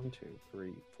 1, 2,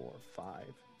 3, 4, 5.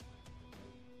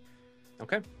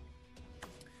 Okay.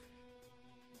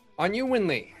 On you,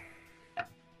 Winley.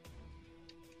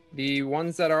 The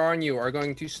ones that are on you are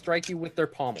going to strike you with their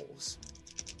pommels.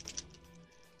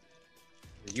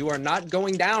 You are not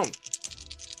going down.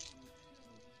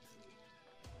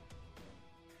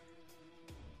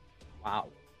 Wow.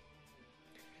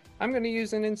 I'm going to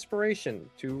use an inspiration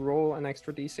to roll an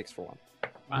extra d6 for one.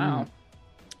 Wow.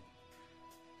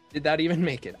 Did that even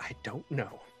make it? I don't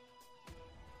know.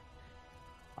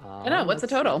 I know. What's the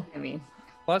total? I mean,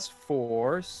 Plus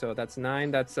 4, so that's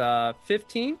 9. That's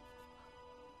 15.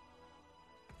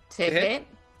 to hit?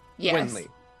 Yes. Winley.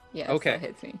 Yes, Okay. that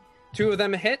hits me. 2 of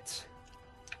them hit.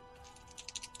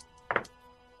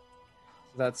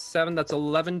 That's 7. That's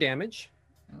 11 damage.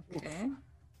 Okay.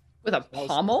 With a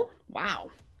pommel? Wow.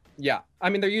 Yeah. I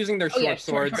mean, they're using their short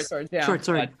swords. Short swords, yeah. Short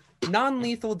sword.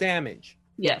 Non-lethal damage.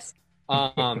 Yes.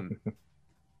 The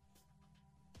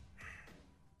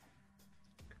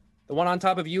one on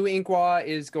top of you, Inkwa,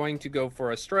 is going to go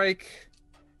for a strike,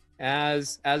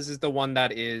 as is the one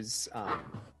that is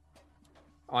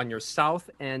on your south.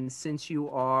 And since you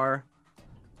are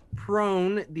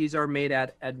prone, these are made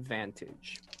at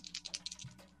advantage.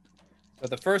 So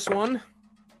the first one,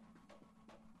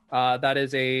 that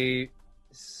is a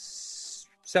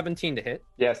 17 to hit.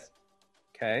 Yes.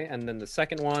 Okay, and then the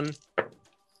second one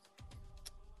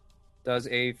does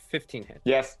a 15 hit.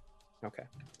 Yes. Okay.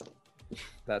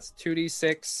 That's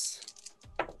 2d6.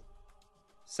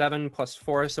 7 plus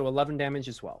 4, so 11 damage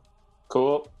as well.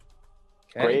 Cool.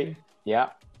 Okay. Great. Yeah. You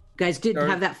guys didn't Dar-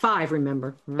 have that 5,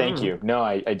 remember? Thank you. No,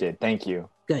 I did. Thank you.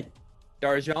 Good.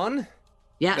 Darjan,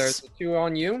 Yes. there's a 2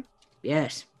 on you.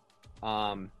 Yes.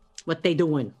 Um, What they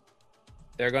doing?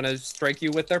 they're gonna strike you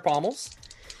with their pommels.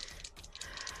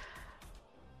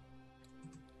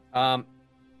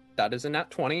 That is a nat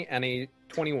 20 and a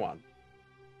 21.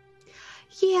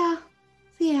 Yeah.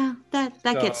 Yeah. That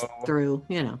gets So- through,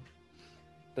 you know.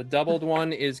 The doubled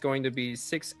one is going to be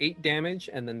 8 damage,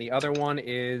 and then the other one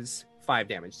is 5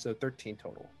 damage, so 13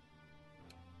 total.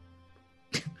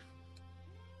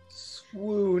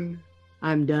 Swoon.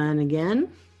 I'm done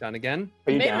again. Done again.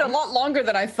 You made it a lot longer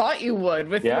than I thought you would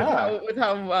with Yeah. with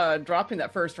how dropping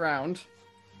that first round.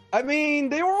 I mean,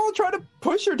 they were all trying to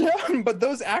push her down, but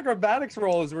those acrobatics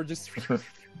rolls were just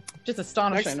just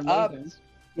astonishing. Next up, amazing.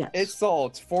 It's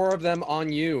 4 of them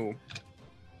on you.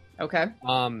 Okay.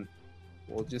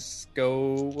 We'll just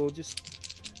go.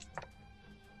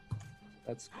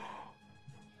 That's.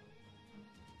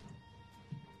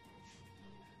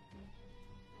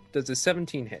 Does a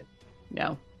 17 hit?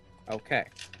 No. Okay.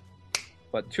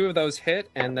 But 2 of those hit,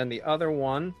 and then the other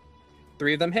one,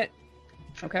 3 of them hit.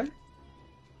 Okay.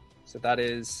 So that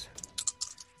is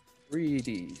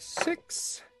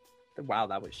 3d6. Wow,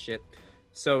 that was shit.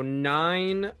 So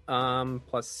 9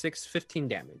 plus 6, 15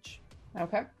 damage.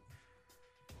 Okay.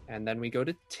 And then we go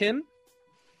to Tim.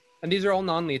 And these are all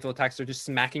non-lethal attacks. They're just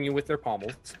smacking you with their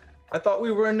pommels. I thought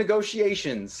we were in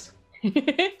negotiations.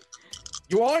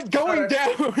 You aren't going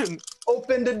down!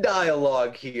 Open to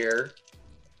dialogue here.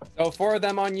 So 4 of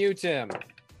them on you, Tim.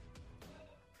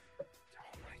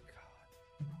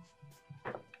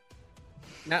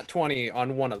 Nat 20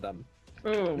 on one of them.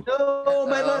 Ooh. No,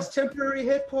 my last temporary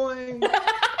hit point.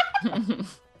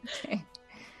 Okay.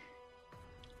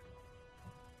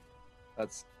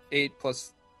 That's 8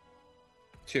 plus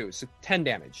 2, so 10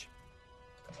 damage.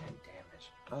 10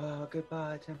 damage. Oh,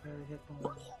 goodbye, temporary hit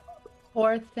point.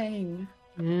 Poor thing.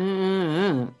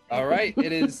 All right,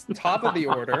 it is top of the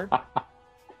order.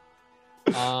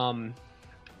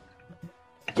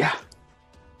 Yeah.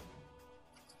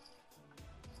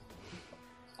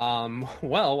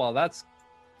 Well, that's.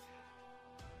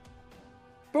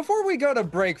 Before we go to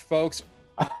break, folks,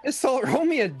 so roll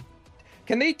me a.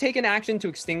 Can they take an action to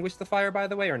extinguish the fire, by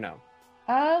the way, or no?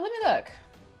 Let me look.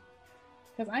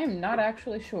 Because I am not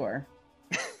actually sure.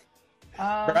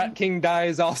 Rat King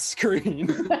dies off screen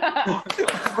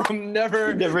from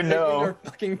never Never taking know. her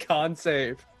fucking con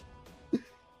save.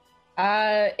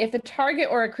 If the target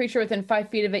or a creature within 5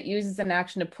 feet of it uses an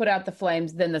action to put out the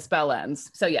flames, then the spell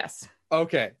ends. So yes.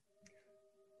 Okay.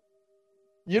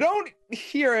 You don't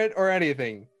hear it or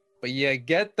anything, but you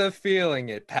get the feeling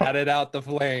it patted out the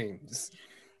flames.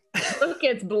 Look,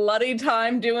 it's bloody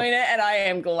time doing it, and I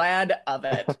am glad of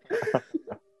it. That's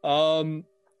where we're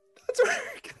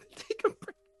gonna take a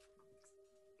break.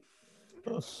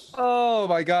 Oh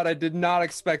my god, I did not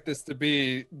expect this to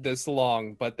be this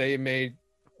long, but they made.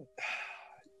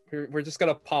 We're just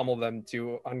gonna pommel them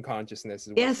to unconsciousness. Is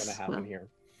what's Yes, gonna happen well. here.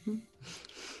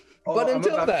 Oh, But I'm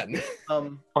until about- then,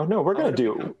 Oh no, we're gonna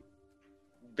do.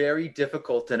 Very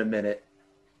difficult in a minute.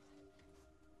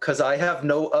 Because I have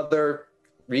no other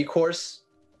recourse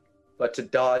but to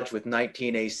dodge with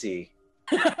 19 AC.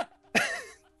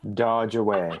 Dodge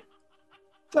away.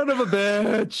 son of a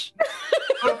bitch.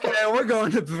 Okay, we're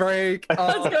going to break.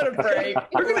 Let's go to break.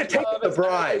 We're going to take the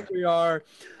bribe. We are.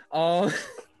 Go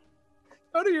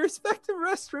to your respective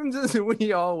restrooms as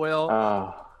we all will.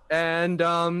 And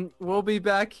we'll be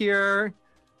back here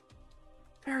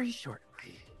very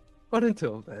shortly. But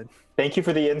until then. Thank you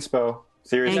for the inspo.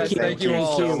 Seriously, Thank you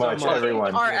all so much,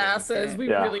 everyone. Our asses. We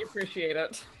Yeah. really appreciate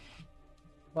it.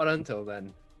 But until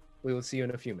then, we will see you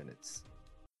in a few minutes.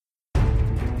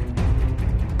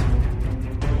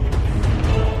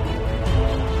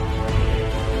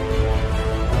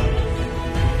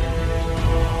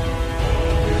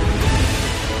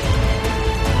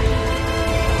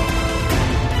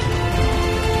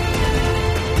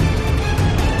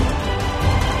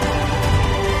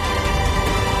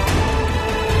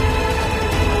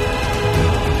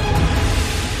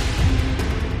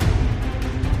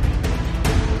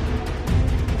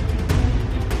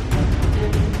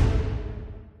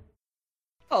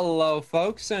 Hello,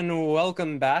 folks, and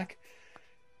welcome back.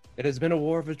 It has been a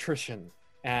war of attrition,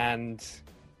 and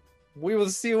we will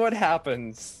see what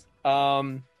happens.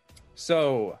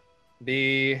 So,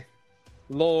 the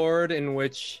Lord in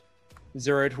which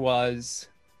Zurit was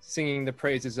singing the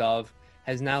praises of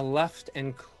has now left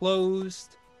and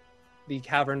closed the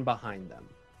cavern behind them.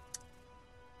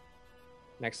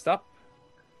 Next up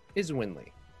is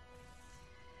Winley.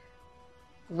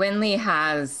 Winley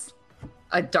has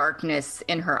a darkness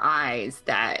in her eyes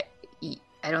that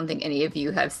I don't think any of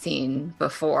you have seen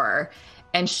before.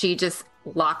 And she just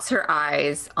locks her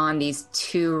eyes on these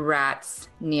two rats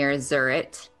near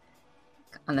Zurit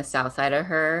on the south side of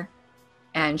her.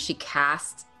 And she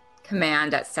casts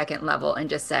command at second level and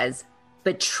just says,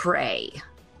 betray.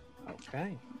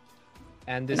 Okay.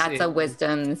 And that's a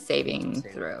wisdom saving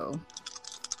throw.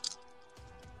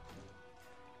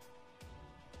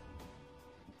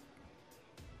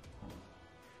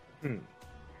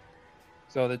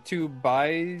 So the two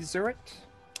by Zurit?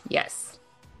 Yes.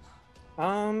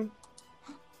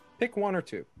 Pick one or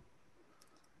two.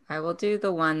 I will do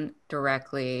the one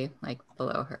directly, like,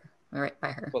 below her. Right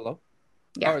by her. Below?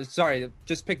 Yeah. Oh, sorry,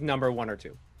 just pick number 1 or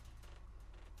 2.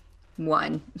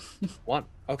 1. 1.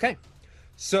 Okay.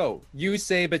 So, you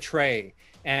say betray,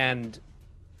 and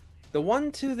the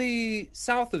one to the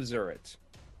south of Zurit,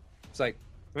 it's like,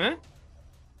 eh?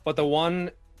 But the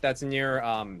one that's near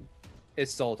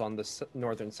Isolt on the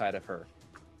northern side of her,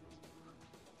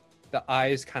 the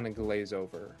eyes kind of glaze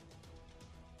over.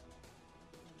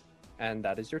 And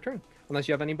that is your turn, unless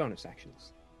you have any bonus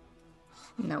actions.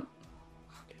 No.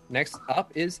 Next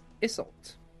up is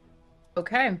Isolt.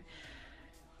 Okay.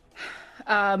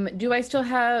 Do I still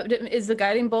have? Is the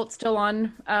guiding bolt still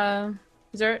on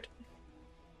Zurit?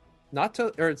 Not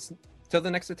till, or it's till the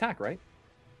next attack, right?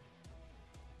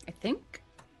 I think.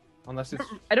 Unless it's.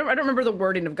 I don't remember the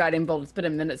wording of guiding bolt. It's been a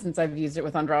minute since I've used it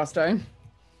with Andraste.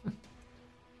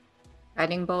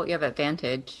 Guiding bolt, you have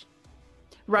advantage.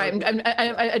 Right.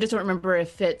 I just don't remember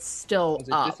if it's still Is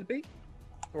it up. dissipate?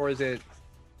 Or is it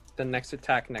the next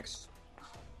attack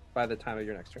by the time of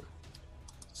your next turn?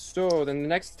 So then the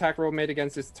next attack roll made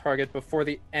against this target before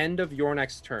the end of your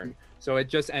next turn. So it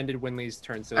just ended Winley's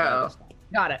turn. So that is fine.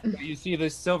 Got it. So you see the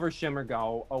silver shimmer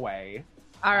go away.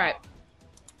 All right.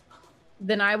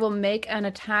 Then I will make an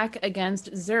attack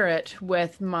against Zurit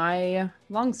with my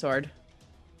longsword.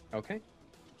 Okay.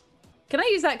 Can I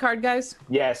use that card, guys?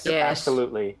 Yes,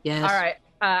 absolutely. Yes. All right.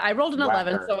 I rolled an Whack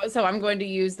 11, her. so I'm going to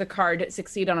use the card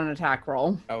succeed on an attack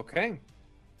roll. Okay.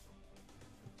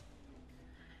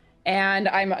 And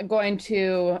I'm going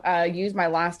to use my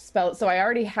last spell. So I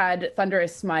already had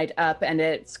Thunderous Smite up, and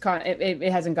it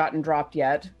hasn't gotten dropped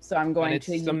yet. So I'm going And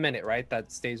to. it's a minute, right?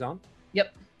 That stays on?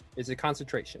 Yep. Is it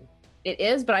concentration? It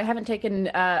is, but I haven't taken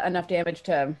enough damage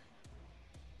to.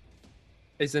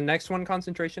 Is the next one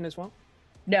concentration as well?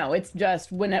 No, it's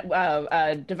just when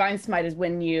Divine Smite is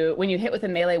when you hit with a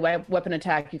melee weapon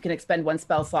attack, you can expend one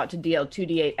spell slot to deal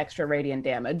 2d8 extra radiant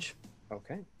damage.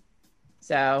 Okay.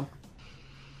 So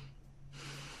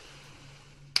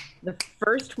the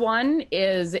first one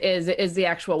is the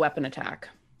actual weapon attack.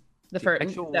 The first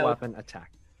Actual weapon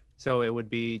attack. So it would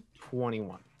be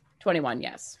 21. 21,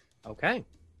 yes. Okay.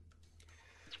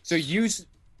 So you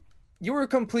were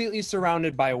completely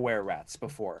surrounded by were-rats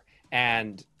before,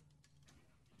 and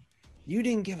you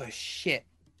didn't give a shit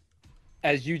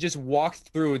as you just walked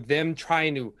through them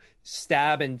trying to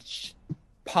stab and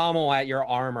pommel at your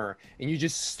armor, and you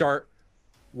just start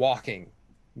walking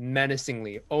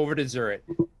menacingly over to Zurit,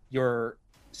 your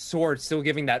sword still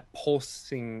giving that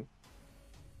pulsing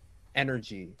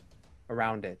energy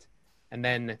around it. And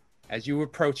then as you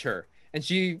approach her, and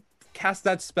she cast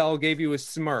that spell, gave you a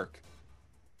smirk,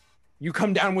 you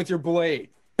come down with your blade.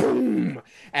 Boom!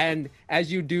 And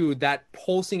as you do, that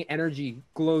pulsing energy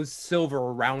glows silver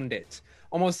around it,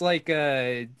 almost like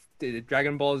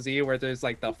Dragon Ball Z, where there's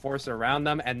like the force around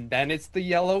them, and then it's the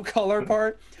yellow color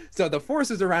part. So the force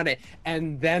is around it,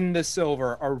 and then the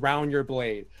silver around your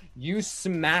blade. You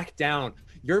smack down.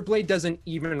 Your blade doesn't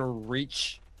even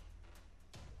reach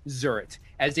Zurit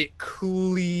as it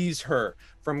cleaves her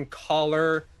from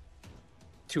collar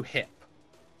to hip.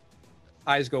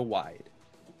 Eyes go wide.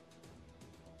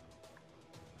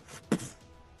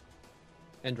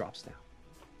 And drops down.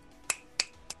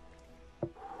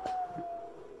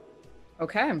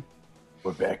 Okay.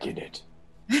 We're back in it.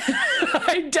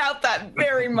 I doubt that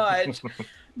very much.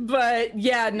 But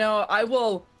yeah, no, I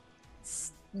will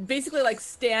basically like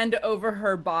stand over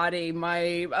her body,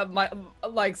 my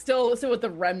like still with the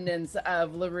remnants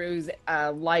of LaRue's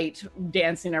light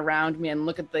dancing around me, and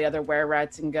look at the other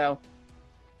were-rats and go,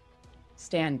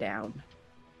 stand down.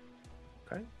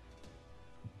 Okay.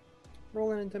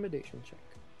 Roll an intimidation check.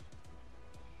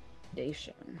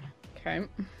 Intimidation. Okay.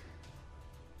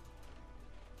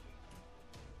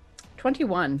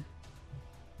 21.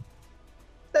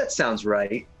 That sounds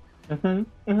right.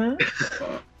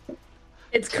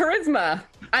 It's charisma.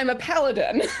 I'm a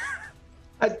paladin.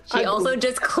 She also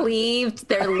just cleaved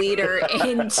their leader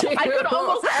into. I could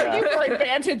almost argue for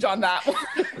advantage on that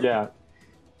one. Yeah.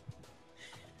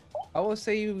 I will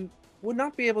say you would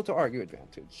not be able to argue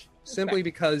advantage, simply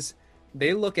because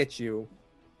they look at you,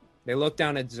 they look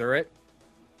down at Zurit,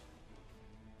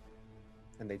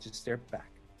 and they just stare back.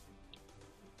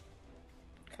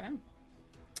 Okay.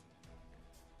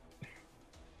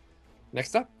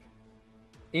 Next up,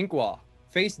 Inkwell,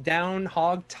 face down,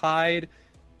 hog-tied,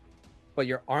 but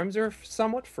your arms are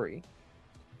somewhat free.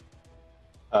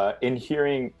 In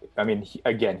hearing, I mean,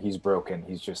 again, he's broken.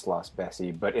 He's just lost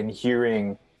Bessie. But in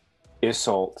hearing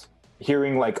Isolt,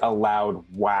 hearing like a loud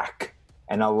whack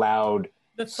and a loud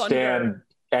stand,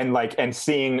 and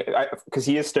seeing, because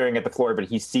he is staring at the floor, but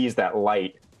he sees that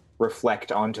light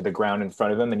reflect onto the ground in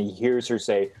front of him, and he hears her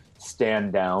say,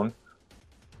 "Stand down."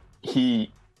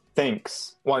 He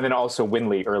thinks, well, and then also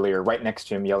Winley earlier, right next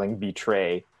to him, yelling,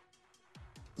 "Betray."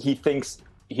 He thinks,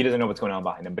 he doesn't know what's going on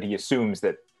behind him, but he assumes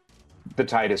that the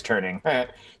tide is turning.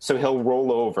 So he'll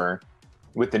roll over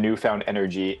with the newfound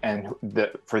energy, and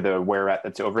for the were-rat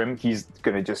that's over him, he's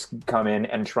going to just come in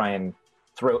and try and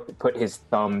put his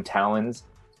thumb talons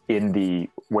in the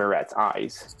were-rat's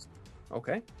eyes.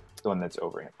 Okay. The one that's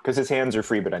over him. Because his hands are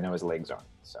free, but I know his legs aren't.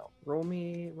 So roll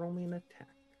me an attack.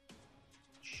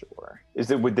 Sure.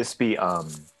 Would this be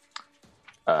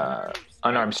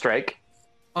unarmed strike?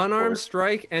 Unarmed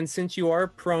strike, and since you are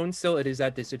prone still, it is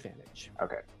at disadvantage.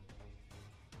 Okay.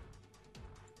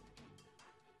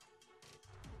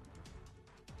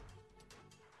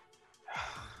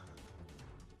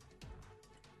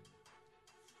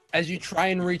 As you try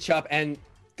and reach up, and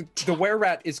the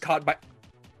were-rat is caught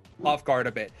off guard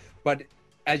a bit, but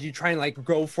as you try and like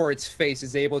go for its face,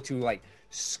 is able to like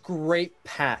scrape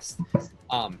past.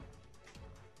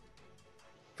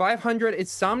 500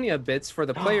 insomnia bits for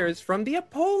the players from the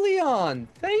Apollyon.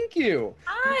 Thank you.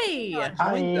 Hi.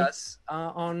 Joined us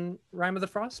on Rime of the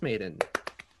Frost Maiden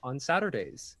on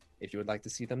Saturdays, if you would like to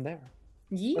see them there.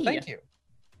 Yeah. Well, thank you.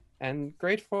 And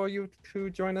great for you to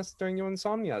join us during your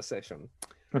insomnia session.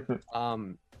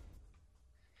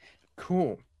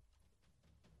 Cool.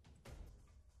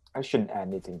 I shouldn't add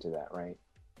anything to that, right?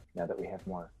 Now that we have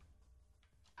more.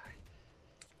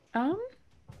 I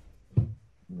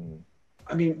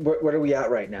mean, what are we at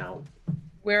right now?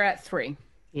 We're at 3.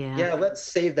 Yeah, let's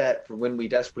save that for when we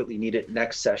desperately need it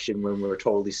next session when we're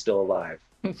totally still alive.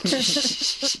 I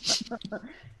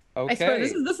swear,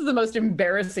 this is the most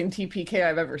embarrassing TPK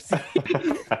I've ever seen.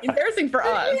 Embarrassing for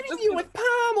us. Hitting you with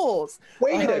pommels.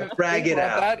 Way to drag it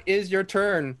out. That is your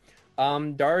turn.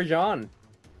 Darjan.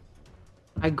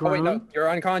 I groan. Oh, wait, no, you're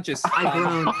unconscious. I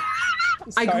groan.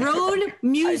 I groan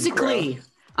musically.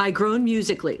 I groan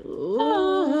musically.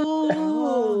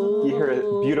 You hear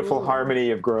a beautiful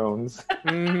harmony of groans.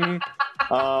 That's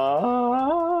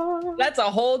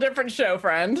a whole different show,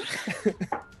 friend.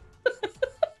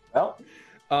 Well,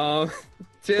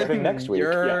 Tim, next week.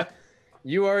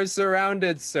 You are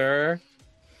surrounded, sir.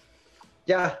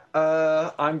 Yeah,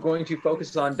 I'm going to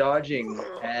focus on dodging,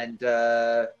 and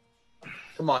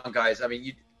come on, guys. I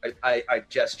mean, I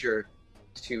gesture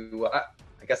to.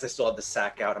 I guess I still have the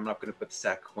sack out. I'm not going to put the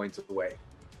sack coins away,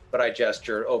 but I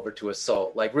gesture over to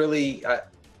Assault. Like, really?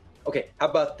 Okay, how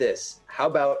about this? How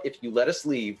about if you let us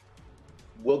leave,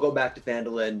 we'll go back to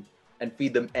Phandalin and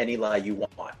feed them any lie you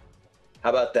want.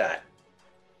 How about that?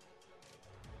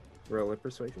 Roll a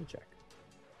persuasion check.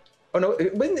 Oh no!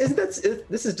 Isn't that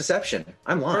this is deception?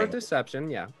 I'm lying. For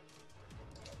deception, yeah.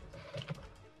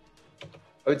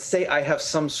 would say I have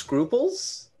some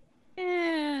scruples.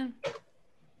 18.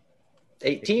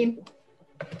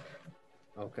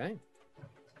 Okay.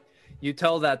 You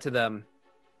tell that to them.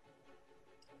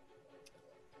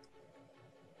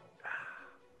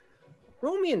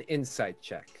 Roll me an insight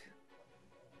check.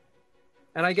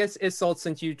 And I guess Isolde,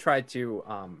 since you tried to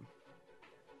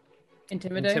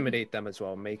intimidate them as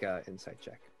well, make an insight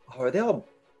check. Oh, are they all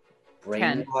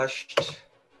brainwashed?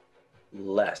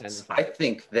 Less. I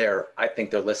think they're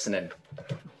listening.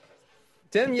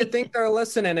 Tim, you think they're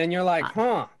listening, and you're like,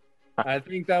 huh. I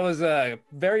think that was a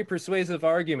very persuasive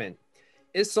argument.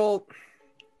 Isolde,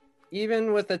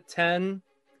 even with a 10,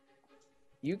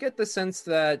 you get the sense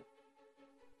that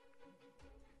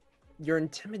your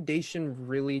intimidation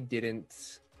really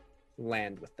didn't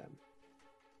land with them.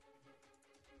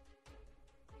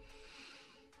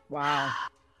 Wow.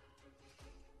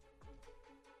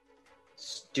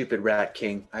 Stupid Rat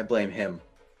King. I blame him.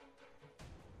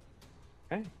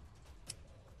 Okay.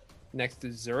 Next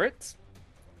is Zurit.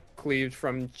 Cleaved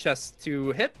from chest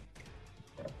to hip.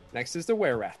 Next is the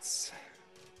were-rats.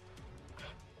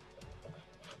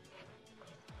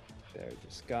 They're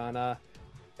just gonna...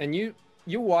 And you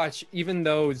watch, even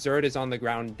though Zurit is on the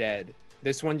ground dead,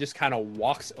 this one just kind of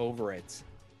walks over it.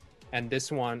 And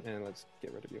this one... And let's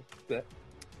get rid of you.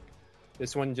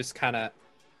 This one just kind of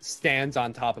stands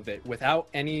on top of it without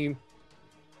any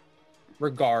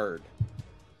regard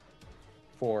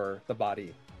for the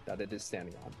body that it is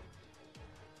standing on.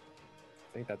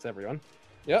 I think that's everyone.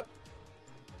 Yep.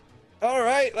 All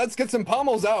right, let's get some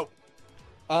pommels out.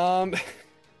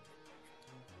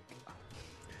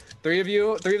 Three of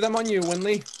them on you,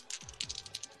 Winley.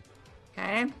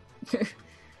 Okay.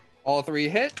 All three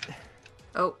hit.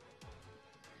 Oh.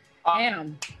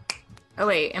 Damn. Oh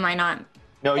wait, am I not?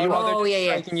 No, you are. Oh,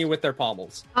 yeah. Striking you with their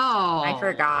pommels. Oh, I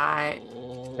forgot.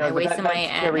 I wasted my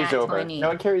carries over. 20.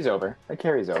 No, it carries over. It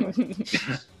carries over.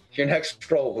 Your next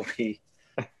roll will be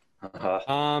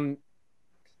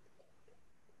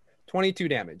 22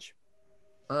 damage.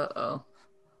 Uh-oh.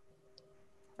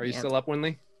 Are you still up,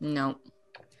 Winley? No.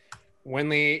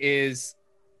 Winley is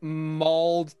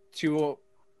mauled to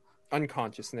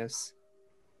unconsciousness.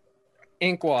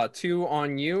 Inkwa, 2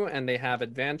 on you, and they have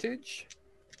advantage.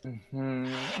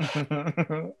 Mm-hmm.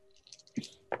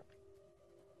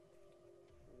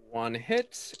 1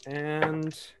 hit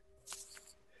and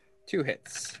 2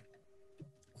 hits.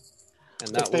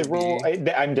 And that if they will roll,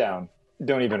 I'm down.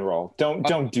 Don't even roll.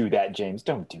 Don't do that, James.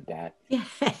 Don't do that.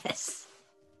 Yes.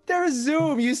 There's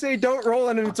Zoom. You say don't roll,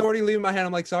 and it's already leaving my hand.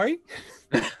 I'm like, sorry?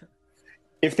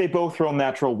 If they both roll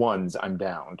natural ones, I'm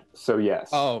downed. So yes.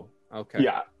 Oh, okay.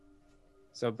 Yeah.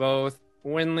 So both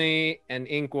Winley and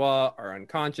Inkwa are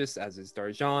unconscious, as is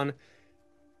Darjan.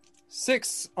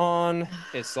 6 on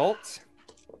Isolde.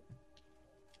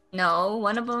 No,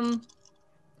 one of them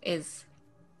is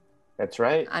That's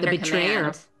right. under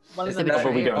command. One is a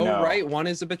betrayer. We don't know. Oh, right. One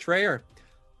is a betrayer.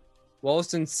 Well,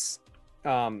 since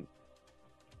I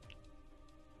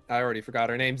already forgot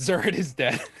her name. Zurit is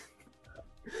dead.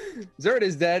 Zurit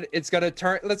is dead. It's gonna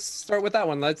turn. Let's start with that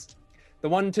one. The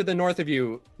one to the north of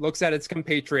you looks at its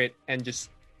compatriot and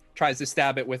just tries to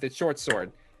stab it with its short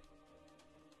sword.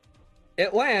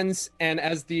 It lands, and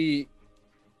as the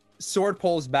sword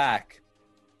pulls back,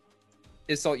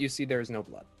 Isolde, you see there is no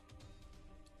blood.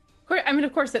 I mean,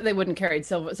 of course, that they wouldn't carry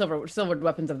silvered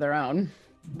weapons of their own.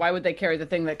 Why would they carry the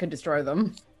thing that could destroy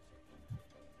them?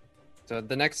 So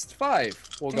the next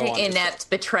 5 will go on. Inept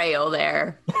betrayal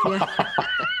there.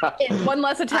 Yeah. One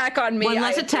less attack on me. One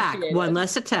less attack. One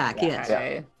less attack. Yes.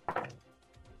 Okay.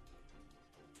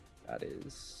 That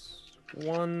is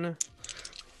 1,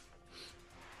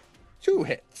 2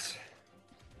 hits.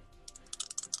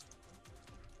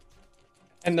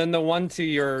 And then the one to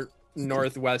your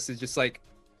northwest is just like,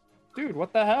 dude,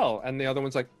 what the hell? And the other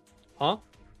one's like, huh?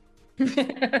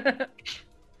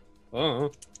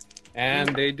 Oh.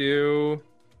 And they do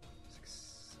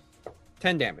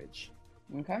 10 damage.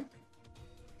 Okay.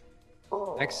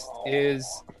 Next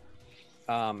is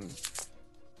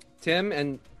Tim.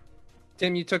 And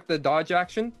Tim, you took the dodge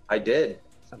action? I did.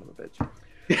 Son of a bitch.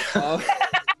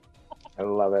 I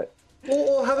love it.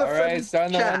 We'll have a All right,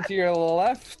 starting the chat. one to your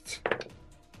left.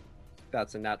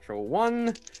 That's a natural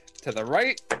 1. To the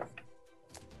right.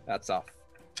 That's off.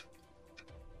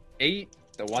 8.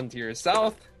 The one to your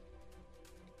south.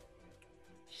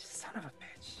 Son of a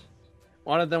bitch.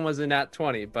 One of them was a nat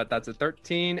 20, but that's a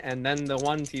 13. And then the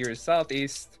one to your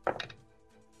southeast.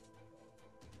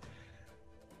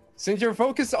 Since you're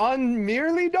focused on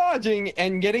merely dodging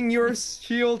and getting your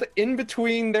shield in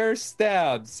between their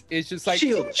stabs, it's just like...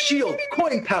 Shield,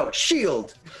 coin pouch,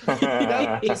 shield.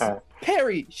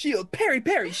 parry, shield,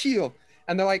 parry, shield.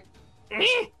 And they're like,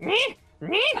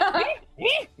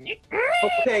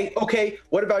 Okay.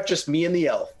 What about just me and the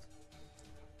elf?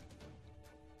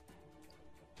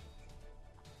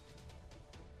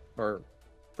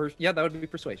 Yeah, that would be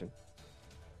persuasion.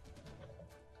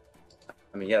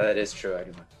 I mean, yeah, that is true. I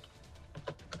do.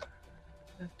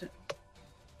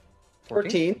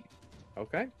 14.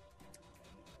 Okay.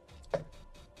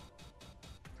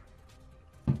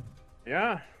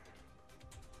 Yeah.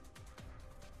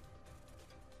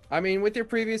 I mean, with your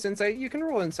previous insight, you can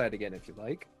roll insight again if you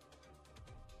like.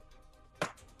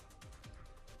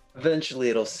 Eventually,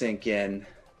 it'll sink in.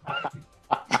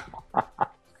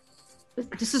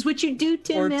 This is what you do,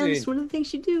 Tim, man. It's one of the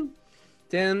things you do.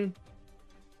 Tim,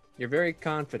 you're very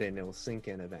confident it will sink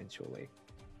in eventually.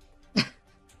 They'll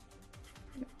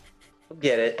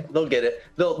get it.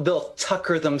 They'll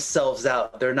tucker themselves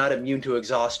out. They're not immune to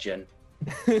exhaustion.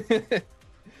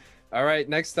 All right,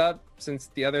 next up,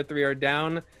 since the other three are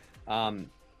down,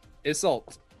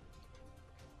 Isolt.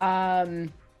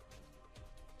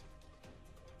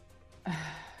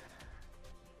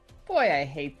 Boy, I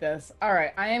hate this. All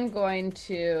right, I am going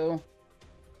to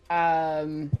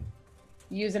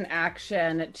use an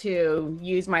action to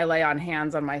use my lay on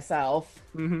hands on myself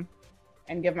and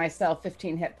give myself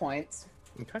 15 hit points.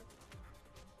 Okay.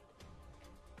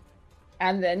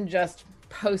 And then just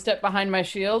post up behind my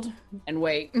shield and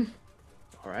wait.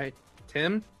 All right,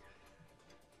 Tim,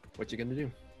 what you gonna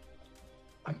do?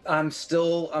 I'm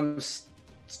still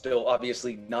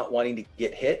obviously not wanting to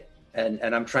get hit, and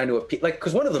I'm trying to appeal, like,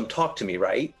 because one of them talked to me,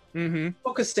 right? Mm-hmm.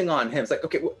 Focusing on him, it's like,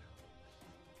 okay,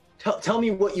 tell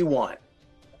me what you want.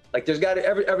 Like, there's got to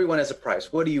everyone has a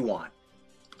price. What do you want?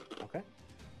 Okay.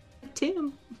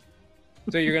 Tim.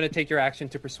 So you're gonna take your action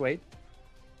to persuade?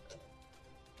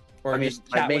 Or I mean, just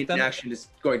my chat main with them? action is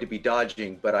going to be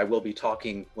dodging, but I will be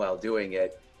talking while doing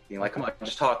it, being like, come on,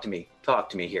 just talk to me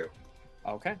here.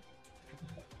 Okay.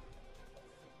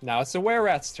 Now it's the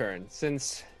were-rat's turn. So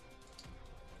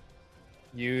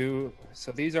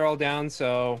these are all down,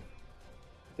 so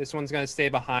this one's going to stay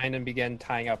behind and begin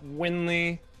tying up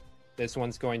Winley. This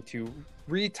one's going to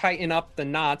re-tighten up the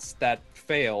knots that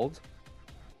failed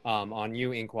on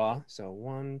you, Inqua. So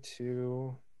 1,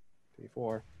 2, 3,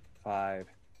 4, 5,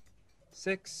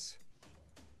 6.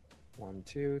 1,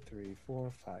 2, 3,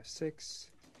 4, 5, 6.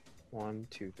 1,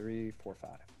 2, 3, 4, 5.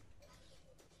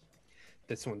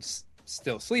 This one's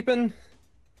still sleeping.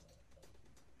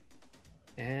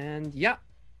 And yeah.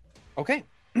 Okay.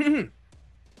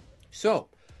 So,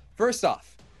 first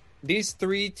off, these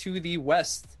three to the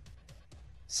west,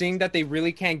 seeing that they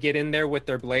really can't get in there with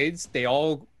their blades, they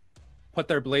all put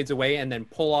their blades away and then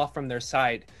pull off from their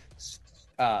side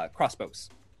crossbows.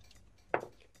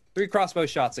 3 crossbow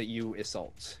shots at you,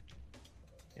 Isolt.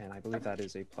 And I believe that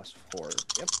is a +4.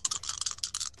 Yep.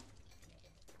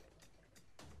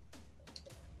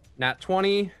 Nat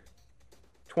 20,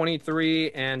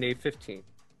 23, and a 15.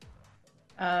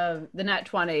 The nat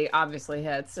 20 obviously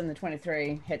hits, and the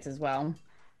 23 hits as well.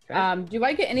 Okay. Do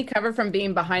I get any cover from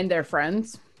being behind their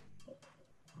friends?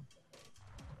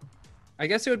 I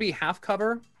guess it would be half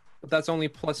cover, but that's only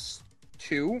 +2.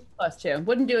 +2.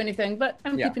 Wouldn't do anything, but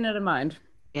I'm keeping it in mind.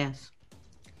 Yes.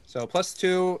 So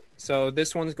 +2. So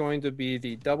this one's going to be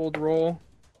the doubled roll.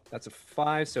 That's a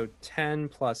 5, so 10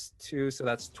 + 2, so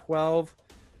that's 12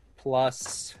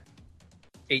 plus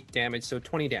 8 damage, so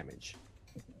 20 damage.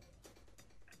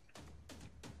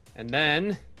 And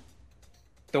then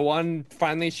the one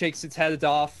finally shakes its head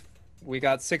off. We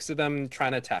got 6 of them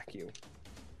trying to attack you.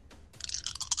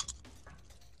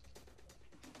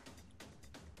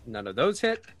 None of those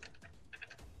hit.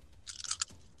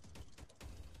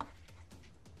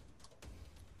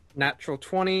 Natural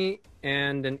 20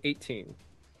 and an 18.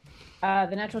 The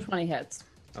natural 20 hits.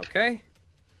 Okay.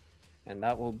 And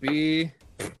that will be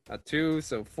a 2,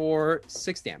 so 4,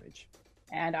 6 damage.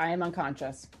 And I am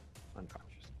unconscious. Unconscious.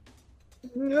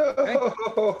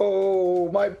 No,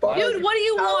 my body. Dude, what do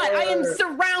you want? I am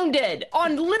surrounded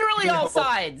on literally all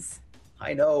sides.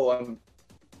 I know.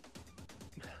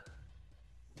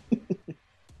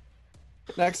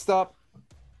 Next up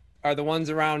are the ones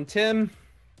around Tim,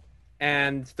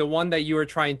 and the one that you are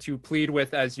trying to plead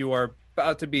with as you are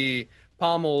about to be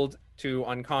pommeled to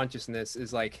unconsciousness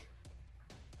is like,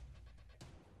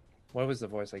 what was the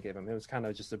voice I gave him? It was kind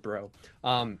of just a bro.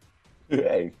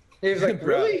 Hey. He was like,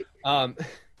 really?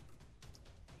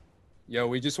 Yo,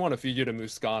 we just want to feed you to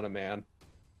Muscana, man.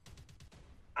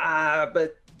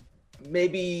 But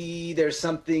maybe there's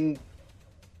something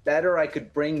better I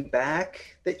could bring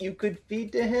back that you could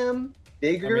feed to him?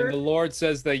 Bigger? I mean, the Lord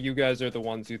says that you guys are the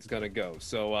ones who's gonna go,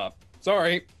 so,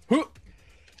 sorry.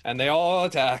 And they all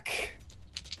attack.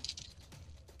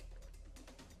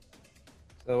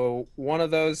 So one of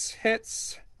those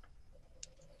hits.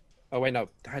 Oh, wait, no.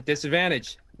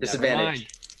 Disadvantage. Disadvantage.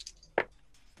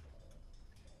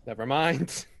 Never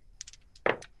mind.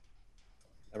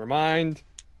 Never mind.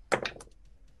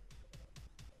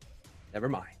 Never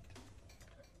mind.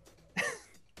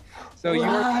 So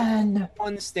you're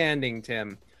one standing,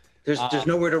 Tim. There's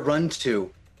nowhere to run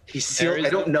to. He's sealed. I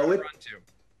don't know it.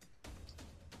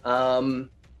 I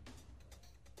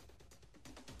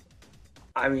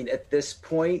mean, at this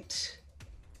point,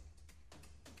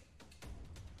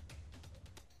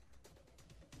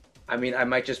 I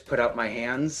might just put out my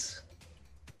hands.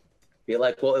 Be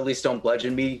like, well, at least don't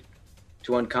bludgeon me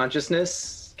to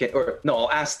unconsciousness.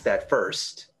 I'll ask that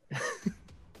first.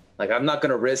 Like, I'm not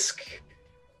going to risk.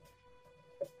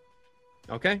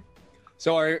 Okay.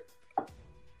 So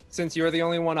since you're the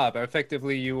only one up,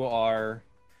 effectively you are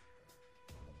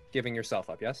giving yourself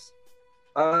up, yes?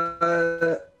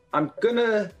 I'm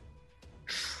gonna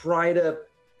try to,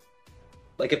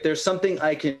 like, if there's something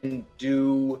I can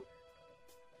do,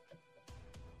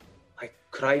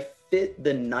 could I fit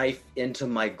the knife into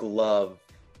my glove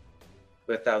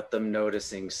without them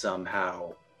noticing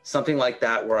somehow? Something like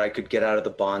that where I could get out of the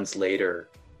bonds later,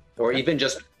 or even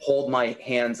just hold my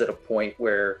hands at a point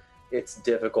where it's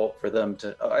difficult for them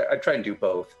to, I'd try and do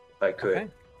both if I could. Okay.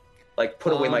 Like,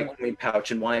 put away my coin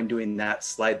pouch, and while I'm doing that,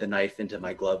 slide the knife into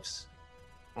my gloves.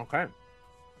 Okay.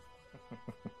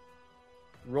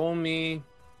 Roll me,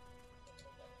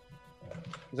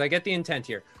 because I get the intent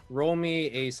here. Roll me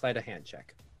a sleight of hand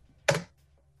check.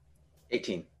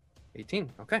 18.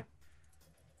 18, okay.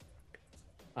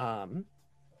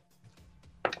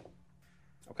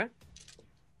 Okay.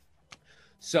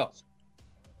 So,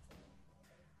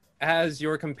 as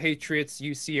your compatriots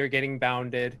you see are getting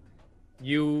bounded,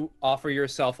 you offer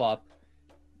yourself up.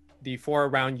 The four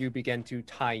around you begin to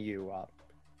tie you up.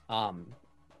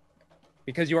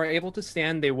 Because you are able to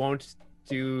stand, they won't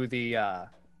do the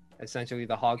essentially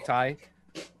the hog tie,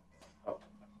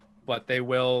 but they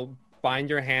will bind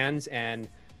your hands and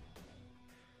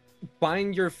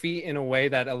bind your feet in a way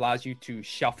that allows you to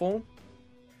shuffle,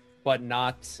 but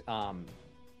not how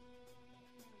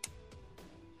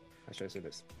should I say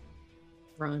this?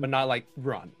 Run. But not like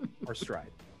run or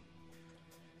stride.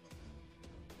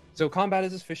 So combat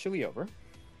is officially over.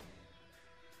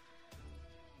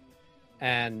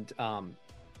 And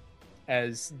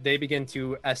as they begin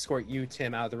to escort you,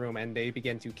 Tim, out of the room, and they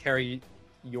begin to carry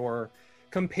your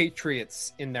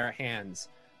compatriots in their hands,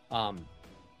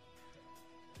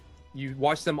 you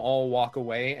watch them all walk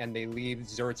away, and they leave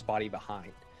Zert's body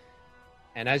behind.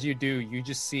 And as you do, you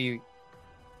just see,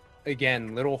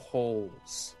 again, little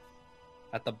holes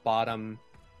at the bottom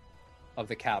of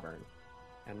the cavern.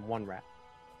 And 1 rat,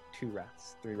 2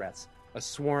 rats, 3 rats. A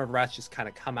swarm of rats just kind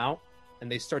of come out,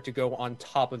 and they start to go on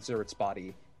top of Zert's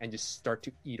body and just start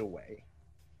to eat away.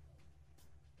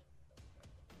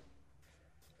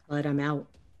 But I'm out.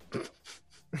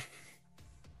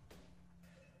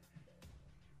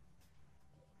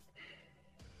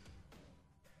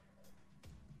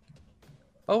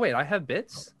 Oh, wait, I have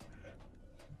bits?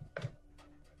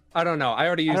 I don't know. I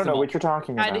already used I don't them know all. what you're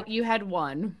talking about. You had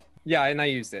 1. Yeah, and I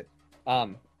used it.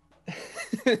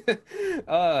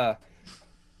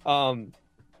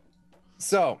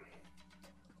 So,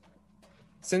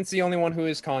 since the only one who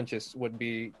is conscious would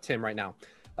be Tim right now,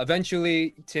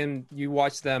 eventually, Tim, you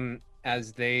watch them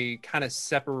as they kind of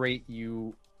separate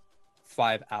you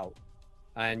 5 out.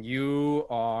 And you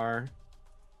are...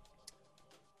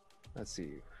 Let's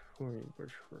see.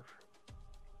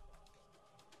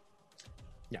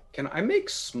 Yeah. Can I make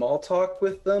small talk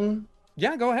with them?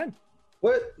 Yeah, go ahead.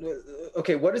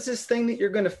 Okay, what is this thing that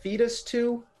you're going to feed us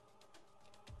to?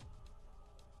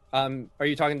 Are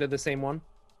you talking to the same one?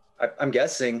 I'm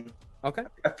guessing. Okay.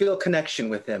 I feel a connection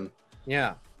with him.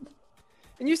 Yeah.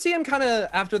 And you see him kind of,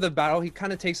 after the battle, he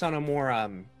kind of takes on a more,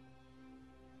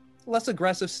 less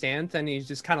aggressive stance, and he's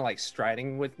just kind of like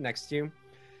striding next to you.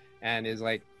 And is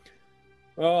like,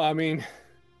 oh, I mean,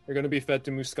 you're going to be fed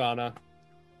to Muscana.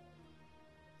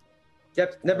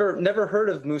 Yep, never heard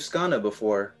of Muscana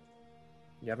before.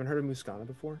 You haven't heard of Muscana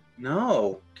before?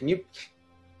 No. Can you...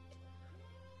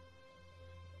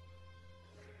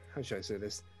 How should I say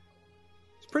this?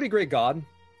 It's a pretty great god,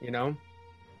 you know?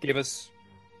 Gave us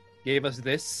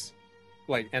this,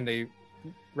 like, and they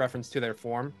reference to their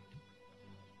form.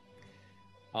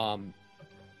 Yeah,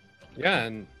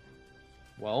 and,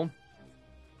 well,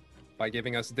 by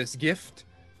giving us this gift,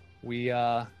 we,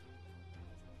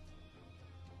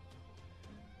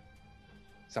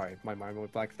 sorry, my mind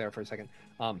went blank there for a second.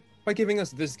 By giving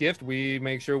us this gift, we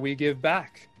make sure we give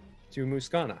back. to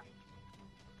Muscana,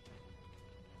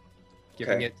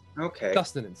 giving it Okay.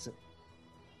 sustenance.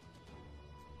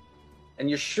 And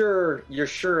you're sure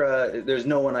there's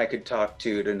no one I could talk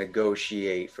to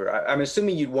negotiate for? I'm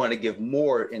assuming you'd want to give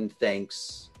more in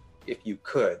thanks if you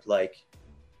could. Like,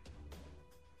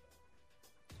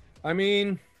 I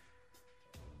mean,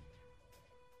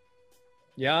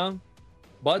 yeah,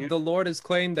 but the Lord has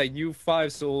claimed that you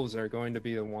 5 souls are going to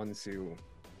be the ones who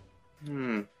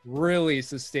really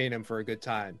sustain him for a good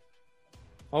time.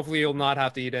 Hopefully you'll not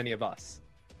have to eat any of us.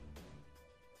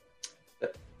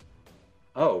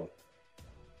 Oh.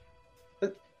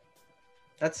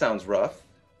 That sounds rough.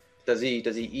 Does he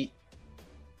eat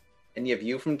any of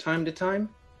you from time to time?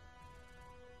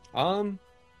 I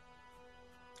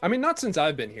mean, not since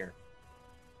I've been here.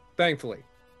 Thankfully.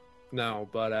 No,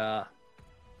 but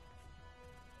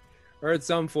heard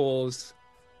some fools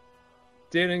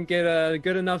didn't get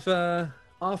good enough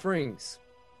offerings.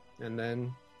 And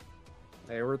then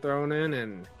they were thrown in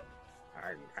and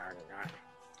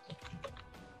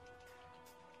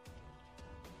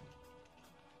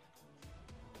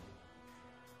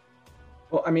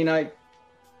Well, I mean, I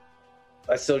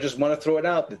still just want to throw it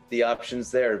out that the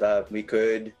options there. That we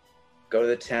could go to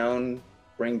the town,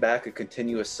 bring back a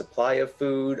continuous supply of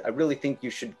food. I really think you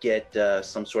should get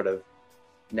some sort of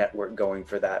network going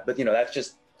for that. But that's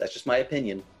just my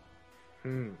opinion.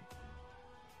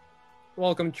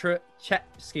 Welcome, chat.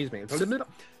 Excuse me.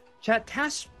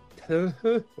 Catastrophe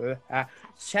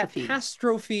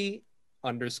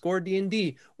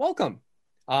 _D&D. Welcome.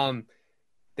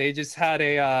 They just had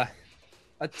a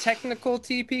technical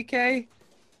TPK,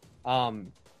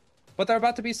 but they're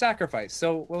about to be sacrificed,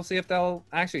 so we'll see if they'll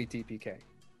actually TPK.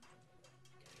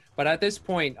 But at this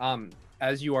point,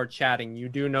 as you are chatting, you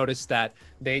do notice that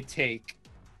they take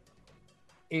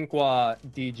Inqua,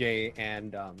 DJ,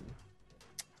 and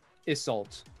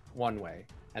Isolt one way,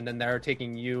 and then they're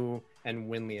taking you and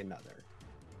Winley another.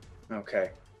 Okay.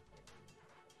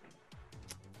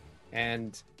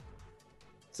 And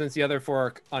since the other 4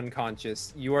 are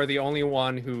unconscious, you are the only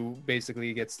one who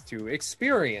basically gets to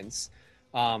experience.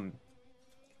 Your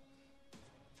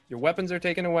weapons are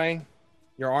taken away,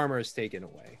 your armor is taken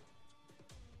away,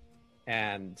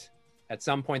 and at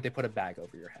some point they put a bag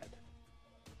over your head.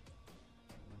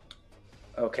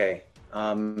 Okay.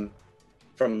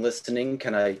 From listening,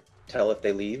 can I tell if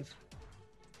they leave?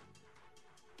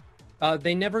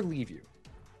 They never leave you.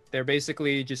 They're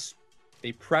basically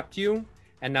they prepped you,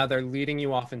 and now they're leading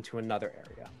you off into another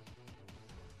area.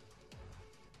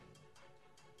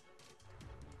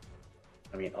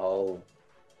 I mean,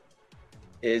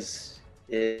 is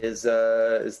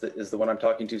the one I'm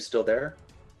talking to still there?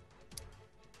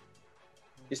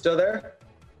 You still there?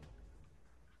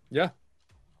 Yeah.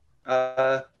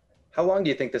 How long do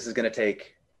you think this is going to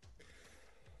take?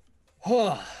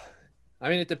 I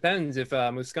mean, it depends. If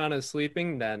Muscana is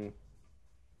sleeping, then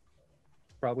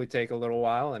probably take a little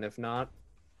while, and if not,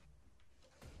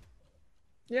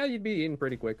 yeah, you'd be eating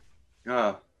pretty quick.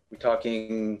 We're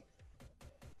talking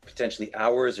potentially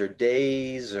hours or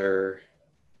days, or...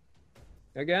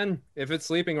 Again, if it's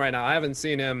sleeping right now, I haven't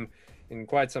seen him in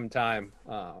quite some time.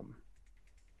 But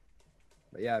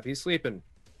yeah, if he's sleeping,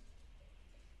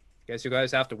 guess you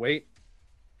guys have to wait.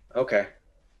 Okay.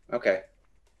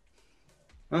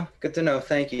 Well, good to know.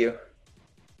 Thank you.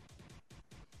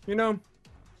 Of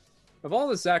all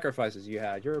the sacrifices you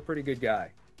had, you're a pretty good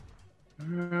guy.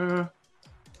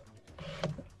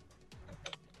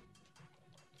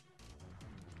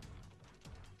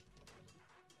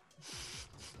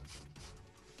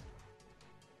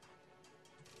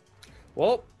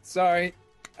 Well, sorry.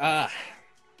 I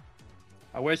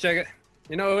wish I could...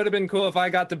 it would have been cool if I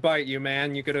got to bite you,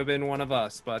 man. You could have been one of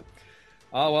us, but...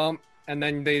 Oh, well. And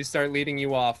then they start leading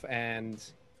you off, and...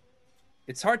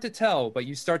 It's hard to tell, but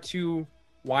you start to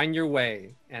wind your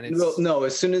way, and it's... No,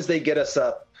 as soon as they get us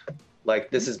up,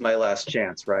 this is my last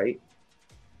chance, right?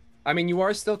 I mean, you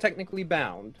are still technically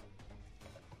bound.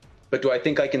 But do I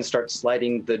think I can start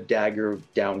sliding the dagger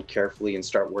down carefully and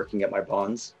start working at my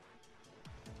bonds?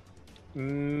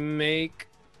 Since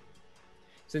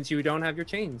you don't have your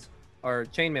chains or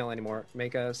chainmail anymore,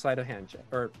 make a sleight of hand check,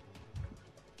 or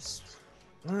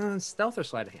stealth or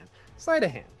sleight of hand. Sleight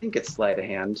of hand. I think it's sleight of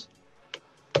hand.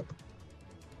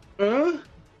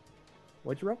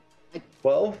 What'd you roll?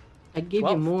 12. I'd give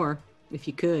you more if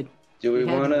you could. Do we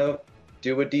want to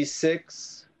do a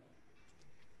d6?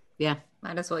 Yeah.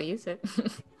 Might as well use it.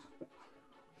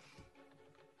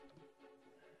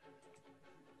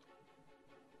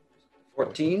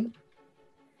 14.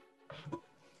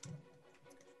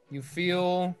 You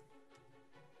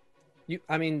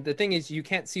I mean, the thing is, you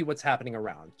can't see what's happening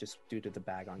around just due to the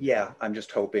bag on. Yeah, I'm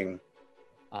just hoping.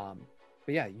 But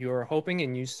yeah, you're hoping,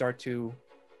 and you start to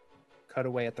cut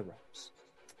away at the ropes.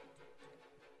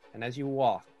 And as you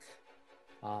walk,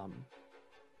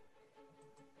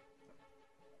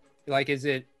 like,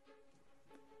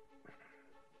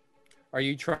 are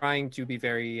you trying to be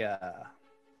very,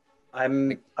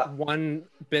 I'm one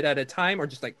bit at a time, or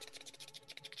just like?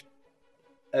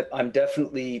 I'm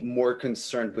definitely more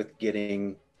concerned with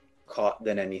getting caught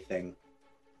than anything.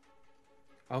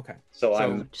 Okay. So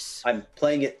I'm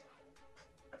playing it.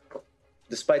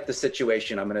 Despite the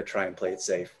situation, I'm going to try and play it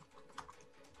safe.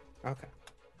 Okay.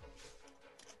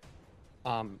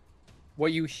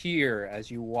 What you hear as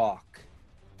you walk,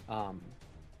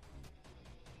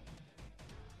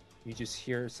 you just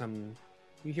hear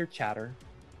you hear chatter.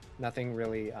 Nothing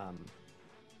really,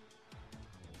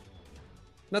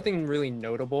 nothing really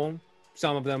notable.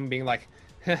 Some of them being like,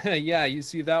 yeah, you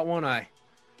see that one? I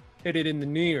hit it in the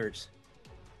knees.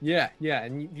 Yeah,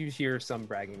 and you hear some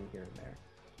bragging here and there.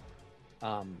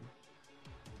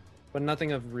 But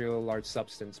nothing of real large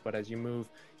substance. But as you move,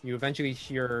 you eventually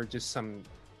hear just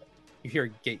you hear a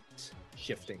gate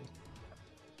shifting.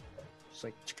 Just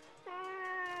like,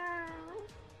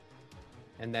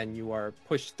 and then you are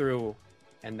pushed through,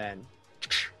 and then,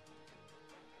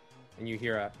 and you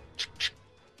hear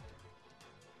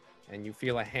and you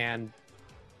feel a hand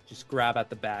just grab at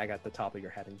the bag at the top of your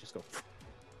head and just go,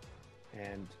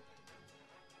 and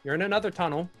you're in another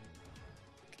tunnel,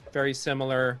 very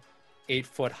similar,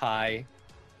 8-foot high,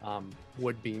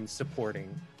 wood beams supporting,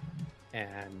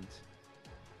 and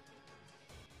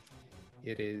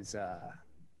it's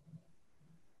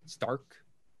dark,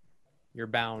 you're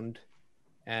bound,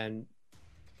 and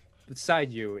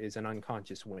beside you is an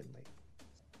unconscious Winley.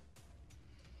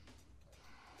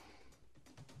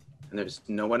 And there's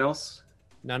no one else?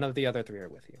 None of the other three are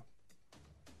with you.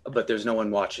 But there's no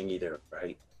one watching either,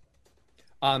 right?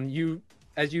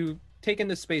 As you take in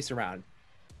the space around,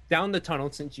 down the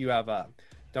tunnel, since you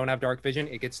don't have dark vision,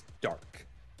 it gets dark.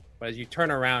 But as you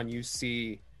turn around, you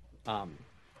see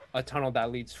a tunnel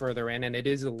that leads further in, and it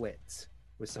is lit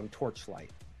with some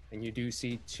torchlight. And you do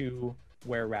see 2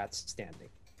 were-rats standing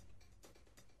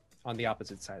on the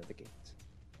opposite side of the gate.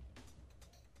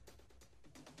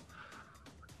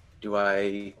 Do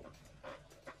I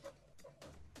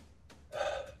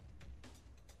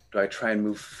try and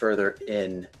move further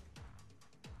in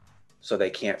so they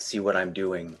can't see what I'm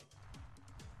doing?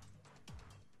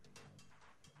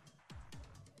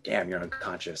 Damn, you're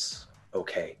unconscious.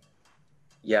 Okay.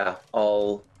 Yeah,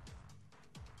 I'll,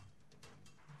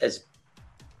 as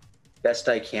best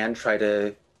I can, try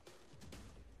to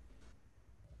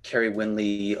carry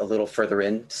Winley a little further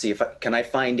in, see if can I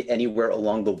find anywhere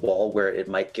along the wall where it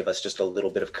might give us just a little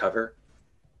bit of cover.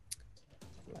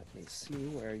 Let me see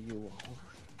where you are.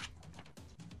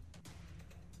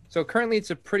 So currently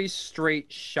it's a pretty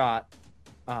straight shot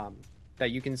that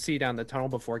you can see down the tunnel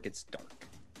before it gets dark.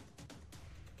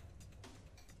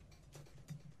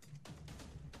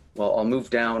 Well, I'll move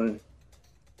down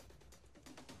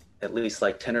at least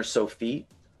like 10 or so feet.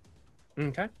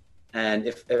 Okay. And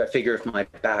if I figure if my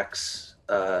back's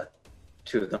to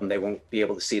them, they won't be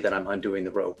able to see that I'm undoing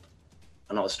the rope.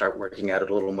 And I'll start working at it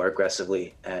a little more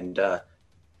aggressively and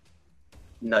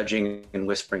nudging and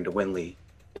whispering to Winley.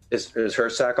 Is her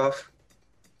sack off?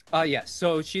 Yes.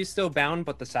 So she's still bound,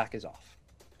 but the sack is off.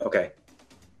 Okay.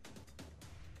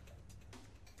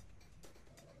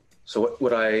 So what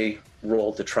would I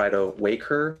roll to try to wake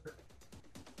her?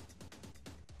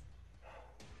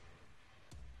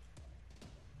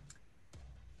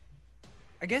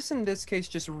 I guess in this case,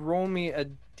 just roll me a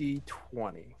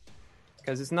d20.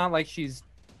 Because it's not like she's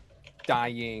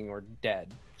dying or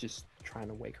dead. Just trying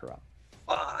to wake her up.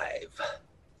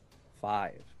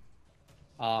 5.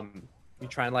 You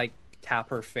try and like tap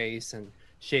her face and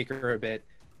shake her a bit.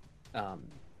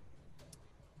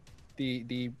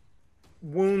 The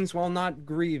wounds, while not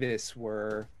grievous,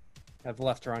 have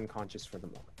left her unconscious for the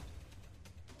moment.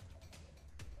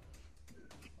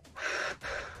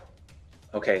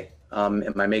 Okay.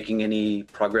 Am I making any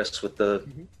progress with the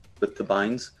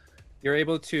binds? You're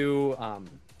able to,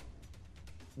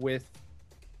 with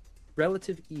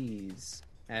relative ease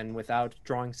and without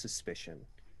drawing suspicion,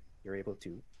 you're able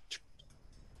to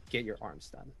get your arms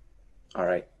done. All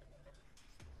right.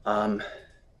 Then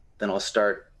I'll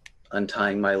start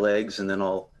untying my legs, and then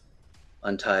I'll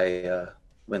untie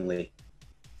Winley.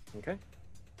 Okay.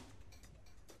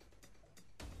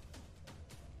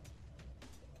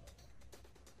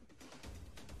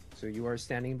 So you are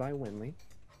standing by Winley,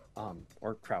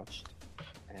 or crouched,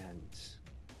 and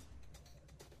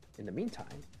in the meantime,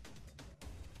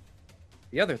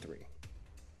 The other three.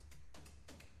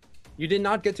 You did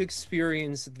not get to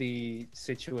experience the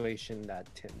situation that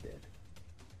Tim did.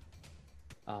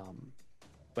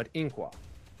 But Inqua,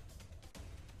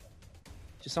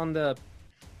 just on the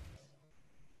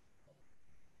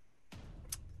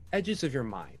edges of your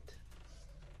mind,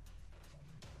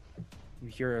 you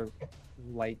hear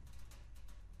light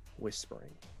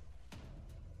whispering.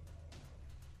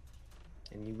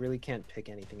 And you really can't pick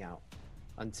anything out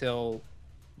until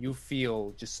you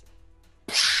feel just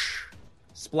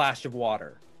splash of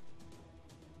water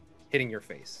hitting your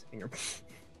face and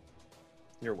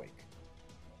you're awake.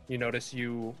 You notice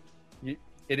it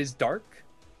is dark.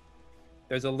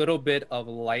 There's a little bit of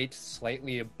light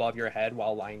slightly above your head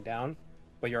while lying down,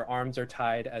 but your arms are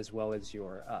tied as well as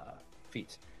your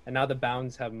feet. And now the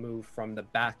bounds have moved from the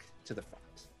back to the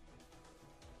front.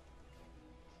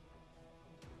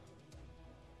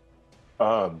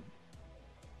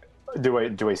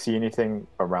 Do I see anything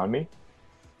around me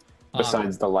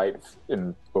besides the light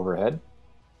in overhead?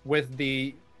 With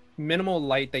the minimal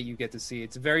light that you get to see,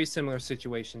 it's a very similar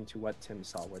situation to what Tim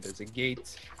saw, where there's a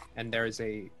gate and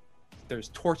there's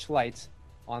torch lights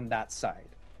on that side.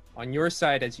 On your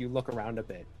side, as you look around a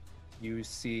bit, you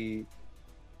see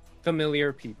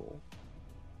familiar people,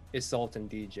 Isolt and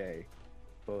DJ,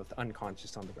 both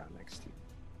unconscious on the ground next to you.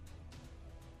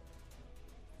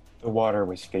 The water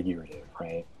was figurative,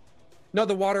 right? No,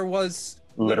 the water was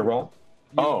literal.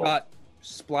 You got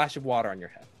splash of water on your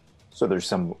head. So there's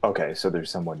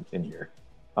someone in here.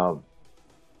 Hello?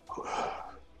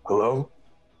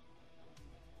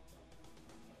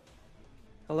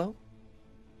 Hello?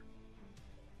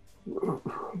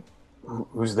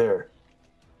 Who's there?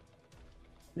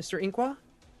 Mr. Inqua?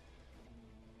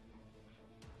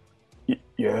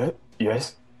 Yeah,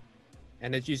 yes.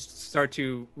 And as you start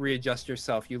to readjust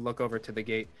yourself, you look over to the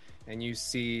gate and you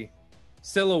see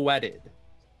silhouetted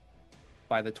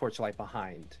by the torchlight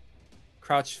behind,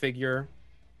 crouched figure,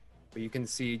 but you can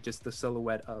see just the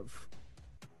silhouette of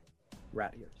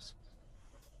rat ears.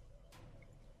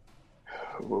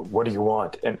 What do you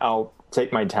want? And I'll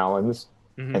take my talons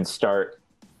and start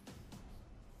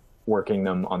working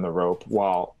them on the rope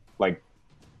while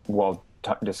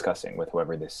discussing with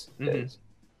whoever this is.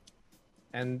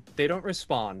 And they don't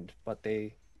respond, but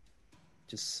they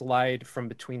just slide from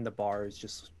between the bars,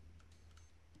 just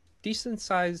decent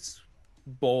sized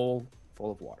bowl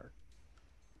full of water.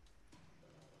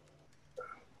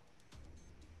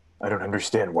 I don't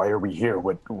understand. Why are we here?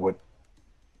 What?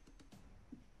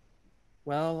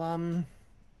 Well,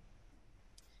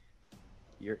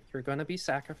 you're gonna be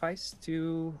sacrificed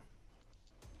to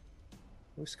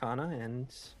Muscana, and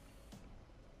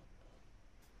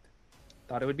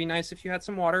thought it would be nice if you had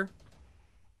some water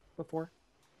before.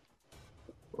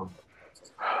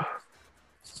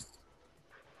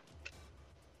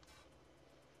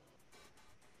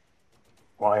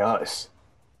 Why us?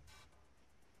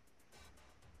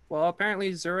 Well,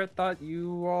 apparently Zurit thought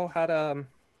you all had a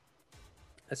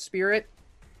spirit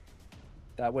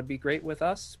that would be great with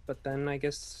us, but then I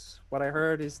guess what I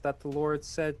heard is that the Lord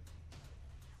said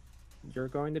you're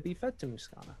going to be fed to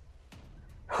Muscana.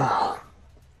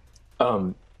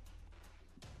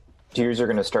 Tears are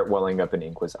going to start welling up in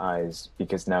Inqua's eyes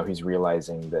because now he's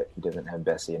realizing that he doesn't have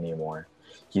Bessie anymore.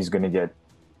 He's going to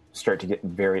start to get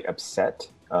very upset.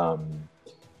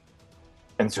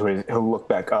 And so he'll look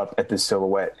back up at the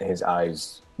silhouette, his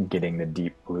eyes getting the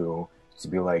deep blue, to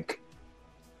be like,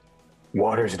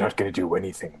 water's not going to do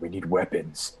anything. We need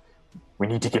weapons. We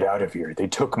need to get out of here. They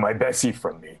took my Bessie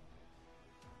from me.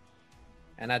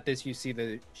 And at this, you see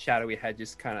the shadowy head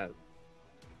just kind of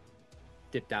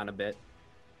dip down a bit.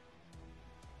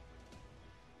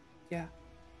 Yeah.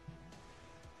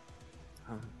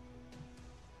 I'm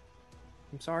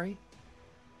sorry.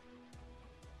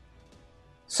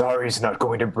 Sorry's not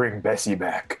going to bring Bessie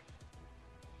back.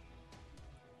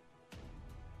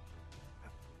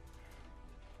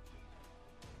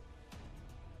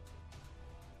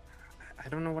 I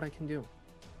don't know what I can do.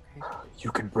 Okay?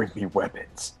 You can bring me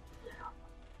weapons.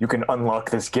 You can unlock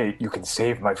this gate. You can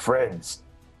save my friends.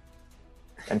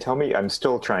 And tell me, I'm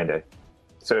still trying to.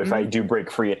 So if I do break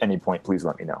free at any point, please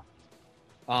let me know.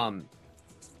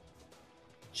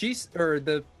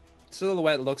 The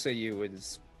silhouette looks at you and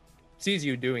sees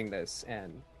you doing this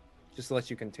and just lets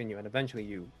you continue, and eventually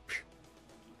you.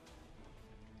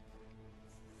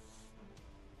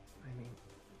 I mean,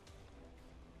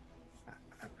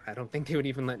 I don't think they would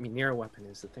even let me near a weapon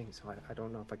is the thing, so I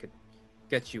don't know if I could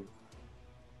get you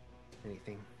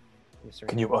anything.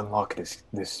 Can you unlock this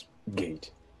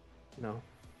gate? No.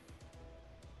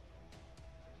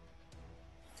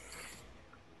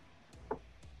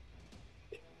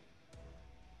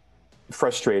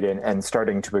 frustrated and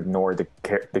starting to ignore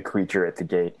the creature at the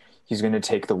gate, he's going to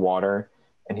take the water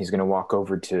and he's going to walk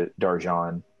over to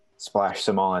Darjan, splash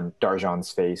some on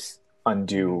Darjan's face,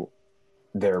 undo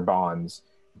their bonds.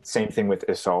 Same thing with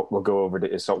Iseult. We'll go over to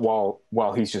Iseult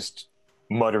while he's just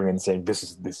muttering and saying, "This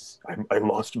is. I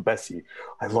lost Bessie.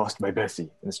 I lost my Bessie,"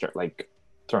 and start like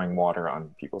throwing water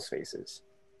on people's faces.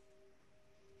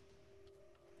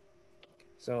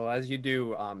 So as you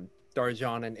do,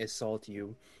 Darjan and Iseult,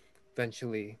 you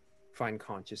eventually find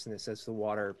consciousness as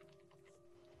the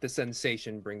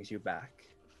sensation brings you back.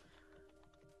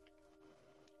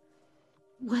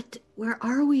 What? Where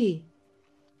are we?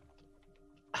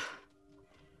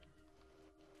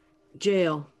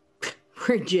 Jail.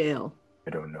 We're in jail. I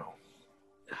don't know.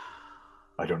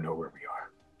 I don't know where we are.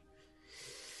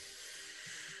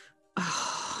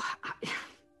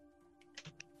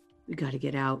 We got to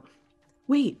get out.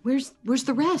 Wait, where's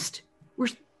the rest?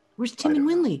 Where's Tim and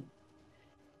Winley?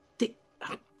 They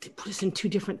put us in two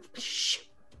different. Shh.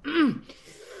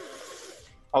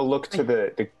 I'll look to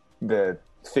the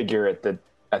figure at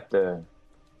the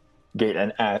gate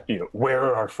and ask, where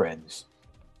are our friends?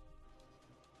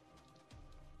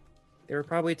 They were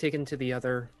probably taken to the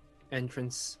other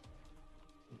entrance.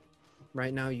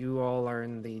 Right now, you all are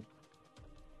in the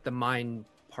mine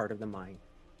part of the mine.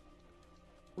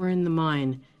 We're in the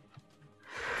mine.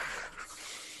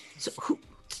 So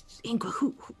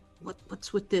Ingua,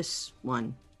 what's with this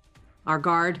one? Our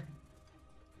guard?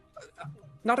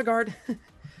 Not a guard.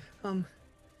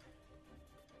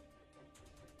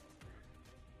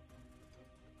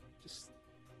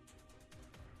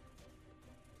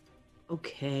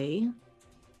 Okay.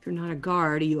 If you're not a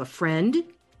guard, are you a friend?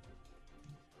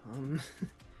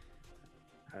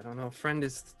 I don't know if friend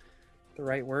is the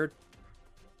right word.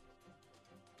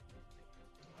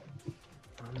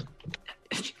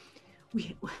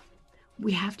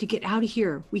 We have to get out of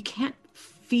here. We can't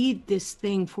feed this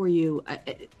thing for you.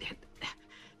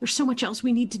 There's so much else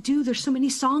we need to do. There's so many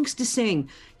songs to sing.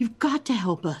 You've got to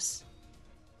help us.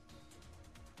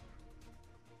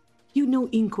 You know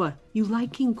Inqua. You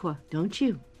like Inqua, don't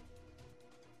you?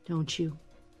 Don't you?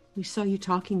 We saw you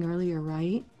talking earlier,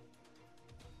 right?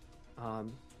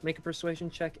 Make a persuasion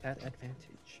check at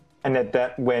advantage. And at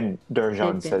that, when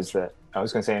Darjan says that, I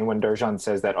was going to say, and when Darjan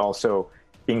says that also,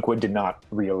 Inqua did not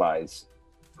realize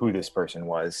who this person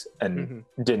was and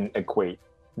didn't equate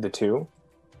the two.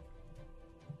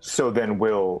 So then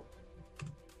we'll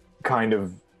kind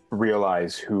of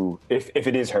realize who, if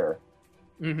it is her.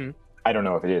 Mm-hmm. I don't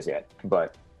know if it is yet,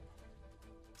 but...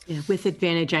 Yeah, with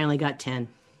advantage, I only got 10.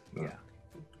 Yeah.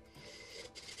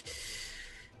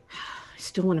 I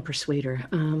still want to persuade her.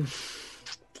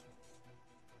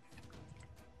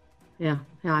 Yeah,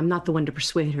 I'm not the one to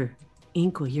persuade her.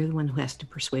 Inqua, you're the one who has to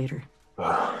persuade her.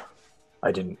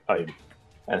 And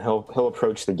he'll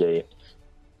approach the gate,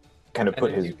 kind of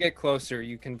put as his... you get closer,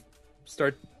 you can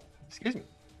start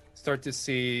to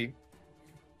see...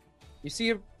 You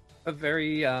see a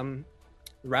very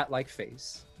rat-like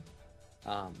face.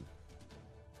 But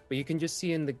you can just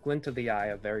see in the glint of the eye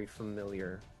a very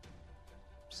familiar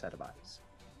set of eyes.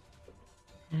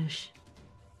 Gosh.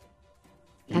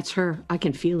 That's her. I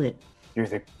can feel it. You're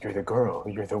the girl.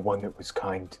 You're the one that was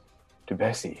kind to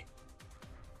Bessie.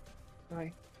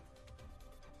 Hi.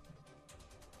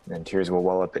 And then tears will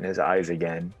well up in his eyes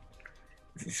again.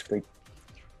 He's like,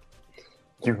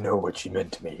 you know what she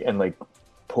meant to me. And like,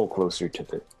 pull closer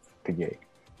to the gate.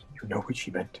 You know what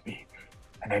she meant to me.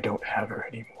 And I don't have her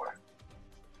anymore.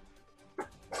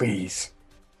 Please.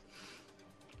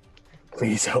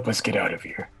 Please help us get out of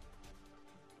here.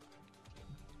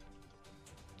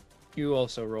 You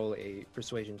also roll a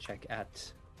persuasion check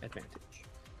at advantage.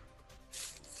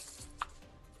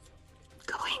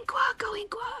 Go Inqua, go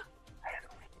Inqua.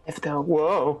 If though,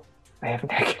 whoa, I have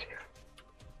negative.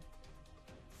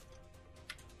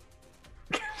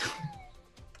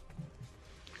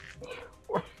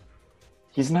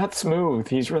 He's not smooth.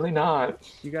 He's really not.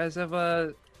 You guys have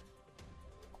a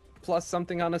plus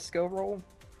something on a skill roll?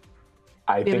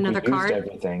 I think we used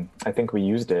everything. I think we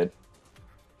used it.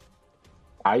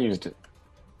 I used it.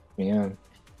 Yeah.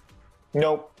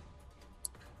 Nope.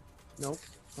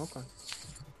 Okay.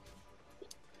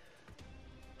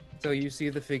 So you see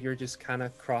the figure just kind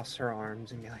of cross her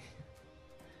arms and be like,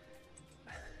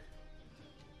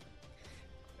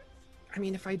 I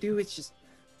mean, if I do, it's just,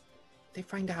 they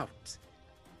find out.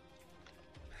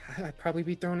 I'd probably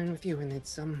be thrown in with you, and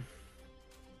it's, If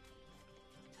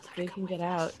we can get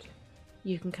out,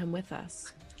 you can come with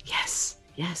us. Yes.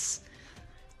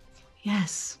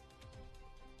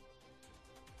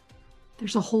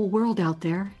 There's a whole world out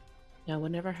there. No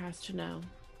one ever has to know.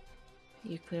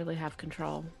 You clearly have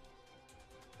control.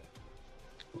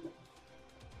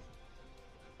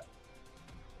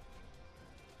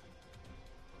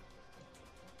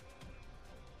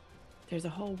 There's a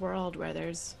whole world where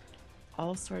there's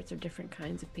all sorts of different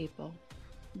kinds of people.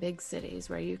 Big cities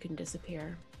where you can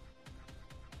disappear.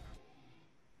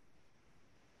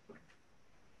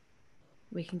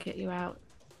 We can get you out.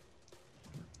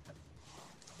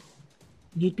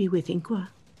 You'd be with Inqua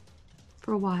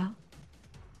for a while.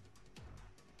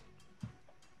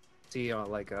 See,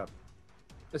 like a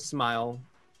smile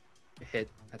hit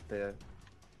at the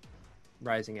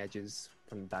rising edges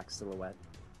from the back silhouette.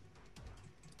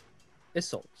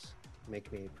 Isolt,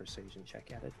 make me a persuasion check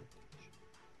at it.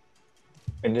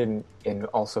 And in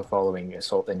also following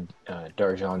Isolt and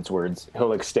Darjan's words,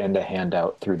 he'll extend a hand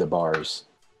out through the bars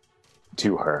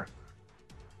to her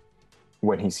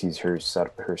when he sees her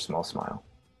small smile.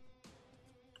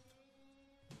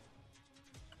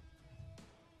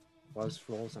 Buzz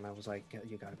rolls, and I was like,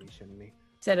 you gotta be shitting me.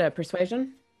 Said a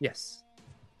persuasion? Yes.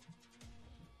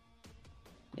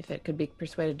 If it could be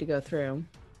persuaded to go through.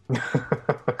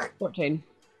 14.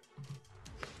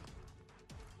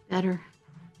 Better.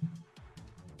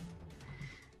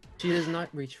 She does not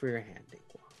reach for your hand,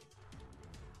 Inqua.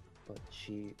 But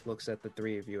she looks at the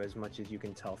three of you as much as you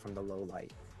can tell from the low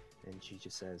light. And she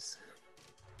just says,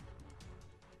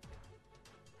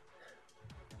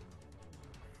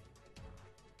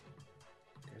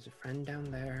 there's a friend down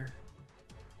there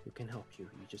who can help you.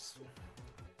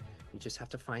 You just have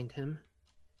to find him.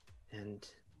 And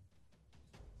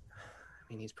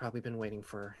I mean, he's probably been waiting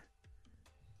for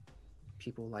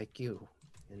people like you,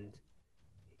 and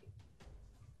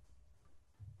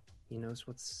he knows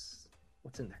what's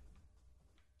in there.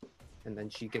 And then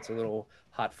she gets a little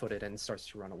hot-footed and starts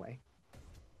to run away.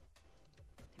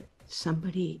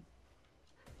 Somebody...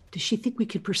 Does she think we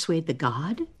could persuade the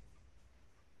god?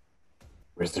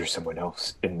 Or is there someone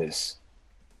else in this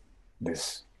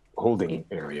holding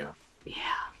area? Yeah.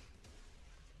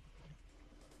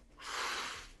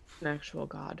 An actual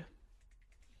god.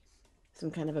 Some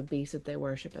kind of a beast that they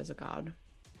worship as a god.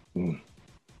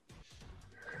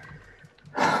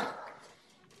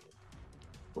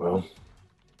 Well,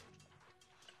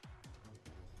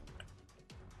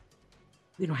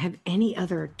 we don't have any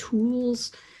other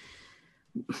tools.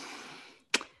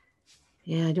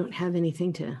 Yeah, I don't have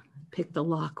anything to pick the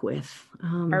lock with.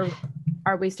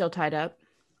 Are we still tied up?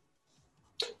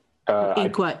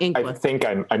 Inqua. I think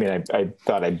I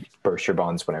thought I burst your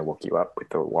bonds when I woke you up with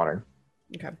the water.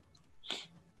 Okay.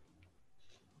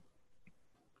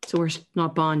 So we're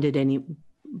not bonded any.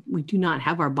 We do not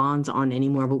have our bonds on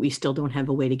anymore, but we still don't have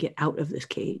a way to get out of this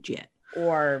cage yet.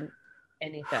 Or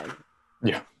anything.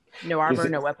 Yeah. No armor,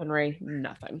 no weaponry,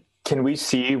 nothing. Can we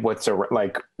see what's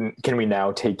like? Can we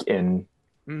now take in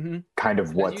kind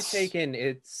of what's? You take in,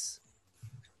 it's.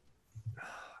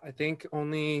 I think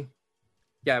only.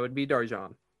 Yeah, it would be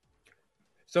Darjan.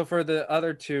 So for the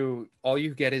other two, all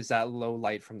you get is that low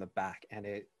light from the back, and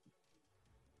it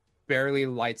barely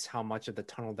lights how much of the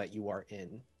tunnel that you are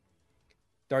in.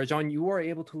 Darjan, you are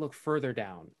able to look further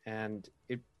down, and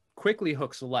it quickly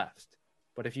hooks left.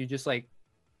 But if you just like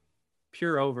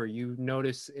peer over, you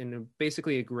notice in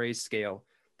basically a grayscale,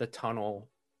 the tunnel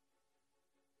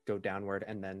go downward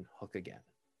and then hook again.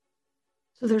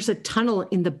 So there's a tunnel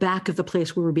in the back of the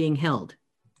place where we're being held.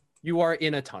 You are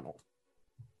in a tunnel.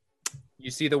 You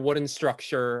see the wooden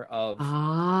structure of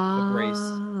the brace.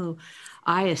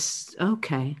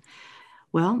 Okay.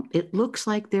 Well, it looks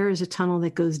like there is a tunnel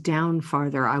that goes down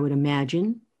farther, I would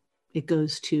imagine. It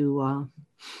goes to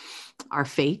our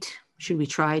fate. Should we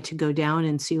try to go down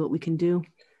and see what we can do?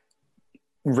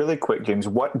 Really quick, James,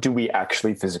 what do we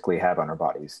actually physically have on our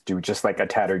bodies? Do we just like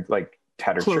tattered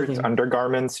Clothing. shirts,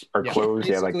 undergarments, or clothes?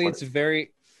 Basically, it's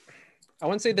very... I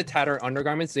wouldn't say the tattered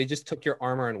undergarments. They just took your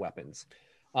armor and weapons.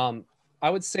 I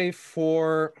would say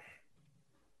for...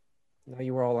 Now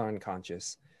you were all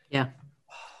unconscious. Yeah.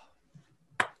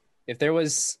 If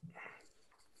there's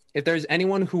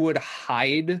anyone who would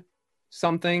hide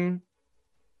something,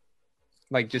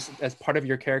 like just as part of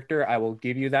your character, I will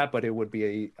give you that, but it would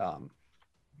be a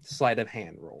sleight of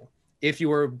hand roll. If you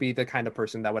were be the kind of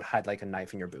person that would hide like a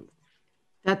knife in your boot.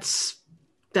 That's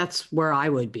where I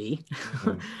would be.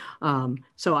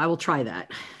 So I will try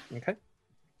that. Okay.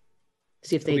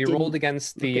 See if they we rolled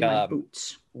against the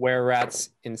boots.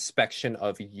 Were-Rat's inspection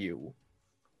of you.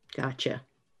 Gotcha.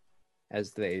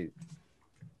 As they...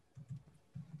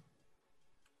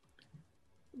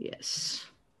 Yes.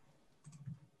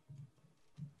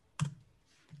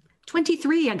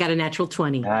 23. I got a natural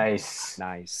 20. Nice.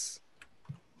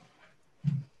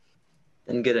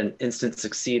 And get an instant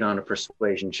succeed on a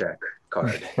persuasion check.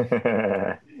 card.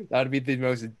 That would be the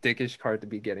most dickish card to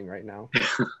be getting right now.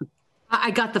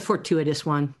 I got the fortuitous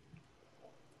one.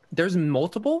 There's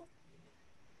multiple?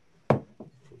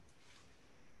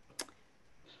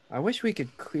 I wish we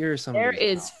could clear some There of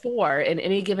these is 4 in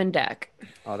any given deck.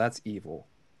 Oh, that's evil.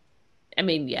 I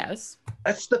mean, yes.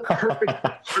 That's the perfect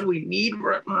card we need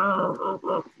right now.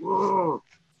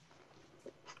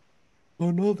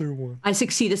 Another one. I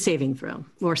succeed a saving throw,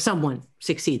 or someone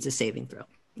succeeds a saving throw,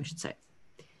 I should say.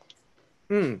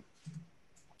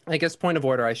 I guess point of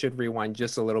order, I should rewind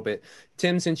just a little bit.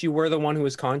 Tim, since you were the one who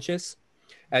was conscious,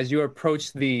 as you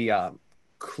approached the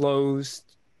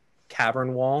closed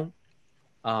cavern wall,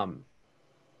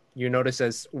 you notice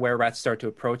as where rats start to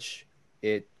approach,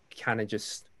 it kind of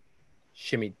just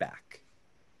shimmied back.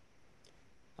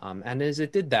 And as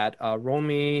it did that, roll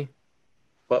me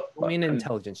an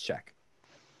intelligence check.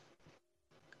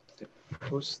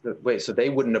 Wait, so they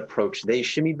wouldn't approach? They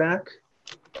shimmied back?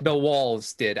 The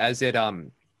walls did, as it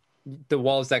the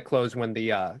walls that closed when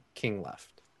the king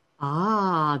left.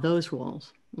 Ah, those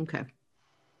walls. Okay.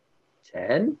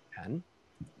 10? 10.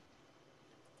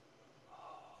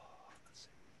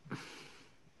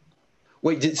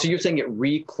 Wait, so you're saying it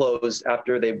reclosed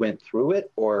after they went through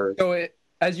it, or? So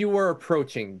as you were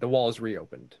approaching, the walls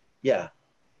reopened. Yeah.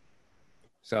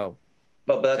 So.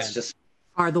 But that's just.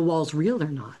 Are the walls real or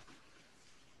not?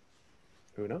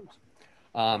 Who knows?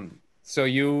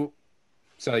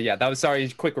 So yeah, that was, sorry,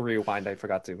 quick rewind. I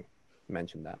forgot to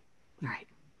mention that. All right.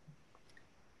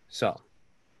 So,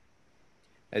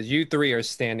 as you three are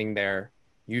standing there,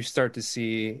 you start to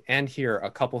see and hear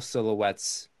a couple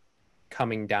silhouettes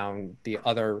coming down the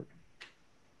other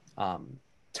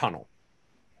tunnel.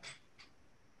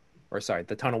 Or sorry,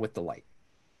 the tunnel with the light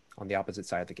on the opposite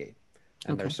side of the gate.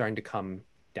 And they're starting to come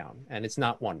down. And it's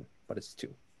not one, but it's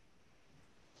 2.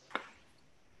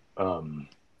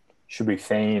 Should we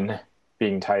feign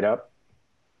being tied up?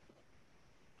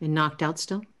 And knocked out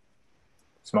still?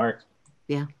 Smart.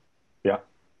 Yeah. Yeah.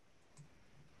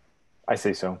 I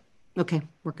say so. Okay,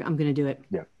 I'm going to do it.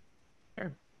 Yeah.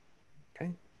 Sure.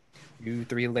 Okay. You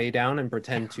 3 lay down and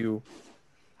pretend to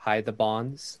hide the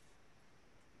bonds.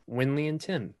 Winley and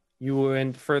Tim, you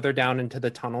went further down into the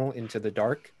tunnel, into the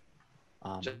dark.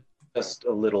 Just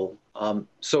a little.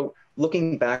 So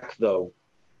looking back, though,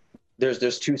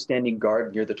 there's 2 standing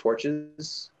guard near the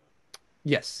torches?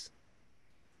 Yes.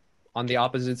 On the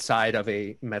opposite side of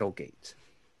a metal gate.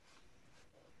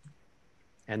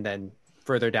 And then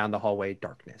further down the hallway,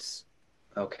 darkness.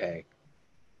 Okay.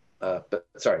 But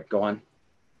sorry, go on.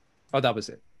 Oh, that was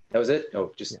it. That was it?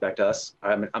 Oh, just back to us.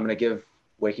 I'm going to give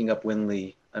Waking Up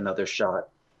Winley another shot.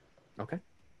 Okay.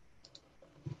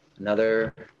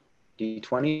 Another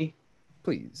D20.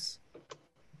 Please.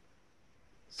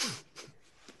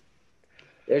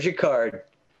 There's your card.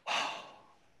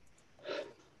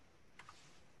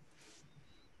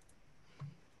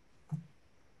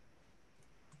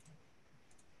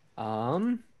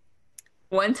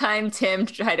 One time Tim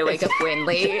tried to wake up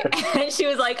Winley and she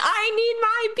was like, I need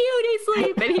my beauty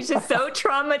sleep. And he's just so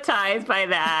traumatized by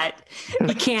that.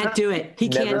 He can't do it. He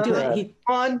can't do it.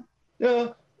 On.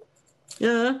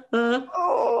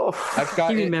 I've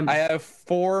got it. I have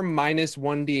 4 minus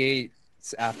 1d8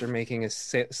 after making a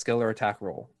skill or attack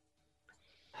roll.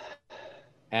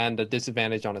 And a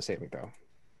disadvantage on a saving throw.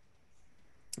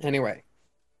 Anyway.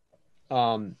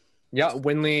 Yeah,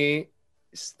 Winley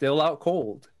still out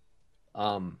cold.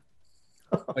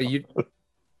 But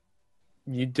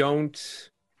you don't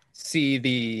see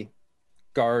the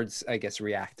guards, I guess,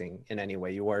 reacting in any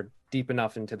way. You are deep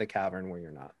enough into the cavern where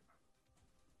you're not.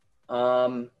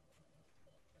 I'm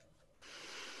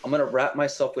gonna wrap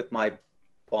myself with my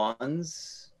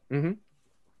bonds. Mm-hmm.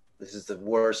 This is the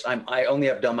worst. I only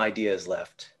have dumb ideas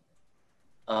left.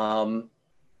 And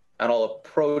I'll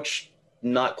approach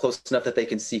not close enough that they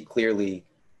can see clearly,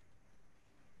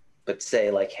 but say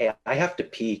like, hey, I have to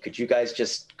pee. Could you guys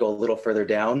just go a little further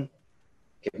down?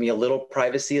 Give me a little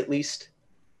privacy at least.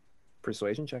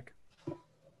 Persuasion check.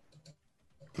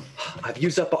 I've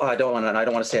used up. I don't want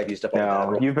to say I've used up all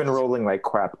No, that. you've been rolling like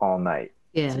crap all night.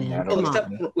 Yeah, man.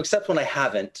 Well, except when I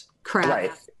haven't. Crap.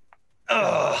 Right.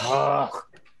 Ugh.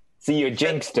 See, you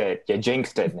jinxed it. You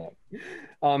jinxed it, Nick.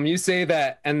 You say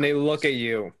that, and they look at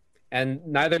you, and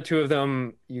neither two of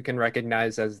them you can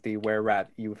recognize as the were-rat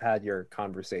you've had your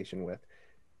conversation with.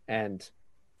 And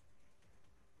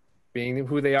being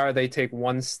who they are, they take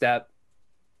one step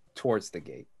towards the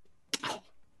gate.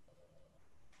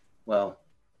 Well,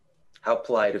 how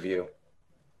polite of you.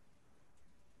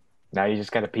 Now you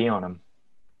just got to pee on him.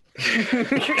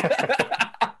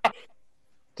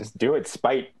 Just do it,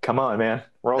 Spite. Come on, man.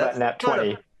 Roll that nat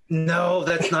 20. No,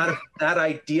 that's not a bad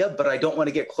idea, but I don't want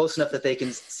to get close enough that they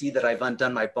can see that I've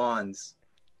undone my bonds.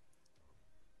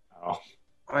 Oh.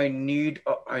 I need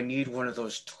one of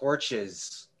those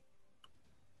torches.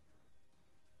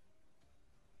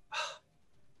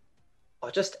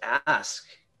 I'll just ask.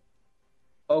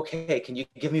 Okay, can you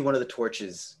give me one of the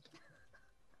torches?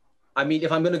 I mean,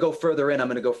 if I'm going to go further in, I'm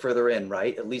going to go further in,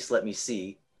 right? At least let me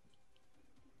see.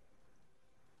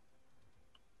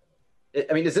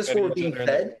 I mean, is this where we're being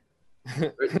fed?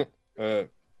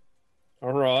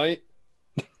 All right.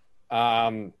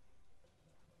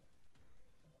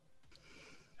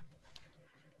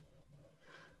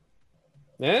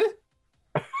 Yeah?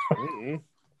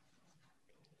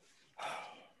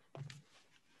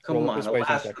 Come Roll a on, persuasion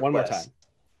last check one more request. time.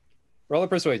 Roll a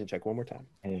persuasion check one more time.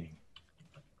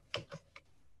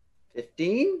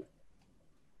 15?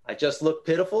 I just look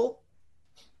pitiful?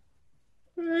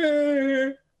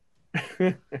 All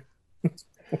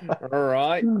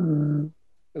right.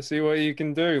 Let's see what you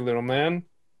can do, little man.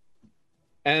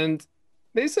 And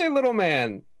they say, little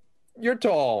man, you're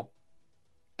tall.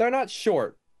 They're not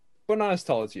short, but not as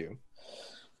tall as you.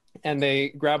 And they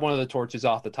grab one of the torches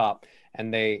off the top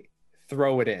and they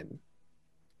throw it in.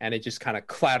 And it just kind of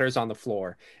clatters on the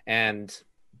floor and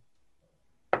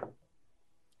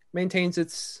maintains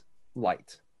its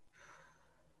light.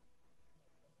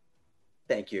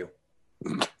 Thank you.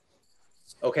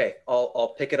 Okay,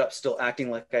 I'll pick it up, still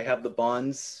acting like I have the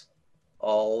bonds.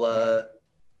 I'll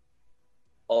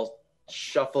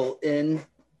shuffle in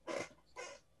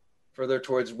further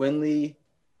towards Winley,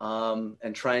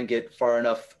 and try and get far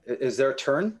enough. Is there a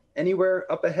turn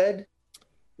anywhere up ahead?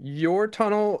 Your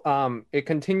tunnel, it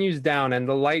continues down, and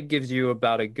the light gives you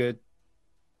about a good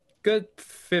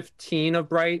 15 of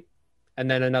bright,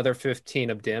 and then another 15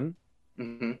 of dim.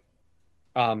 Mm-hmm.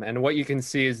 And what you can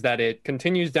see is that it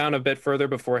continues down a bit further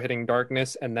before hitting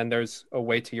darkness, and then there's a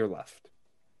way to your left.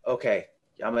 Okay,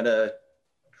 I'm gonna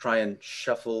try and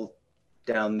shuffle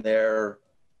down there,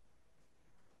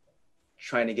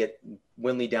 trying to get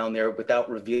Winley down there without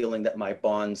revealing that my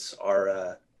bonds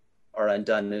are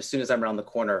undone. And as soon as I'm around the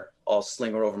corner, I'll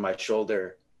sling her over my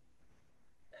shoulder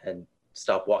and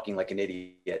stop walking like an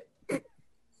idiot.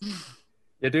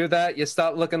 You do that, you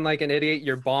stop looking like an idiot,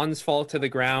 your bonds fall to the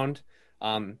ground.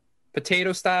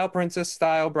 Potato style, princess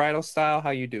style, bridal style,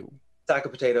 how you do? Sack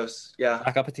of potatoes, yeah.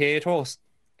 Sack of potatoes.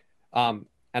 And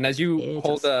as you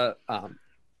hold the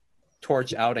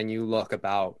torch out and you look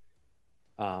about,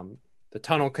 the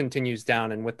tunnel continues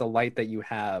down, and with the light that you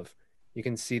have, you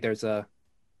can see there's a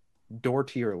door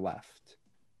to your left,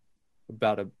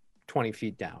 about 20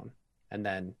 feet down, and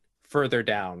then further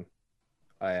down,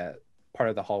 part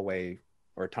of the hallway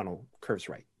or tunnel curves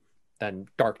right. Then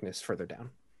darkness further down.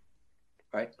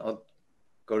 All right, I'll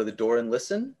go to the door and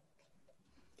listen.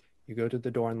 You go to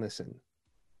the door and listen.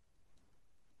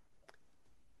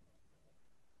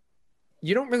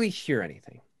 You don't really hear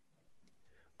anything,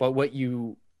 but what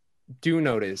you do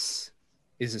notice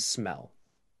is a smell.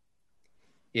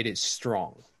 It is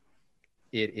strong.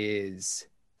 It is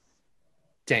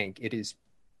dank. It is,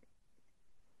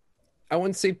 I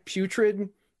wouldn't say putrid.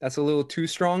 That's a little too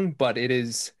strong, but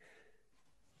it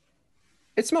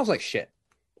smells like shit.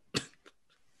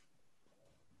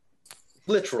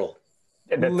 Literal.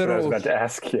 Yeah, that's what I was about to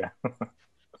ask, yeah.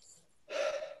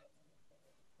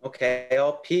 Okay,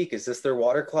 I'll peek. Is this their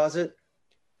water closet?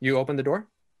 You open the door?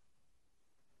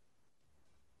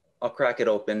 I'll crack it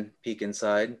open, peek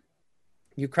inside.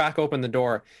 You crack open the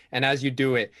door, and as you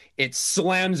do it, it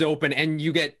slams open, and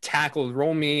you get tackled.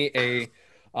 Roll me a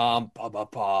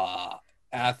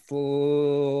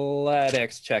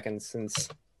athletics check, and since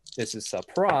this is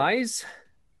surprise,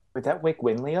 would that wake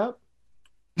Winley up?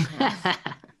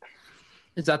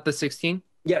 Is that the 16?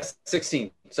 Yes,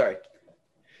 16. Sorry.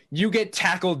 You get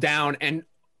tackled down, and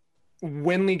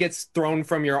Winley gets thrown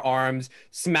from your arms,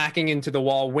 smacking into the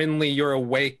wall. Winley, you're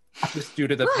awake just due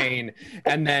to the pain.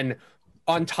 And then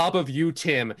on top of you,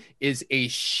 Tim, is a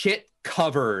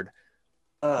shit-covered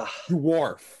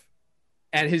dwarf,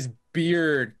 and his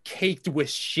beard caked with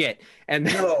shit. And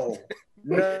No,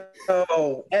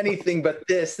 anything but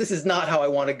this. This is not how I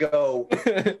want to go.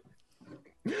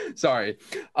 Sorry.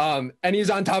 And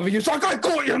he's on top of you. It's like, I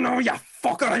caught you now, you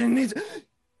fucker.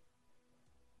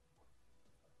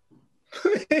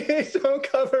 Please don't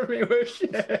cover me with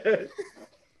shit.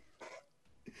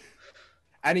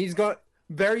 And he's got,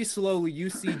 very slowly, you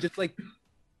see just like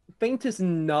faintest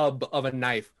nub of a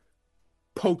knife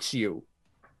pokes you.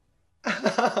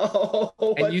 Oh,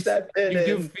 and what's that been you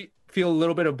do in? feel a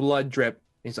little bit of blood drip.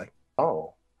 And he's like, a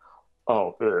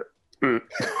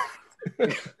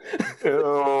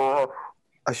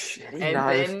shitty And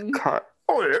knife then- cut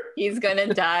He's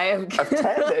gonna die of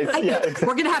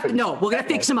We're gonna have to. No, we're gonna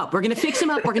fix him up. We're gonna fix him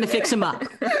up. We're gonna fix him up.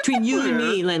 Between you and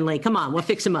me, Lindley, come on, we'll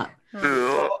fix him up.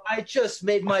 Oh, I just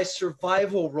made my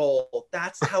survival roll.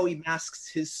 That's how he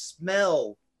masks his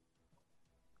smell.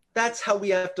 That's how we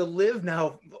have to live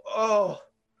now. Oh.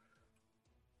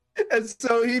 And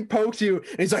so he pokes you,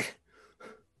 and he's like,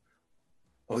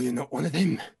 "Oh, you're not one of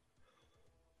them."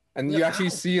 And you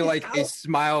actually see like a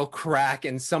smile crack,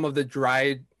 and some of the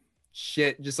dried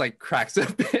shit just like cracks a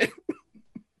bit.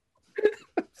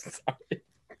 Sorry.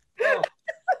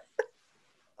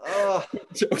 Oh.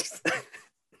 Jokes.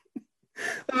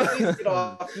 Please get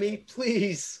off me,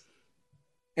 please.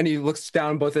 And he looks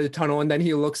down both at the tunnel, and then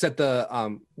he looks at the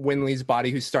Winley's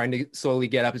body, who's starting to slowly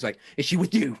get up. He's like, "Is she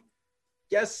with you?"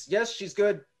 Yes, she's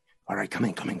good. All right, come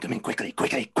in, quick.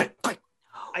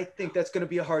 I think that's going to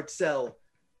be a hard sell.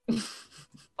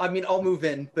 I mean, I'll move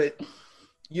in, but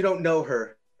you don't know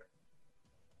her.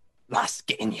 Lass,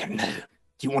 get in here now.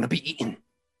 Do you want to be eaten?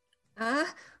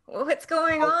 What's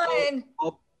going on?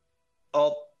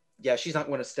 Yeah, she's not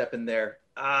going to step in there.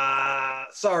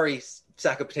 Sorry,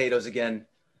 sack of potatoes again.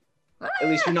 At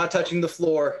least you're not touching the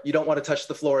floor. You don't want to touch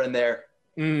the floor in there.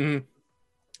 Mm-hmm.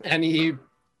 And he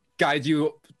guides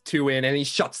you two in, and he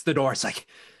shuts the door. It's like,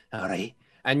 all right.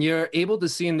 And you're able to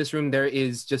see in this room there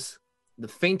is just the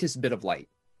faintest bit of light.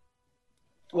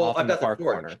 Well, I've got the far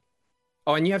torch. corner.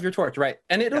 Oh, and you have your torch, right?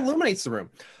 And it illuminates the room.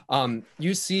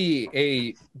 You see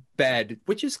a bed,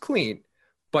 which is clean,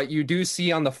 but you do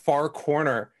see on the far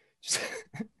corner.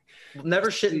 Never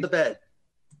shit in the bed.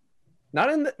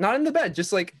 Not in the bed,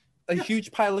 just like a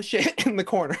huge pile of shit in the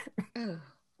corner.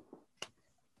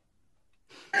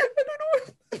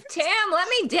 Tim, let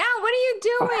me down. What are you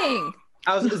doing?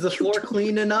 Is the floor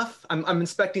clean enough? I'm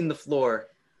inspecting the floor.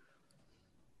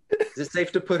 Is it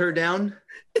safe to put her down?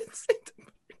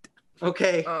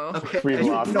 Okay. Okay.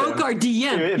 You broke our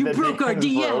DM. You broke our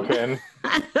DM.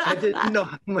 I didn't know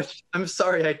how much. I'm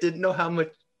sorry. I didn't know how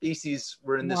much species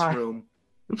were in this room.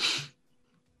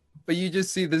 But you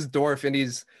just see this dwarf, and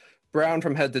he's brown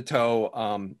from head to toe.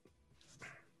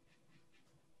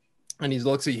 And he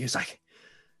looks at you. He's like,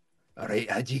 "All right,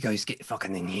 how'd you guys get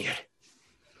fucking in here?"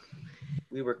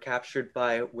 We were captured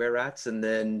by were-rats and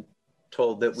then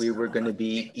told that we were going to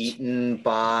be eaten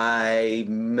by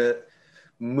moose.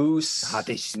 Moose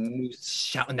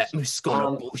shouting that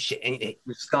Muscana bullshit, ain't it?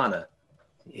 Muscana.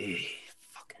 Yeah,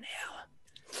 fucking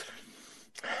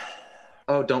hell.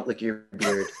 Oh, don't lick your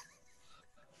beard.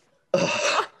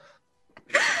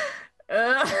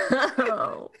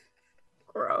 Oh,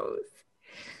 gross.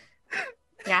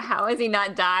 Yeah, how has he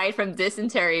not died from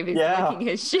dysentery if he's licking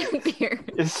his shit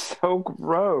beard? It's so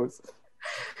gross.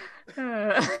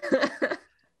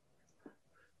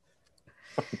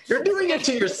 You're doing it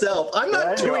to yourself. I'm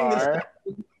not doing this.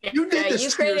 You did this.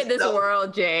 You created this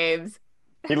world, James.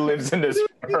 He lives in this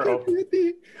world. I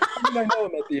mean, I know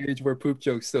I'm at the age where poop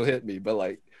jokes still hit me, but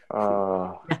like,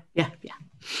 yeah.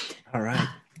 All right.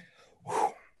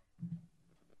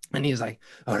 And he's like,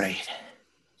 "All right.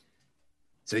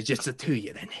 So it's just the two of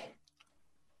you then."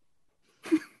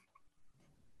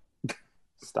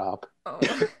 Stop. Oh.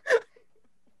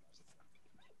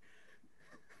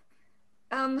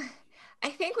 I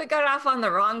think we got off on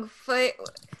the wrong foot.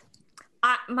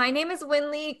 My name is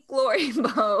Winley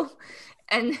Glorybow,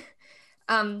 and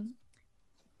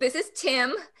this is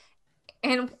Tim.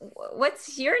 And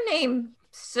what's your name,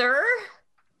 sir?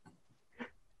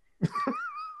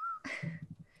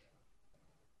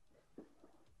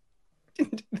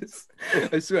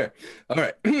 I swear. All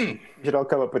right. You should all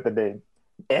come up with the name.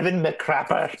 Evan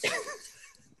McCrapper.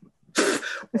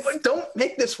 Don't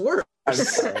make this worse. I'm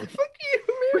sorry.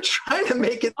 We're trying to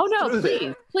make it. Oh no!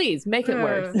 Please make it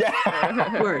worse.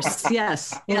 Yeah. Worse.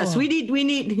 Yes. We need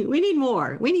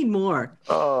more. We need more.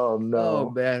 Oh no.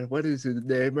 Oh man, what is his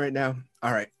name right now?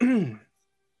 All right. And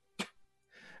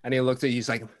he looks at you. He's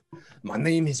like, "My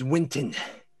name is Winton,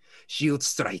 Shield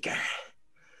Striker."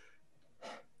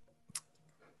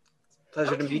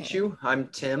 Pleasure to meet you. I'm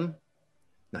Tim.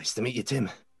 Nice to meet you, Tim.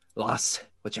 Lass,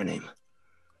 what's your name?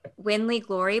 Winley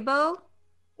Glorybow.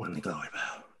 Winley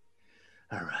Glorybow.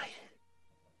 All right.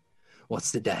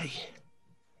 What's the day?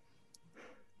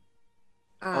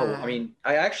 I mean,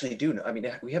 I actually do know. I mean,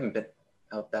 we haven't been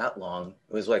out that long.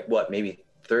 It was like, what, maybe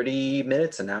 30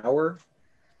 minutes, an hour?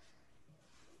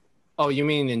 Oh, you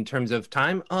mean in terms of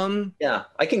time? Yeah,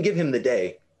 I can give him the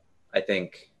day, I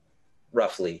think,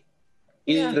 roughly.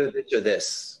 Either this or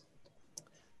this.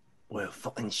 Well,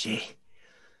 fucking shit.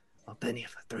 I've been here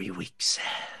for 3 weeks.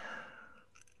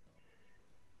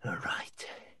 All right.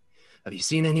 Have you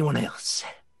seen anyone else?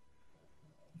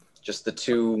 Just the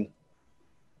two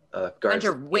guards. Bunch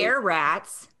of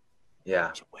were-rats.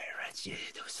 Yeah. Were-rats, yeah,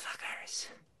 those fuckers.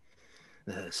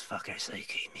 Those fuckers, they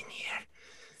came in here.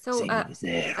 So, See who was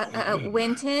there.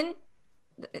 Winton?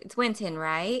 It's Winton,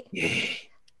 right? Yeah.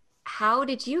 How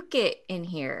did you get in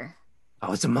here? I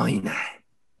was a miner.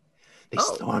 They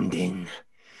stormed in.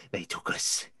 They took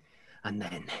us. And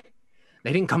then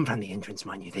they didn't come from the entrance,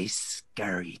 mind you. They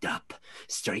scurried up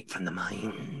straight from the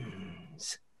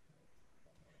mines.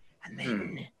 And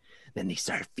then they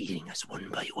started feeding us one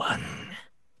by one.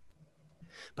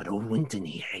 But old Winton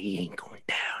here, he ain't going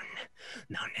down.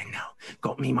 No.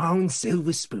 Got me my own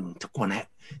silver spoon, took one out,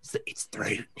 slit its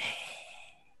throat.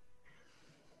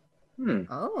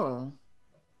 Oh.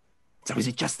 So is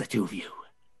it just the two of you?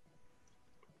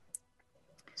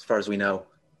 As far as we know.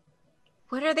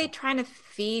 What are they trying to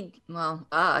feed, well,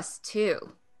 us,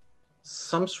 too?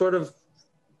 Some sort of...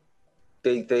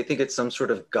 They think it's some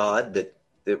sort of god that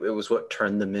it was what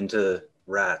turned them into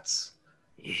rats.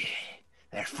 Yeah,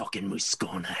 they're fucking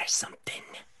Muscona or something.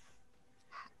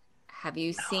 Have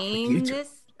you seen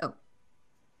this? Oh.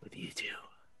 With you two.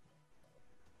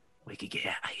 We could get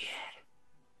out of here.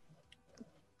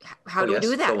 How do we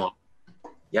do that? Go on.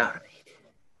 Yeah.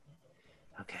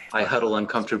 Okay. I huddle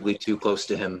uncomfortably too close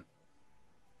to him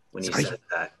when he says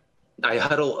that. I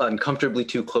huddle uncomfortably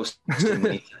too close to him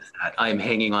when he says that. I'm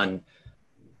hanging on.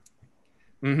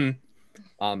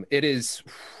 It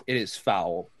is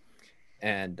foul.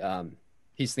 And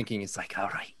he's thinking, it's like, all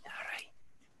right.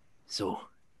 So,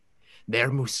 their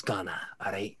Muscana,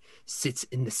 all right, sits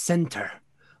in the center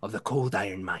of the cold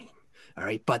iron mine. All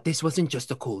right, but this wasn't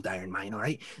just a cold iron mine, all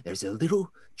right? There's a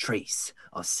little trace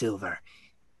of silver,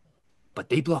 but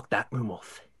they blocked that room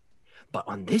off. But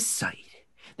on this side,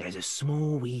 there's a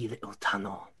small wee little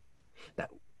tunnel that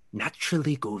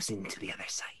naturally goes into the other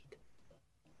side.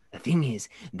 The thing is,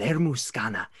 their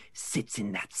Muscana sits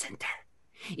in that center.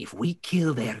 If we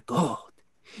kill their god,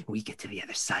 we get to the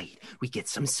other side, we get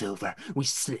some silver, we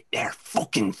slit their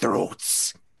fucking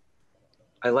throats.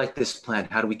 I like this plan.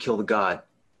 How do we kill the god?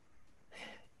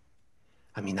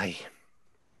 I mean,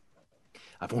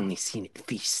 I've only seen it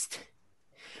feast,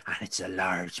 and it's a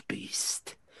large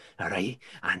beast, all right?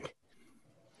 And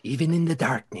even in the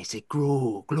darkness, it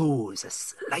glows a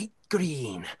slight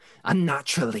green,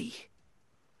 unnaturally,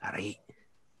 all right?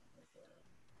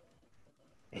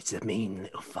 It's a mean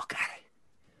little fucker.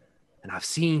 And I've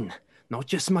seen not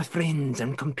just my friends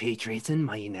and compatriots and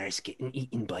miners getting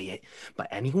eaten by it, but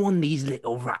anyone these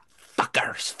little rat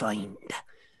fuckers find.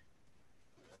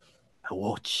 I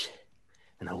watch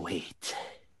and I wait.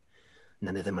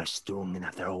 None of them are strong, and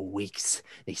after all weeks,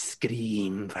 they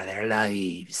scream for their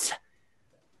lives.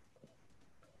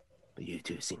 But you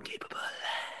two seem capable.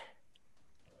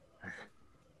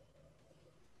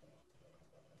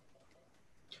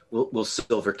 Will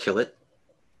Silver kill it?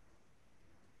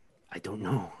 I don't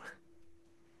know.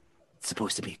 It's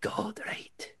supposed to be God,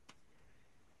 right?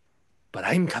 But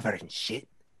I'm covered in shit,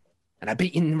 and I've been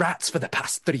eating rats for the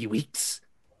past 3 weeks.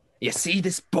 You see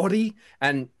this body?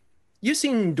 And you've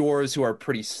seen dwarves who are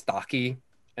pretty stocky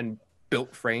and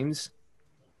built frames.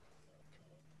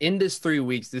 In this 3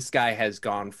 weeks, this guy has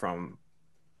gone from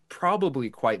probably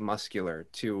quite muscular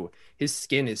to his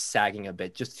skin is sagging a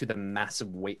bit just to the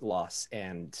massive weight loss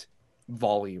and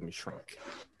volume shrink.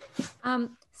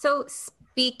 So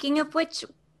speaking of which,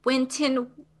 Winton,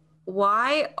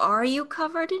 why are you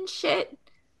covered in shit?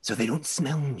 So they don't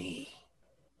smell me.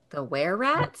 The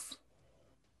were-rats?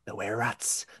 The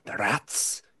were-rats, the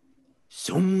rats.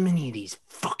 So many of these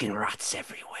fucking rats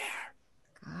everywhere.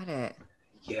 Got it.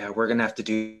 Yeah, we're gonna have to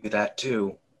do that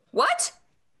too. What?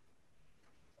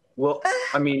 Well,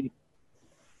 I mean,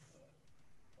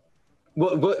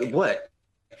 what?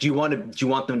 Do you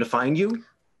want them to find you?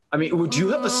 I mean, do you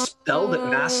have a spell that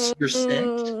masks your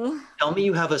scent? Tell me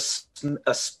you have a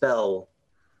spell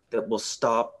that will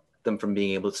stop them from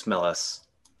being able to smell us.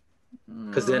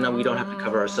 Because then we don't have to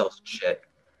cover ourselves in shit.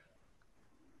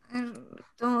 I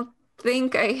don't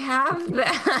think I have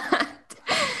that.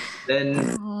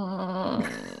 Then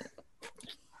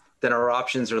our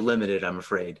options are limited, I'm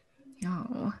afraid.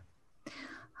 Oh.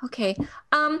 Okay.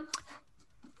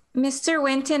 Mr.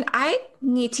 Winton, I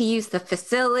need to use the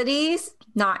facilities,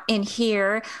 not in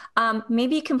here.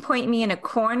 Maybe you can point me in a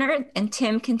corner and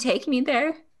Tim can take me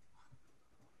there.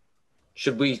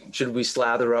 Should we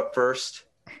slather up first?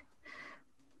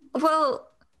 Well,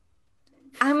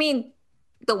 I mean,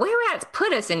 the were-rats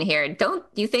put us in here. Don't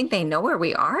you think they know where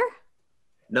we are?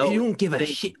 No. They don't give a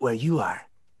shit where you are.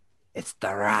 It's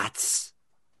the rats.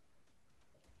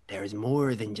 There's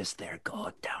more than just their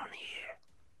god down here.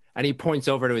 And he points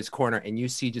over to his corner, and you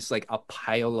see just like a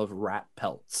pile of rat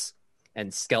pelts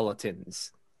and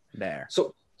skeletons there.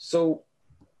 So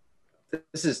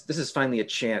this is finally a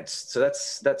chance. So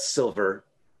that's silver.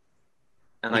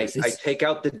 And I take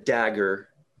out the dagger.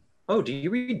 Oh, do you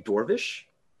read Dwarvish?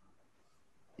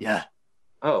 Yeah.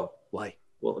 Oh. Why?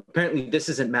 Well, apparently this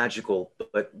isn't magical,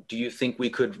 but do you think we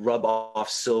could rub off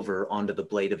silver onto the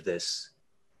blade of this?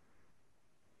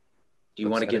 Do you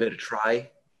want to give it a try?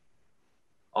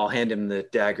 I'll hand him the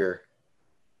dagger.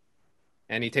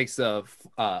 And he takes the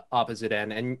opposite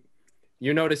end, and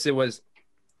you notice it was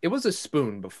a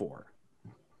spoon before,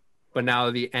 but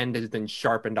now the end has been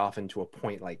sharpened off into a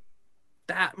point like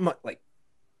that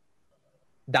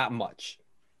much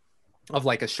of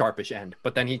like a sharpish end.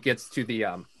 But then he gets to the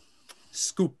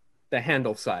scoop, the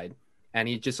handle side, and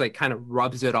he just like kind of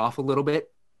rubs it off a little bit.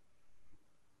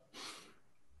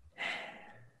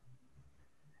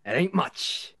 It ain't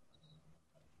much,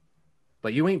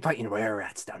 but you ain't fighting rare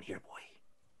rats down here, boy.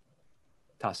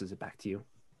 Tosses it back to you.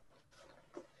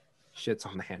 Shits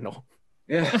on the handle.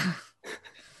 Yeah.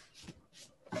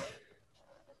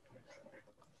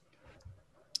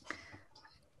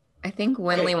 I think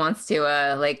Winley wants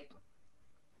to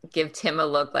give Tim a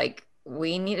look like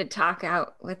we need to talk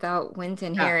out without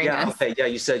Winton hearing us. Okay, yeah,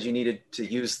 you said you needed to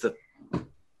use the...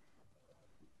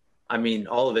 I mean,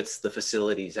 all of it's the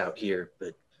facilities out here,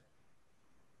 but...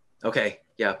 Okay,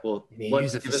 yeah, well... You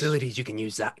use the facilities, you can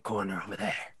use that corner over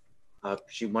there.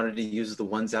 She wanted to use the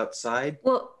ones outside?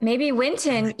 Well, maybe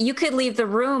Winton, you could leave the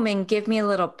room and give me a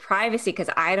little privacy because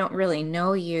I don't really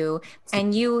know you,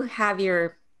 and you have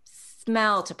your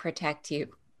smell to protect you.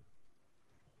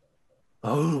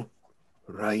 Oh,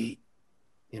 right.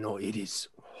 You know, it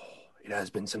has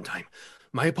been some time.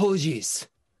 My apologies,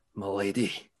 my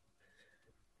lady.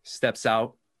 Steps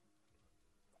out,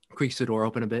 creaks the door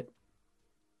open a bit,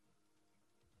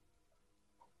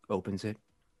 opens it,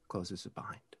 closes it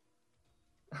behind.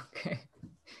 Okay.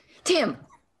 Tim,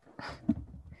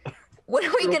 what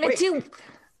are we going to do?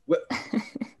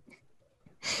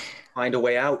 Find a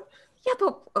way out. Yeah,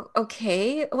 but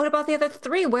okay. What about the other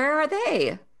three? Where are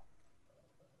they?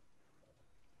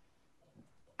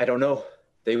 I don't know.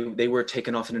 They were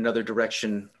taken off in another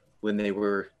direction when they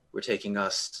were taking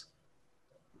us.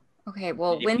 Okay,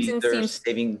 well, Maybe Winston they're seems...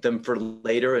 saving them for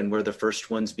later and we're the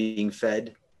first ones being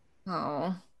fed.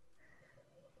 Oh.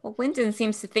 Well, Winston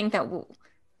seems to think that...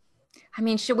 I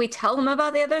mean, should we tell him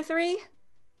about the other three?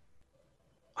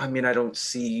 I mean, I don't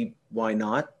see why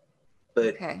not,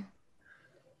 but...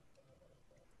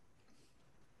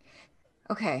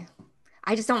 Okay.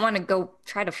 I just don't want to go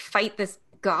try to fight this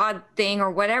god thing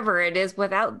or whatever it is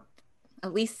without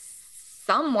at least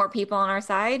some more people on our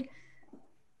side.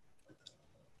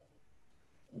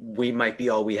 We might be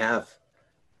all we have.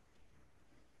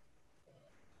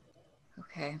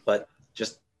 Okay. But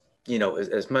just,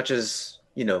 as much as,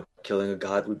 killing a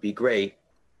god would be great,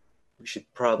 we should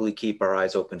probably keep our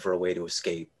eyes open for a way to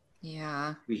escape.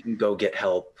 Yeah. We can go get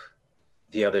help.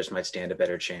 The others might stand a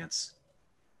better chance.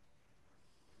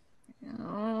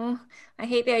 Oh, I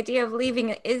hate the idea of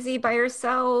leaving Izzy by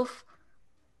herself.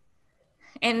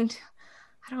 And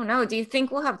I don't know, do you think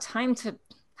we'll have time to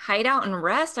hide out and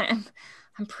rest? I'm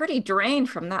pretty drained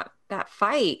from that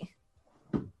fight.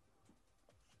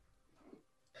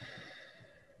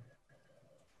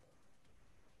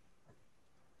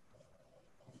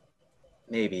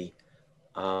 Maybe.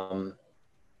 Let's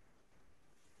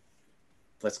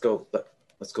go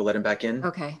let him back in.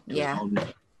 Okay, yeah.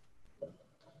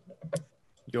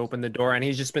 You open the door, and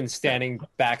he's just been standing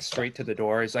back straight to the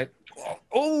door. He's like,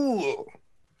 oh,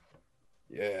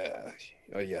 yeah.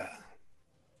 Oh, yeah.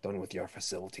 Done with your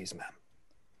facilities, ma'am.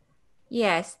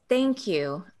 Yes, thank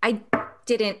you. I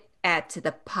didn't add to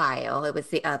the pile. It was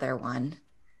the other one.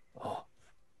 Oh,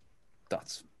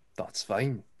 that's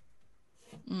fine.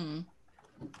 Mm.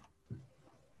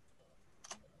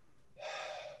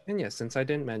 And yes, since I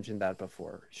didn't mention that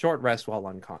before, short rest while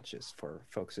unconscious for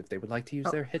folks if they would like to use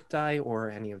their hit die or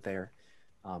any of their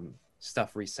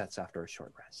stuff resets after a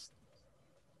short rest.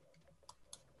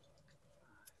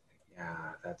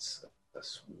 Yeah, that's a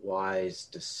wise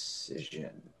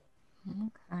decision.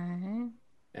 Okay.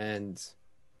 And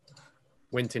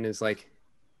Winton is like,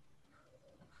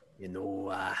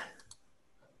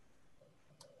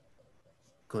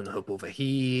 gonna hop over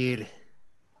here.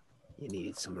 You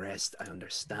needed some rest, I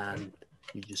understand.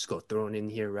 You just got thrown in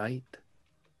here, right?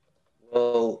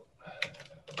 Well,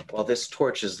 while this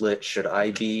torch is lit, should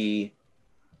I be...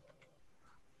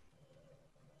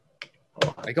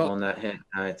 I got on that hit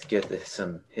to get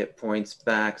some hit points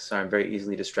back. So I'm very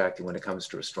easily distracted when it comes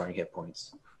to restoring hit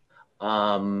points.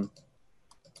 I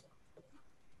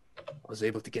was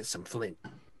able to get some flint.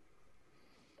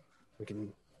 We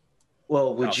can...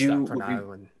 Well, would you... For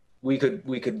now and we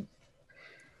could.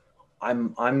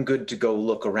 I'm good to go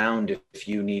look around if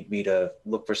you need me to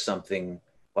look for something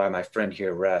while my friend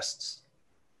here rests.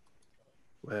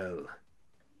 Well,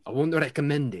 I wouldn't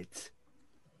recommend it.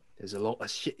 There's a lot of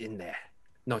shit in there.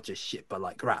 Not just shit, but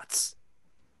like rats.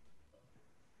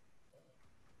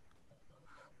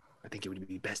 I think it would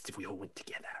be best if we all went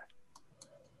together.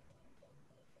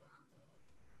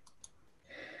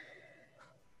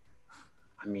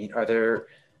 I mean, are there...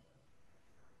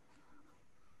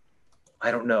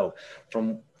 I don't know.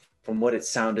 From what it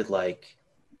sounded like,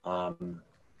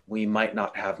 we might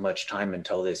not have much time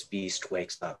until this beast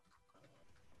wakes up.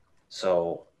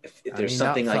 So if there's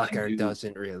something that I can do...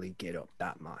 doesn't really get up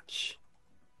that much.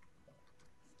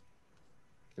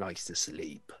 He likes to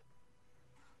sleep.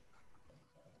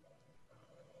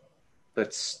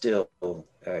 But still,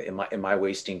 am I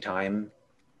wasting time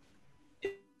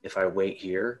if I wait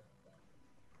here?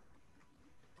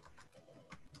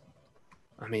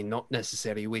 I mean, not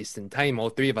necessarily wasting time. All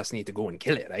three of us need to go and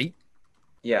kill it, right?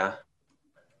 Yeah.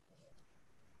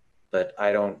 But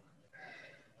I don't...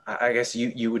 I guess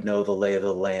you would know the lay of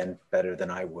the land better than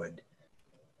I would.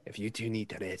 If you two need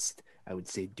to rest, I would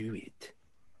say do it.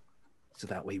 So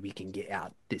that way we can get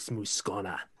out this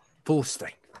Muscana full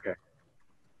strength.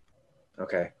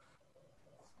 Okay.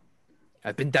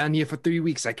 I've been down here for 3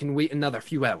 weeks. I can wait another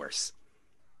few hours.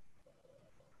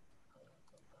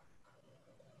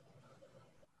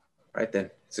 Right then,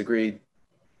 it's agreed.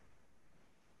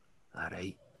 All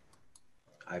right.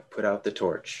 I put out the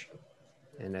torch.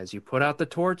 And as you put out the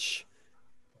torch,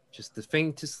 just the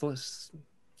faintest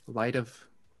light of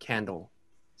candle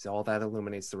is all that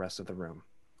illuminates the rest of the room.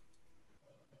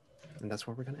 And that's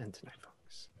where we're going to end tonight,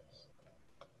 folks.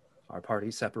 Our party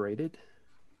separated,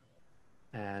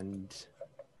 and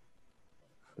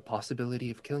the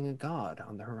possibility of killing a god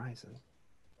on the horizon.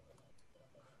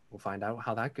 We'll find out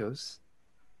how that goes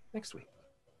next week.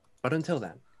 But until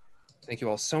then, thank you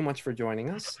all so much for joining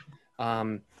us.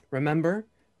 Remember,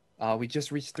 we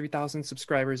just reached 3,000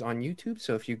 subscribers on YouTube.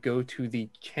 So if you go to the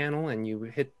channel and you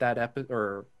hit that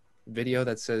video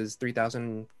that says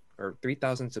 3,000 or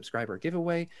 3,000 subscriber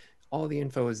giveaway, all the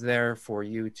info is there for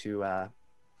you to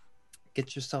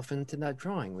get yourself into that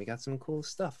drawing. We got some cool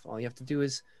stuff. All you have to do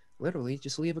is literally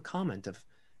just leave a comment of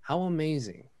how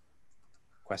amazing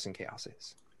Quest and Chaos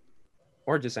is.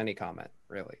 Or just any comment,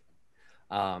 really.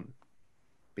 But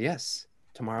yes,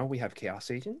 tomorrow we have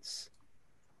Chaos Agents.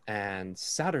 And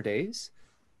Saturdays,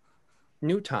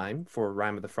 new time for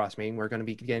Rime of the Frost Maiden. We're going to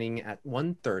be beginning at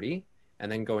 1:30 and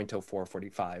then going till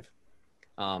 4:45.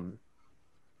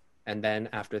 And then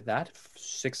after that,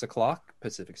 6 o'clock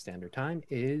Pacific Standard Time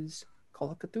is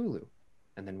Call of Cthulhu.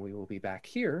 And then we will be back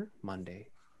here Monday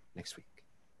next week.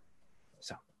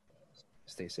 So,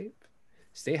 stay safe,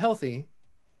 stay healthy,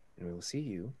 and we will see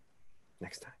you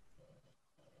next time.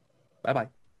 Bye-bye.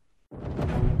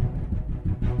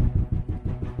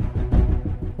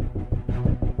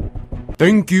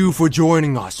 Thank you for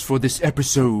joining us for this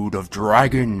episode of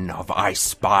Dragon of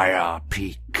Icespire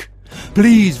Peak.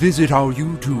 Please visit our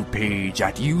YouTube page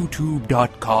at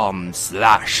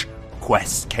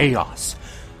youtube.com/QuestChaos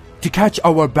to catch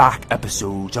our back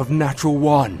episodes of Natural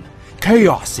One,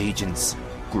 Chaos Agents,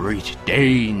 Great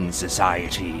Dane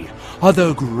Society,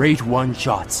 other great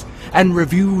one-shots, and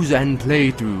reviews and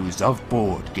playthroughs of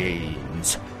board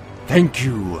games. Thank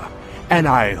you, and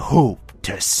I hope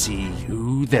to see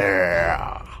you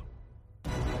there.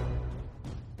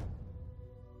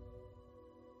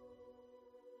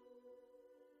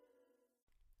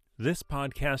 This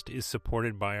podcast is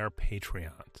supported by our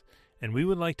Patreons, and we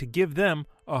would like to give them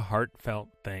a heartfelt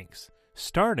thanks,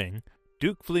 starting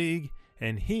Duke Fleeg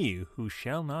and He Who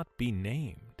Shall Not Be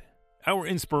Named. Our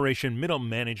inspiration middle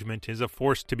management is a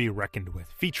force to be reckoned with,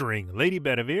 featuring Lady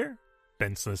Bedivere,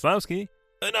 Ben Slislawski,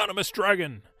 Anonymous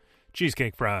Dragon,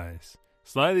 Cheesecake Fries,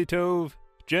 Slyly Tove,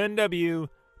 Jen W.,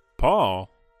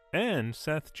 Paul, and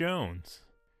Seth Jones.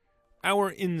 Our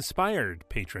inspired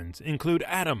patrons include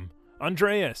Adam,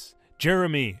 Andreas,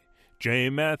 Jeremy,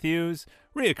 Jay Matthews,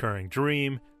 Reoccurring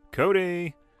Dream,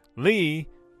 Cody, Lee,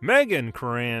 Megan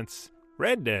Krantz,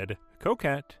 Red Dead,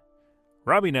 Coquette,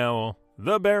 Robbie Nowell,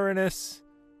 The Baroness,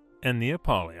 and the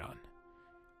Apollyon.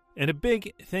 And a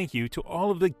big thank you to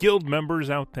all of the guild members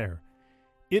out there.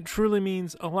 It truly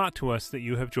means a lot to us that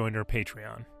you have joined our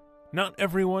Patreon. Not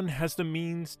everyone has the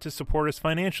means to support us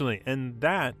financially, and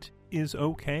that is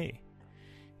okay.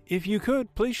 If you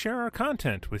could, please share our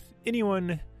content with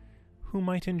anyone who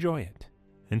might enjoy it.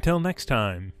 Until next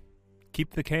time,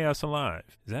 keep the chaos alive.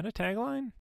 Is that a tagline?